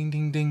ding ding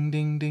ding ding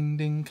ding ding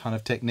ding kind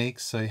of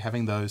techniques. So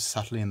having those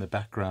subtly in the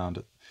background,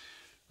 it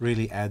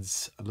really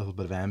adds a little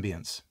bit of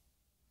ambience.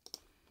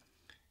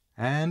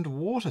 And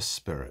water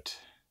spirit.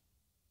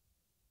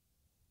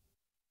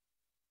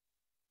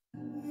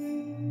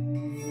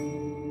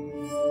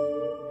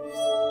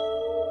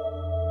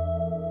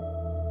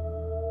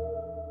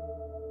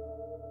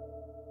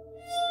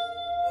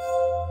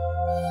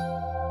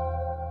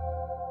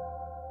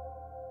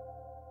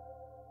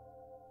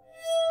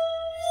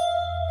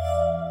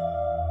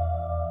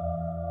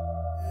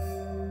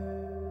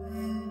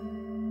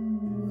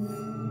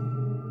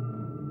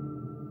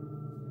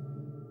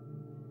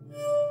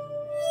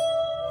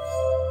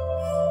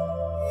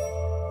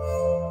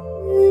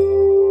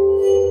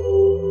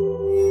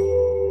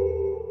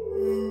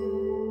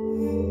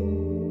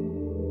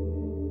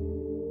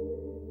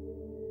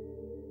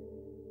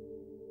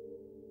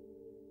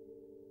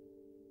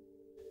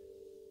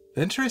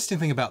 The interesting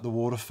thing about the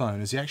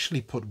waterphone is you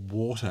actually put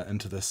water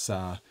into this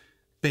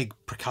big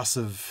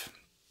percussive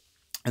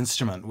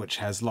instrument, which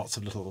has lots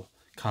of little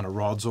kind of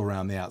rods all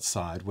around the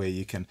outside where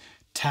you can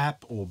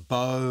tap or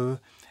bow.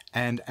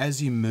 And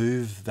as you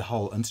move the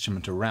whole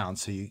instrument around,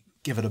 so you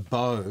give it a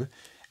bow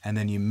and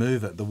then you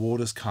move it, the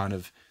water's kind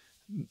of,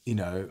 you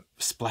know,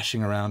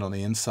 splashing around on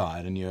the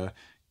inside, and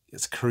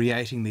it's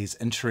creating these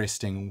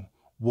interesting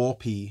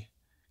warpy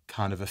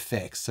kind of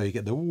effects. So you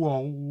get the whoa,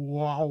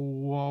 whoa,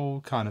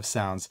 whoa kind of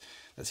sounds.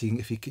 That's, you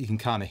can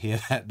kind of hear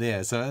that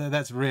there. So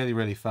that's really,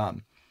 really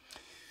fun.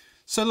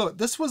 So look,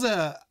 this was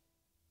a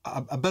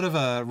bit of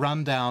a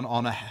rundown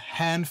on a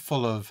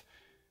handful of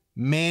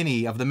the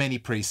many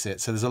presets.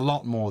 So there's a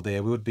lot more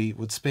there. We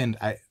would spend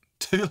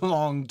too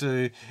long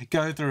to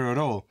go through it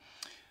all.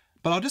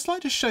 But I'd just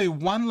like to show you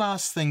one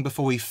last thing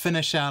before we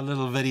finish our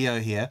little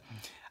video here.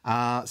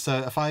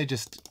 So if I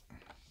just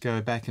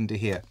go back into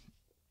here.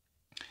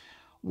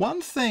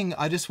 One thing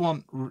I just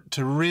want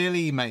to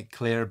really make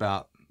clear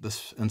about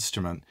this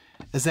instrument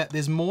is that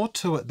there's more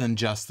to it than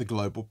just the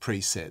global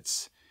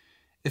presets.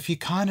 If you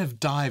kind of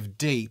dive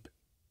deep,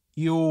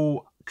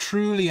 you'll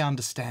truly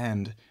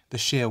understand the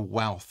sheer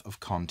wealth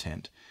of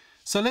content.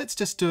 So let's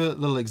just do a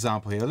little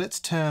example here. Let's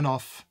turn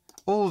off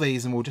all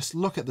these and we'll just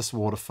look at this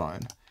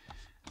waterphone.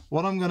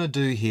 What I'm going to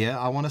do here,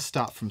 I want to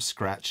start from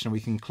scratch, and we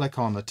can click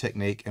on the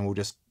technique and we'll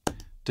just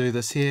do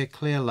this here,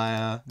 clear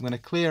layer. I'm going to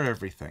clear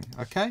everything,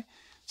 okay?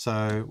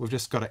 So we've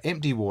just got an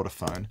empty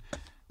waterphone.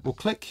 We'll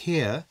click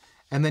here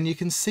and then you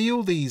can see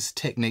all these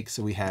techniques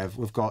that we have.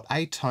 We've got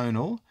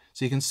atonal,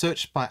 so you can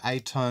search by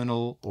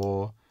atonal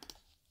or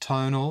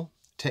tonal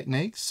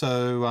techniques.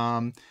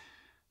 So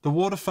the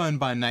waterphone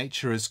by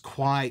nature is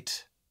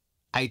quite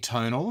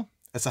atonal.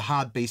 It's a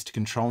hard beast to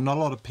control. Not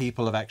a lot of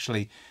people have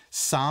actually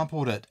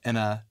sampled it in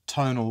a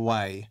tonal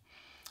way.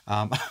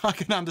 I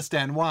can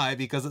understand why,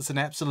 because it's an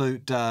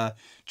absolute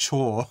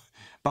chore.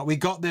 But we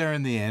got there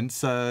in the end,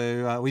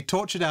 so we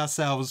tortured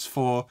ourselves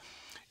for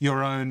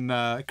your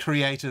own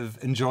creative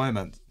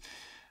enjoyment.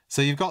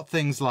 So you've got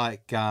things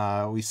like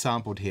we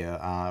sampled here.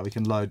 We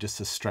can load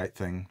just a straight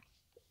thing.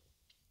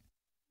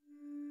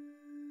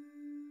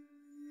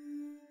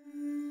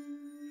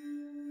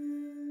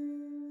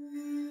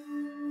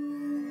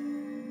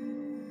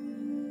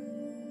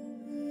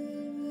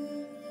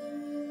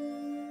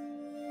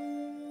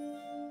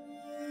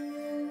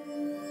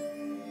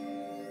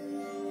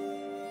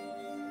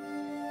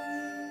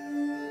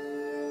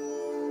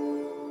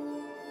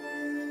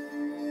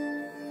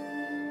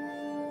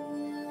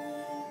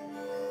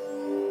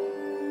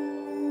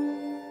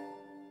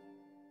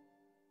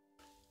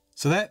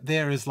 So that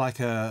there is like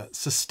a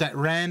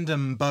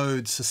random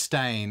bowed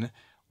sustain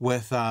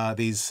with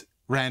these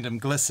random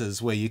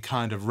glisses where you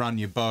kind of run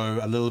your bow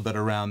a little bit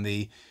around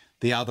the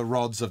other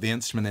rods of the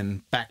instrument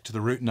and back to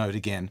the root note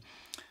again.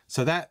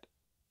 So that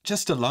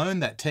just alone,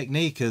 that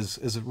technique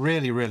is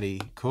really, really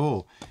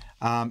cool.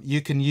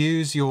 You can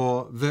use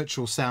your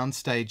virtual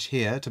soundstage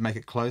here to make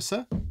it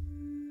closer.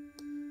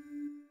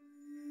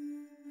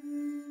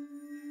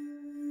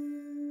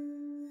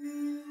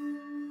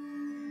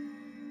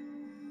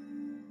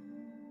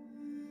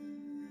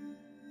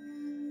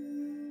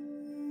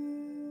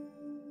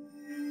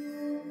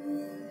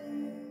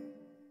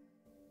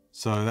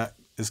 So that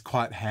is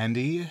quite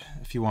handy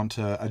if you want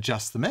to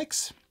adjust the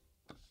mix.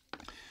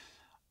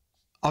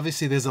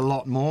 Obviously there's a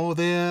lot more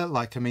there,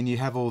 like, I mean, you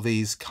have all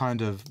these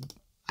kind of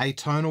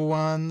atonal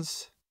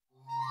ones.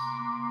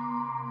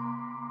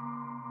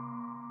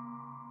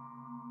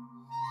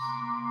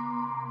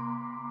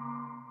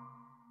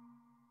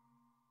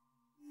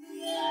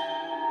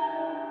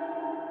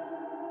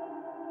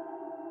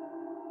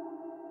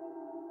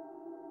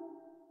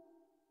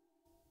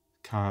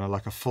 Kind of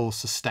like a full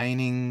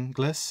sustaining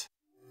gliss.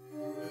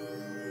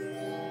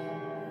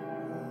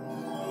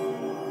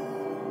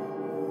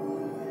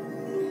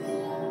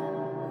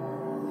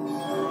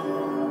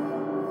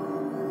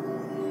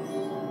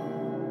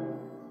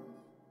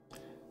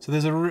 So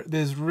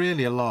there's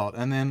really a lot.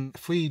 And then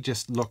if we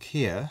just look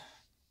here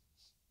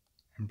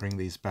and bring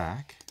these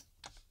back,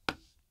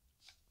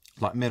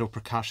 like metal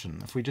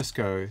percussion, if we just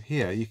go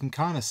here, you can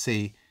kind of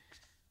see,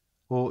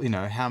 well, you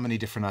know, how many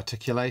different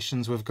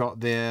articulations we've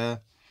got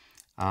there.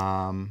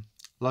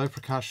 Low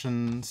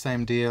percussion,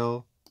 same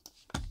deal.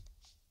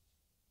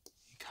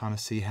 You kind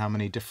of see how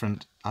many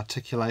different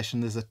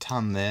articulations. There's a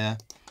ton there.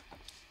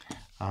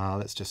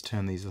 Let's just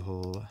turn these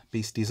little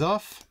beasties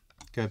off.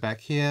 Go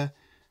back here.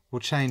 We'll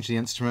change the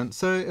instrument.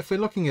 So if we're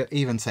looking at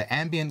even, say,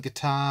 ambient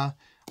guitar,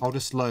 I'll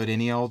just load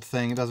any old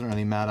thing. It doesn't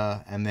really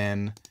matter. And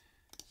then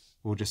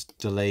we'll just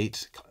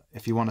delete.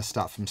 If you want to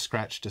start from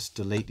scratch, just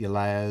delete your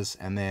layers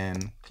and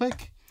then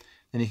click.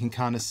 Then you can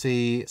kind of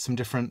see some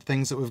different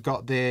things that we've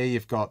got there.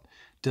 You've got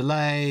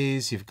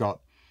delays, you've got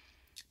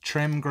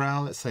trem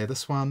growl, let's say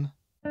this one.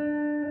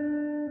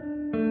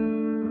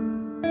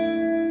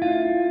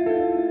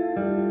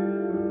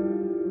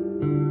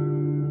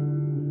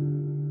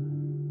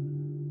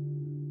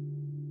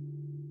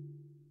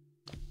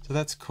 So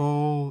that's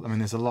cool. I mean,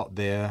 there's a lot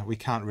there. We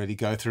can't really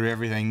go through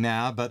everything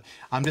now, but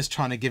I'm just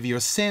trying to give you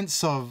a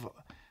sense of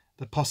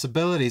the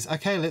possibilities.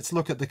 Okay, let's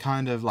look at the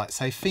kind of, like,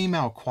 say,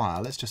 female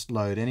choir. Let's just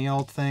load any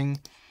old thing.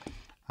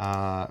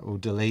 We'll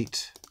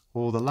delete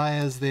all the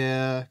layers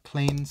there,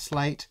 clean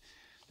slate.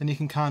 Then you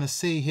can kind of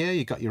see here,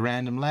 you've got your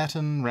random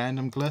Latin,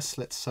 random gliss.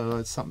 Let's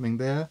load something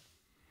there.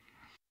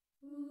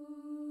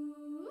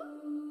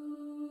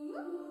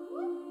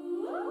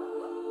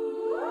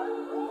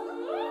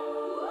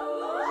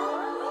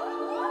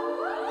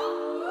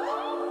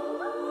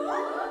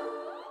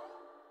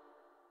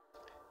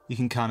 You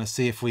can kind of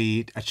see if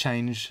we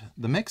change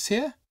the mix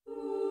here.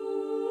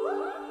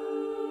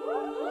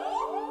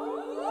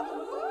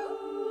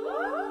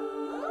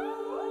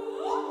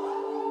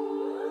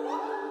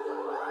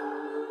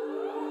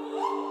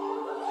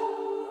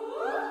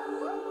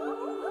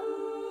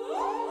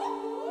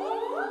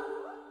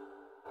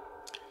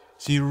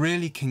 So you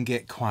really can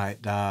get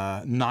quite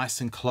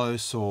nice and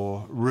close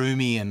or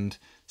roomy and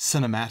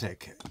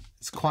cinematic.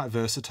 It's quite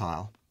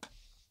versatile.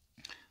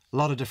 A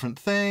lot of different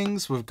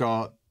things. We've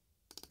got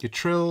your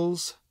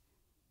trills.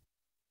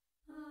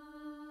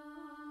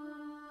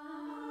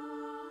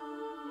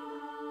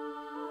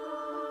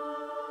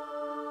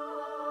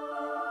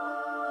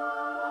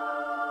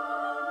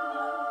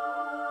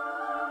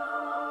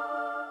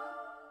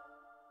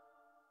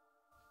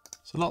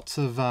 So lots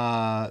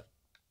of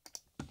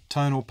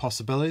tonal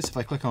possibilities. If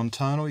I click on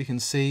tonal, you can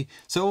see.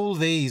 So all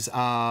these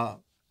are,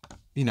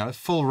 you know,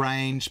 full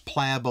range,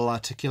 playable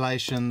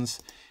articulations.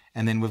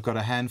 And then we've got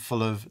a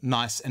handful of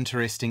nice,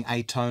 interesting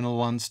atonal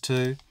ones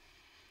too.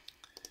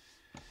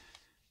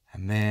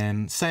 And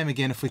then same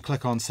again, if we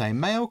click on, say,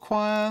 male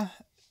choir,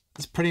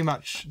 it's pretty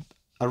much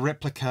a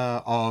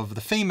replica of the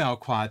female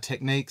choir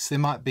techniques. There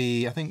might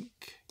be, I think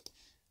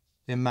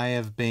there may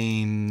have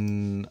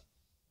been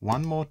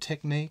one more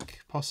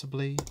technique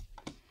possibly.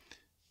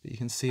 But you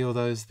can see all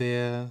those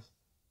there.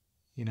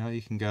 You know,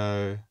 you can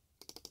go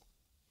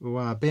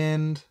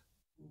bend.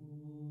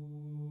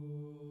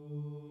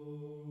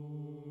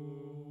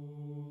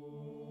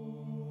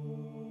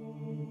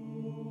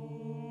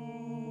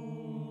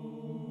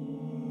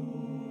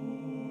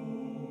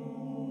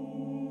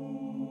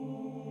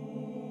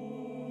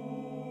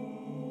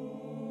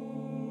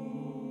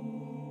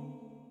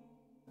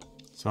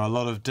 So a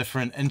lot of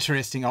different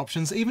interesting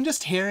options. Even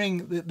just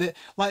hearing the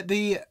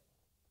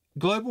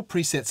global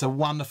presets are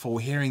wonderful,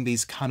 hearing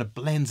these kind of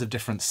blends of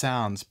different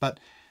sounds, but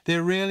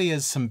there really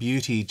is some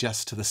beauty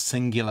just to the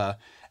singular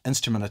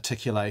instrument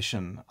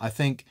articulation. I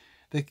think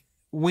that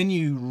when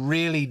you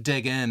really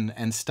dig in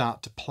and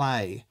start to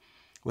play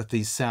with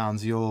these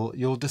sounds,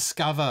 you'll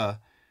discover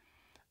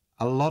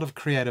a lot of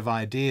creative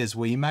ideas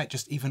where you might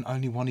just even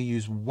only want to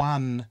use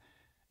one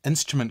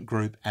instrument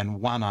group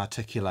and one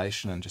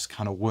articulation and just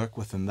kind of work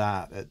within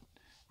that. It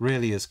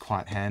really is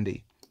quite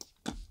handy.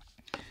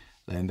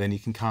 And then you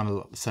can kind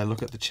of say,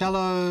 look at the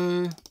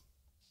cello,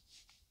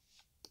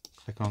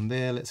 click on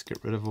there, let's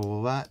get rid of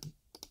all that.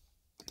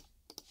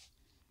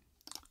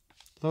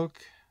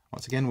 Look,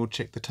 once again, we'll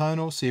check the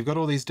tonal. So you've got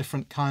all these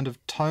different kind of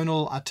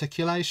tonal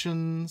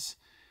articulations,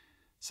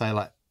 say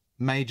like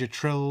major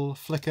trill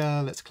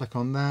flicker, let's click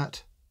on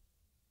that.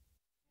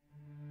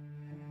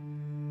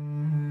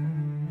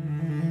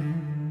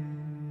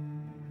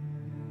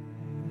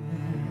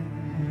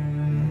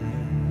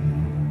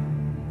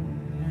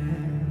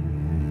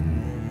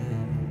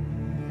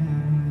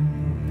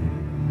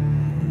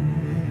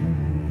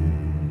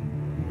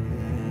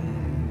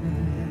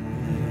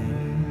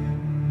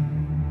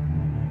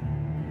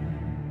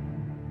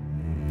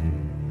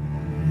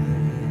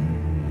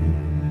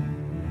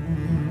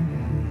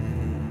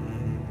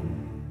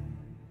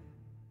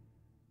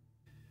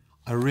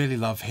 I really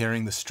love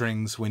hearing the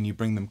strings when you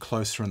bring them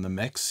closer in the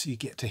mix. You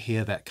get to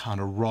hear that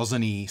kind of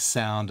rosiny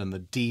sound and the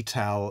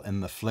detail in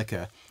the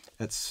flicker.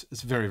 It's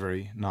very,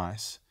 very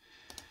nice.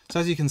 So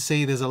as you can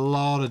see, there's a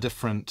lot of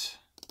different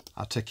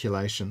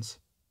articulations.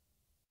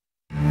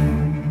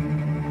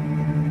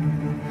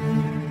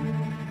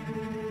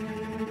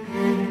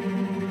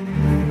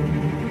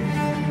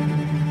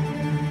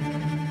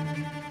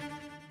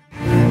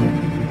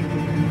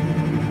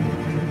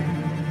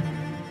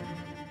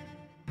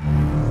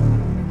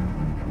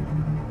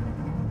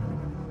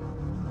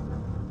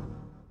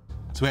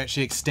 So we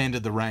actually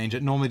extended the range.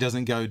 It normally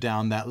doesn't go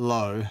down that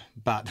low,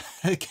 but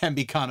it can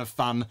be kind of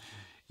fun,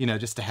 you know,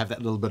 just to have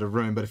that little bit of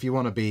room. But if you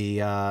want to be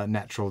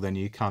natural, then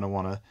you kind of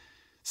want to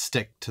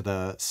stick to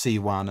the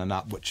C1 and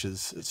up, which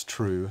is its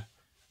true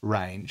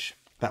range.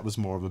 That was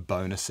more of a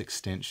bonus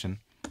extension.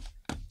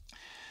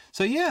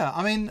 So yeah,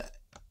 I mean,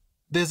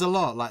 there's a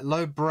lot, like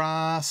low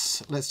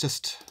brass. Let's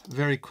just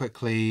very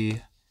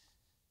quickly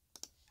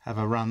have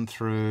a run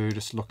through,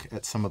 just look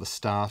at some of the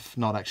stuff,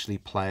 not actually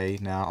play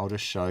now, I'll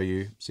just show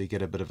you so you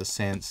get a bit of a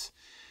sense.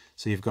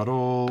 So you've got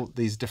all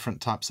these different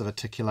types of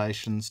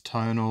articulations,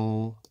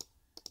 tonal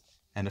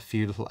and a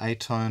few little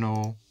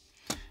atonal,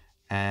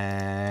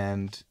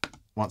 and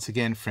once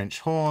again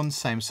French horns,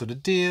 same sort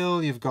of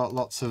deal. You've got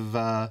lots of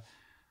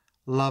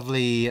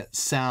lovely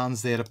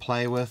sounds there to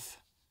play with.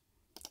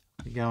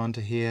 You go into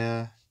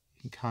here,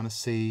 you can kind of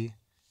see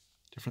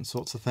different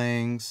sorts of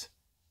things.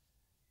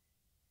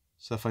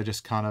 So if I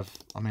just kind of,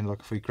 I mean,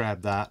 look, if we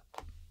grab that,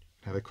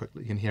 have a quick,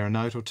 you can hear a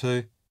note or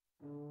two.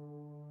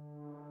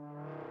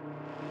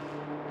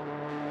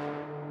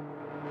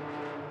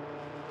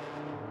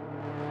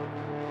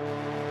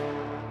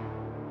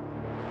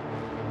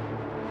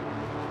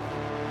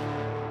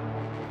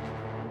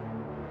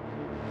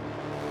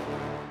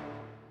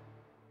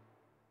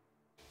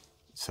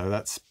 So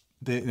that's,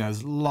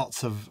 there's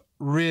lots of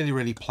really,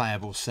 really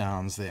playable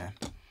sounds there.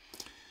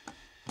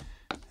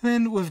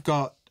 Then we've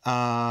got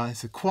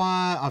it's a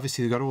choir,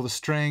 obviously we've got all the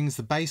strings,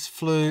 the bass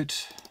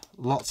flute,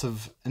 lots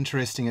of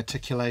interesting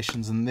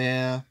articulations in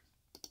there.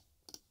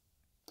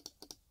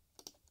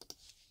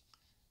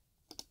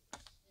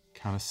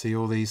 Kind of see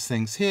all these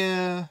things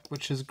here,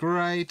 which is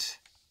great.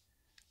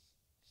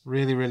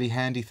 Really, really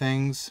handy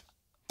things.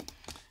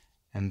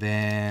 And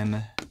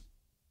then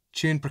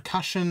tuned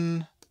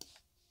percussion.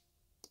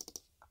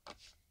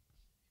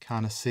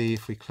 Kind of see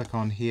if we click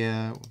on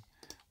here,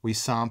 we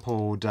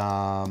sampled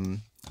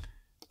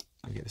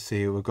you get to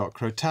see we've got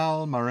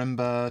crotal,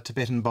 marimba,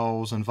 Tibetan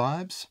bowls and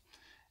vibes,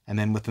 and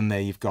then within there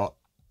you've got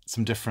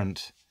some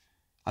different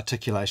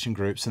articulation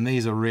groups, and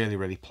these are really,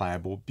 really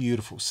playable,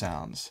 beautiful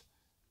sounds.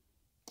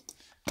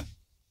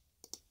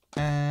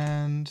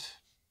 And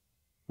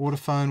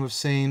waterphone we've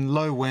seen,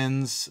 low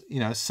winds,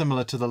 you know,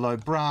 similar to the low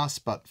brass,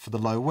 but for the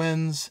low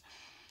winds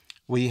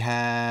we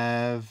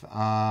have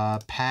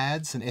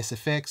pads and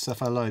SFX. So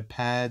if I load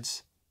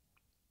pads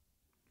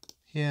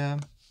here,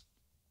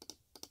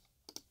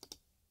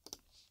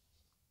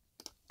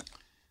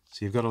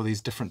 so you've got all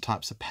these different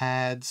types of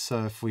pads.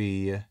 So if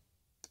we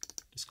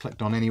just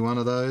clicked on any one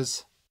of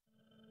those,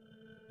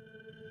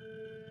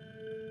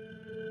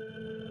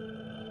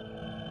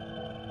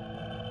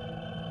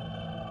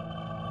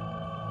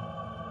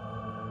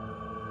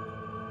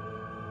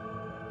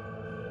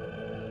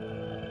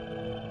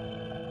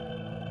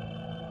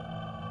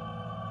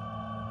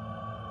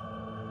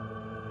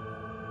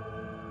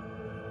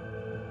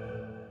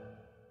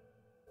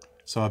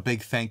 so a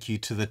big thank you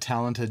to the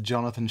talented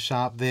Jonathan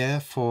Sharp there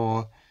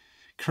for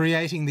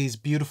creating these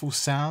beautiful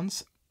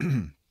sounds.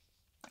 And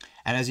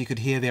as you could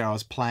hear there, I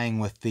was playing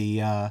with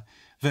the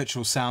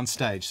virtual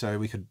soundstage, so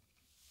we could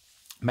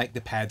make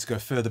the pads go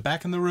further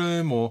back in the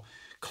room or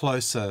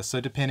closer, so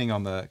depending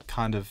on the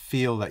kind of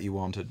feel that you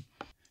wanted.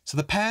 So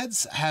the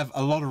pads have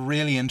a lot of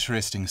really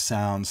interesting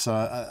sounds, so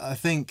I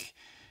think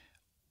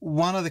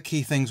one of the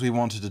key things we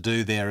wanted to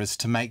do there is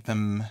to make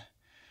them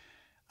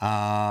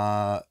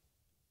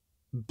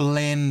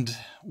blend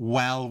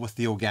well with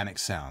the organic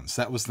sounds.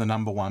 That was the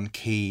number one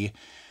key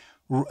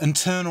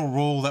internal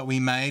rule that we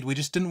made. We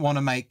just didn't want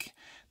to make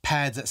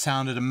pads that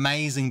sounded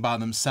amazing by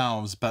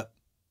themselves but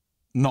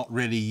not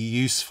really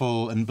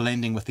useful in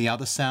blending with the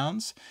other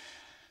sounds.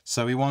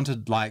 So we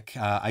wanted, like,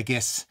 I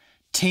guess,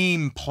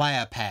 team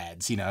player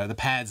pads, you know, the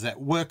pads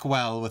that work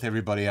well with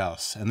everybody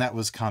else. And that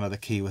was kind of the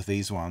key with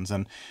these ones.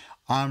 And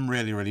I'm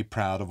really, really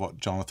proud of what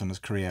Jonathan has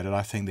created.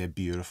 I think they're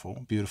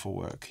beautiful, beautiful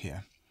work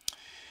here.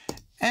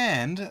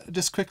 And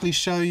just quickly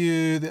show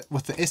you that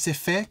with the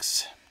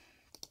SFX,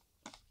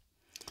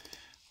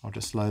 I'll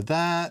just load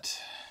that,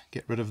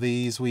 get rid of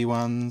these wee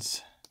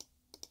ones.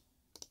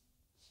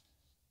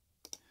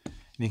 And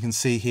you can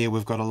see here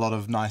we've got a lot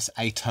of nice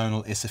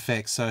atonal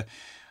SFX. So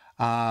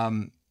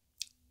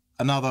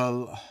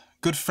another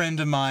good friend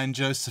of mine,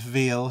 Joseph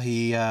Veal,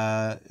 he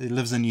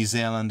lives in New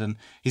Zealand and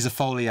he's a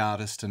Foley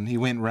artist, and he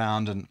went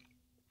round and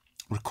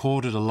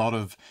recorded a lot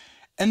of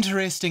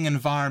interesting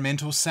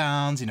environmental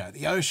sounds, you know,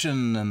 the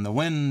ocean and the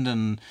wind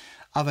and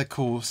other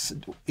cool,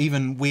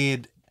 even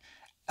weird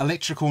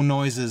electrical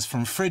noises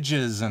from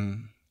fridges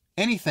and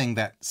anything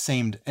that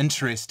seemed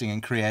interesting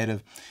and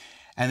creative.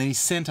 And then he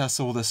sent us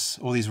all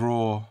these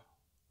raw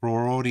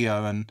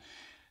audio, and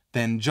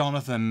then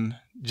Jonathan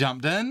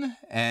jumped in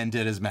and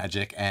did his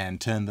magic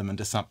and turned them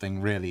into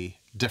something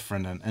really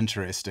different and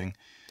interesting.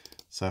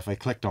 So if I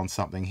clicked on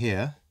something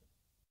here,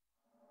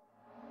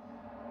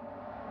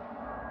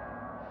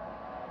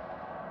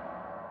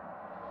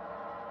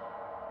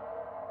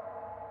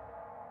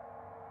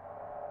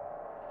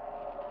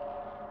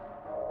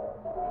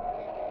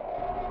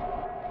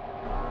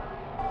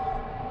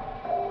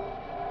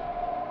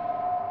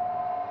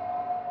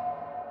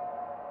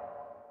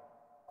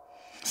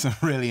 some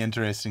really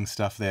interesting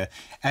stuff there.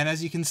 And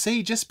as you can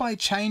see, just by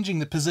changing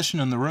the position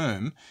in the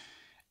room,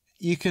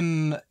 you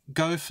can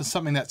go for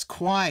something that's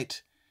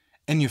quite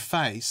in your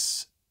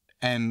face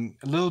and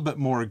a little bit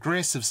more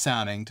aggressive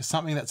sounding to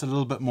something that's a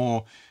little bit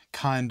more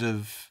kind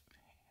of,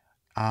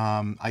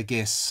 I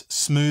guess,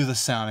 smoother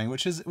sounding,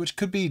 which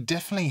could be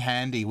definitely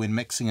handy when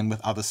mixing in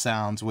with other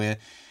sounds, where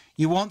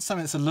you want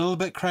something that's a little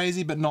bit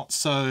crazy but not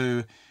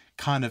so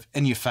kind of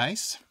in your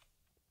face.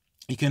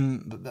 You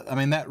can, I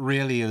mean, that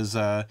really is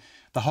the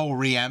whole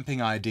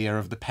reamping idea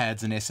of the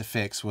pads and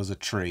SFX was a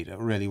treat. It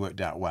really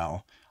worked out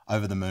well.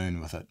 Over the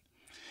moon with it.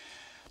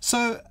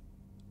 So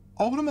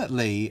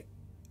ultimately,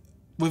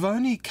 we've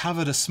only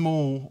covered a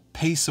small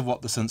piece of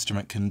what this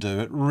instrument can do.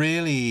 It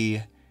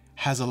really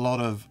has a lot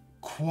of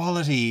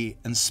quality,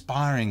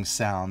 inspiring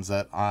sounds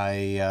that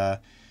I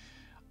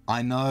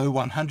know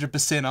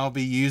 100% I'll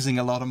be using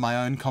a lot of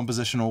my own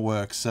compositional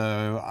work.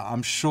 So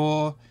I'm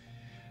sure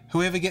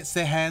whoever gets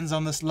their hands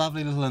on this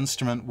lovely little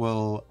instrument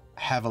will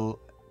have a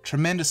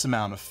tremendous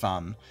amount of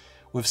fun.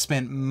 We've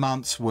spent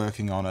months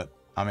working on it.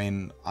 I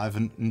mean, I've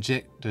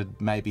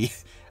injected maybe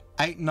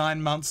 8-9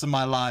 months of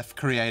my life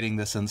creating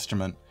this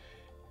instrument,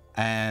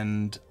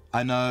 and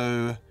I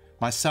know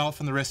myself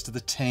and the rest of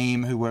the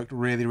team who worked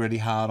really, really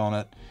hard on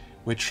it,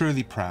 we're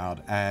truly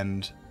proud,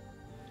 and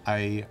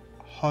I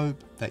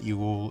hope that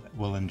you all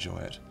will enjoy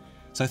it.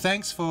 So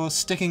thanks for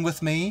sticking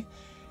with me,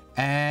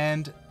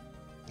 and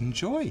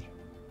enjoy.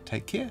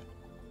 Take care.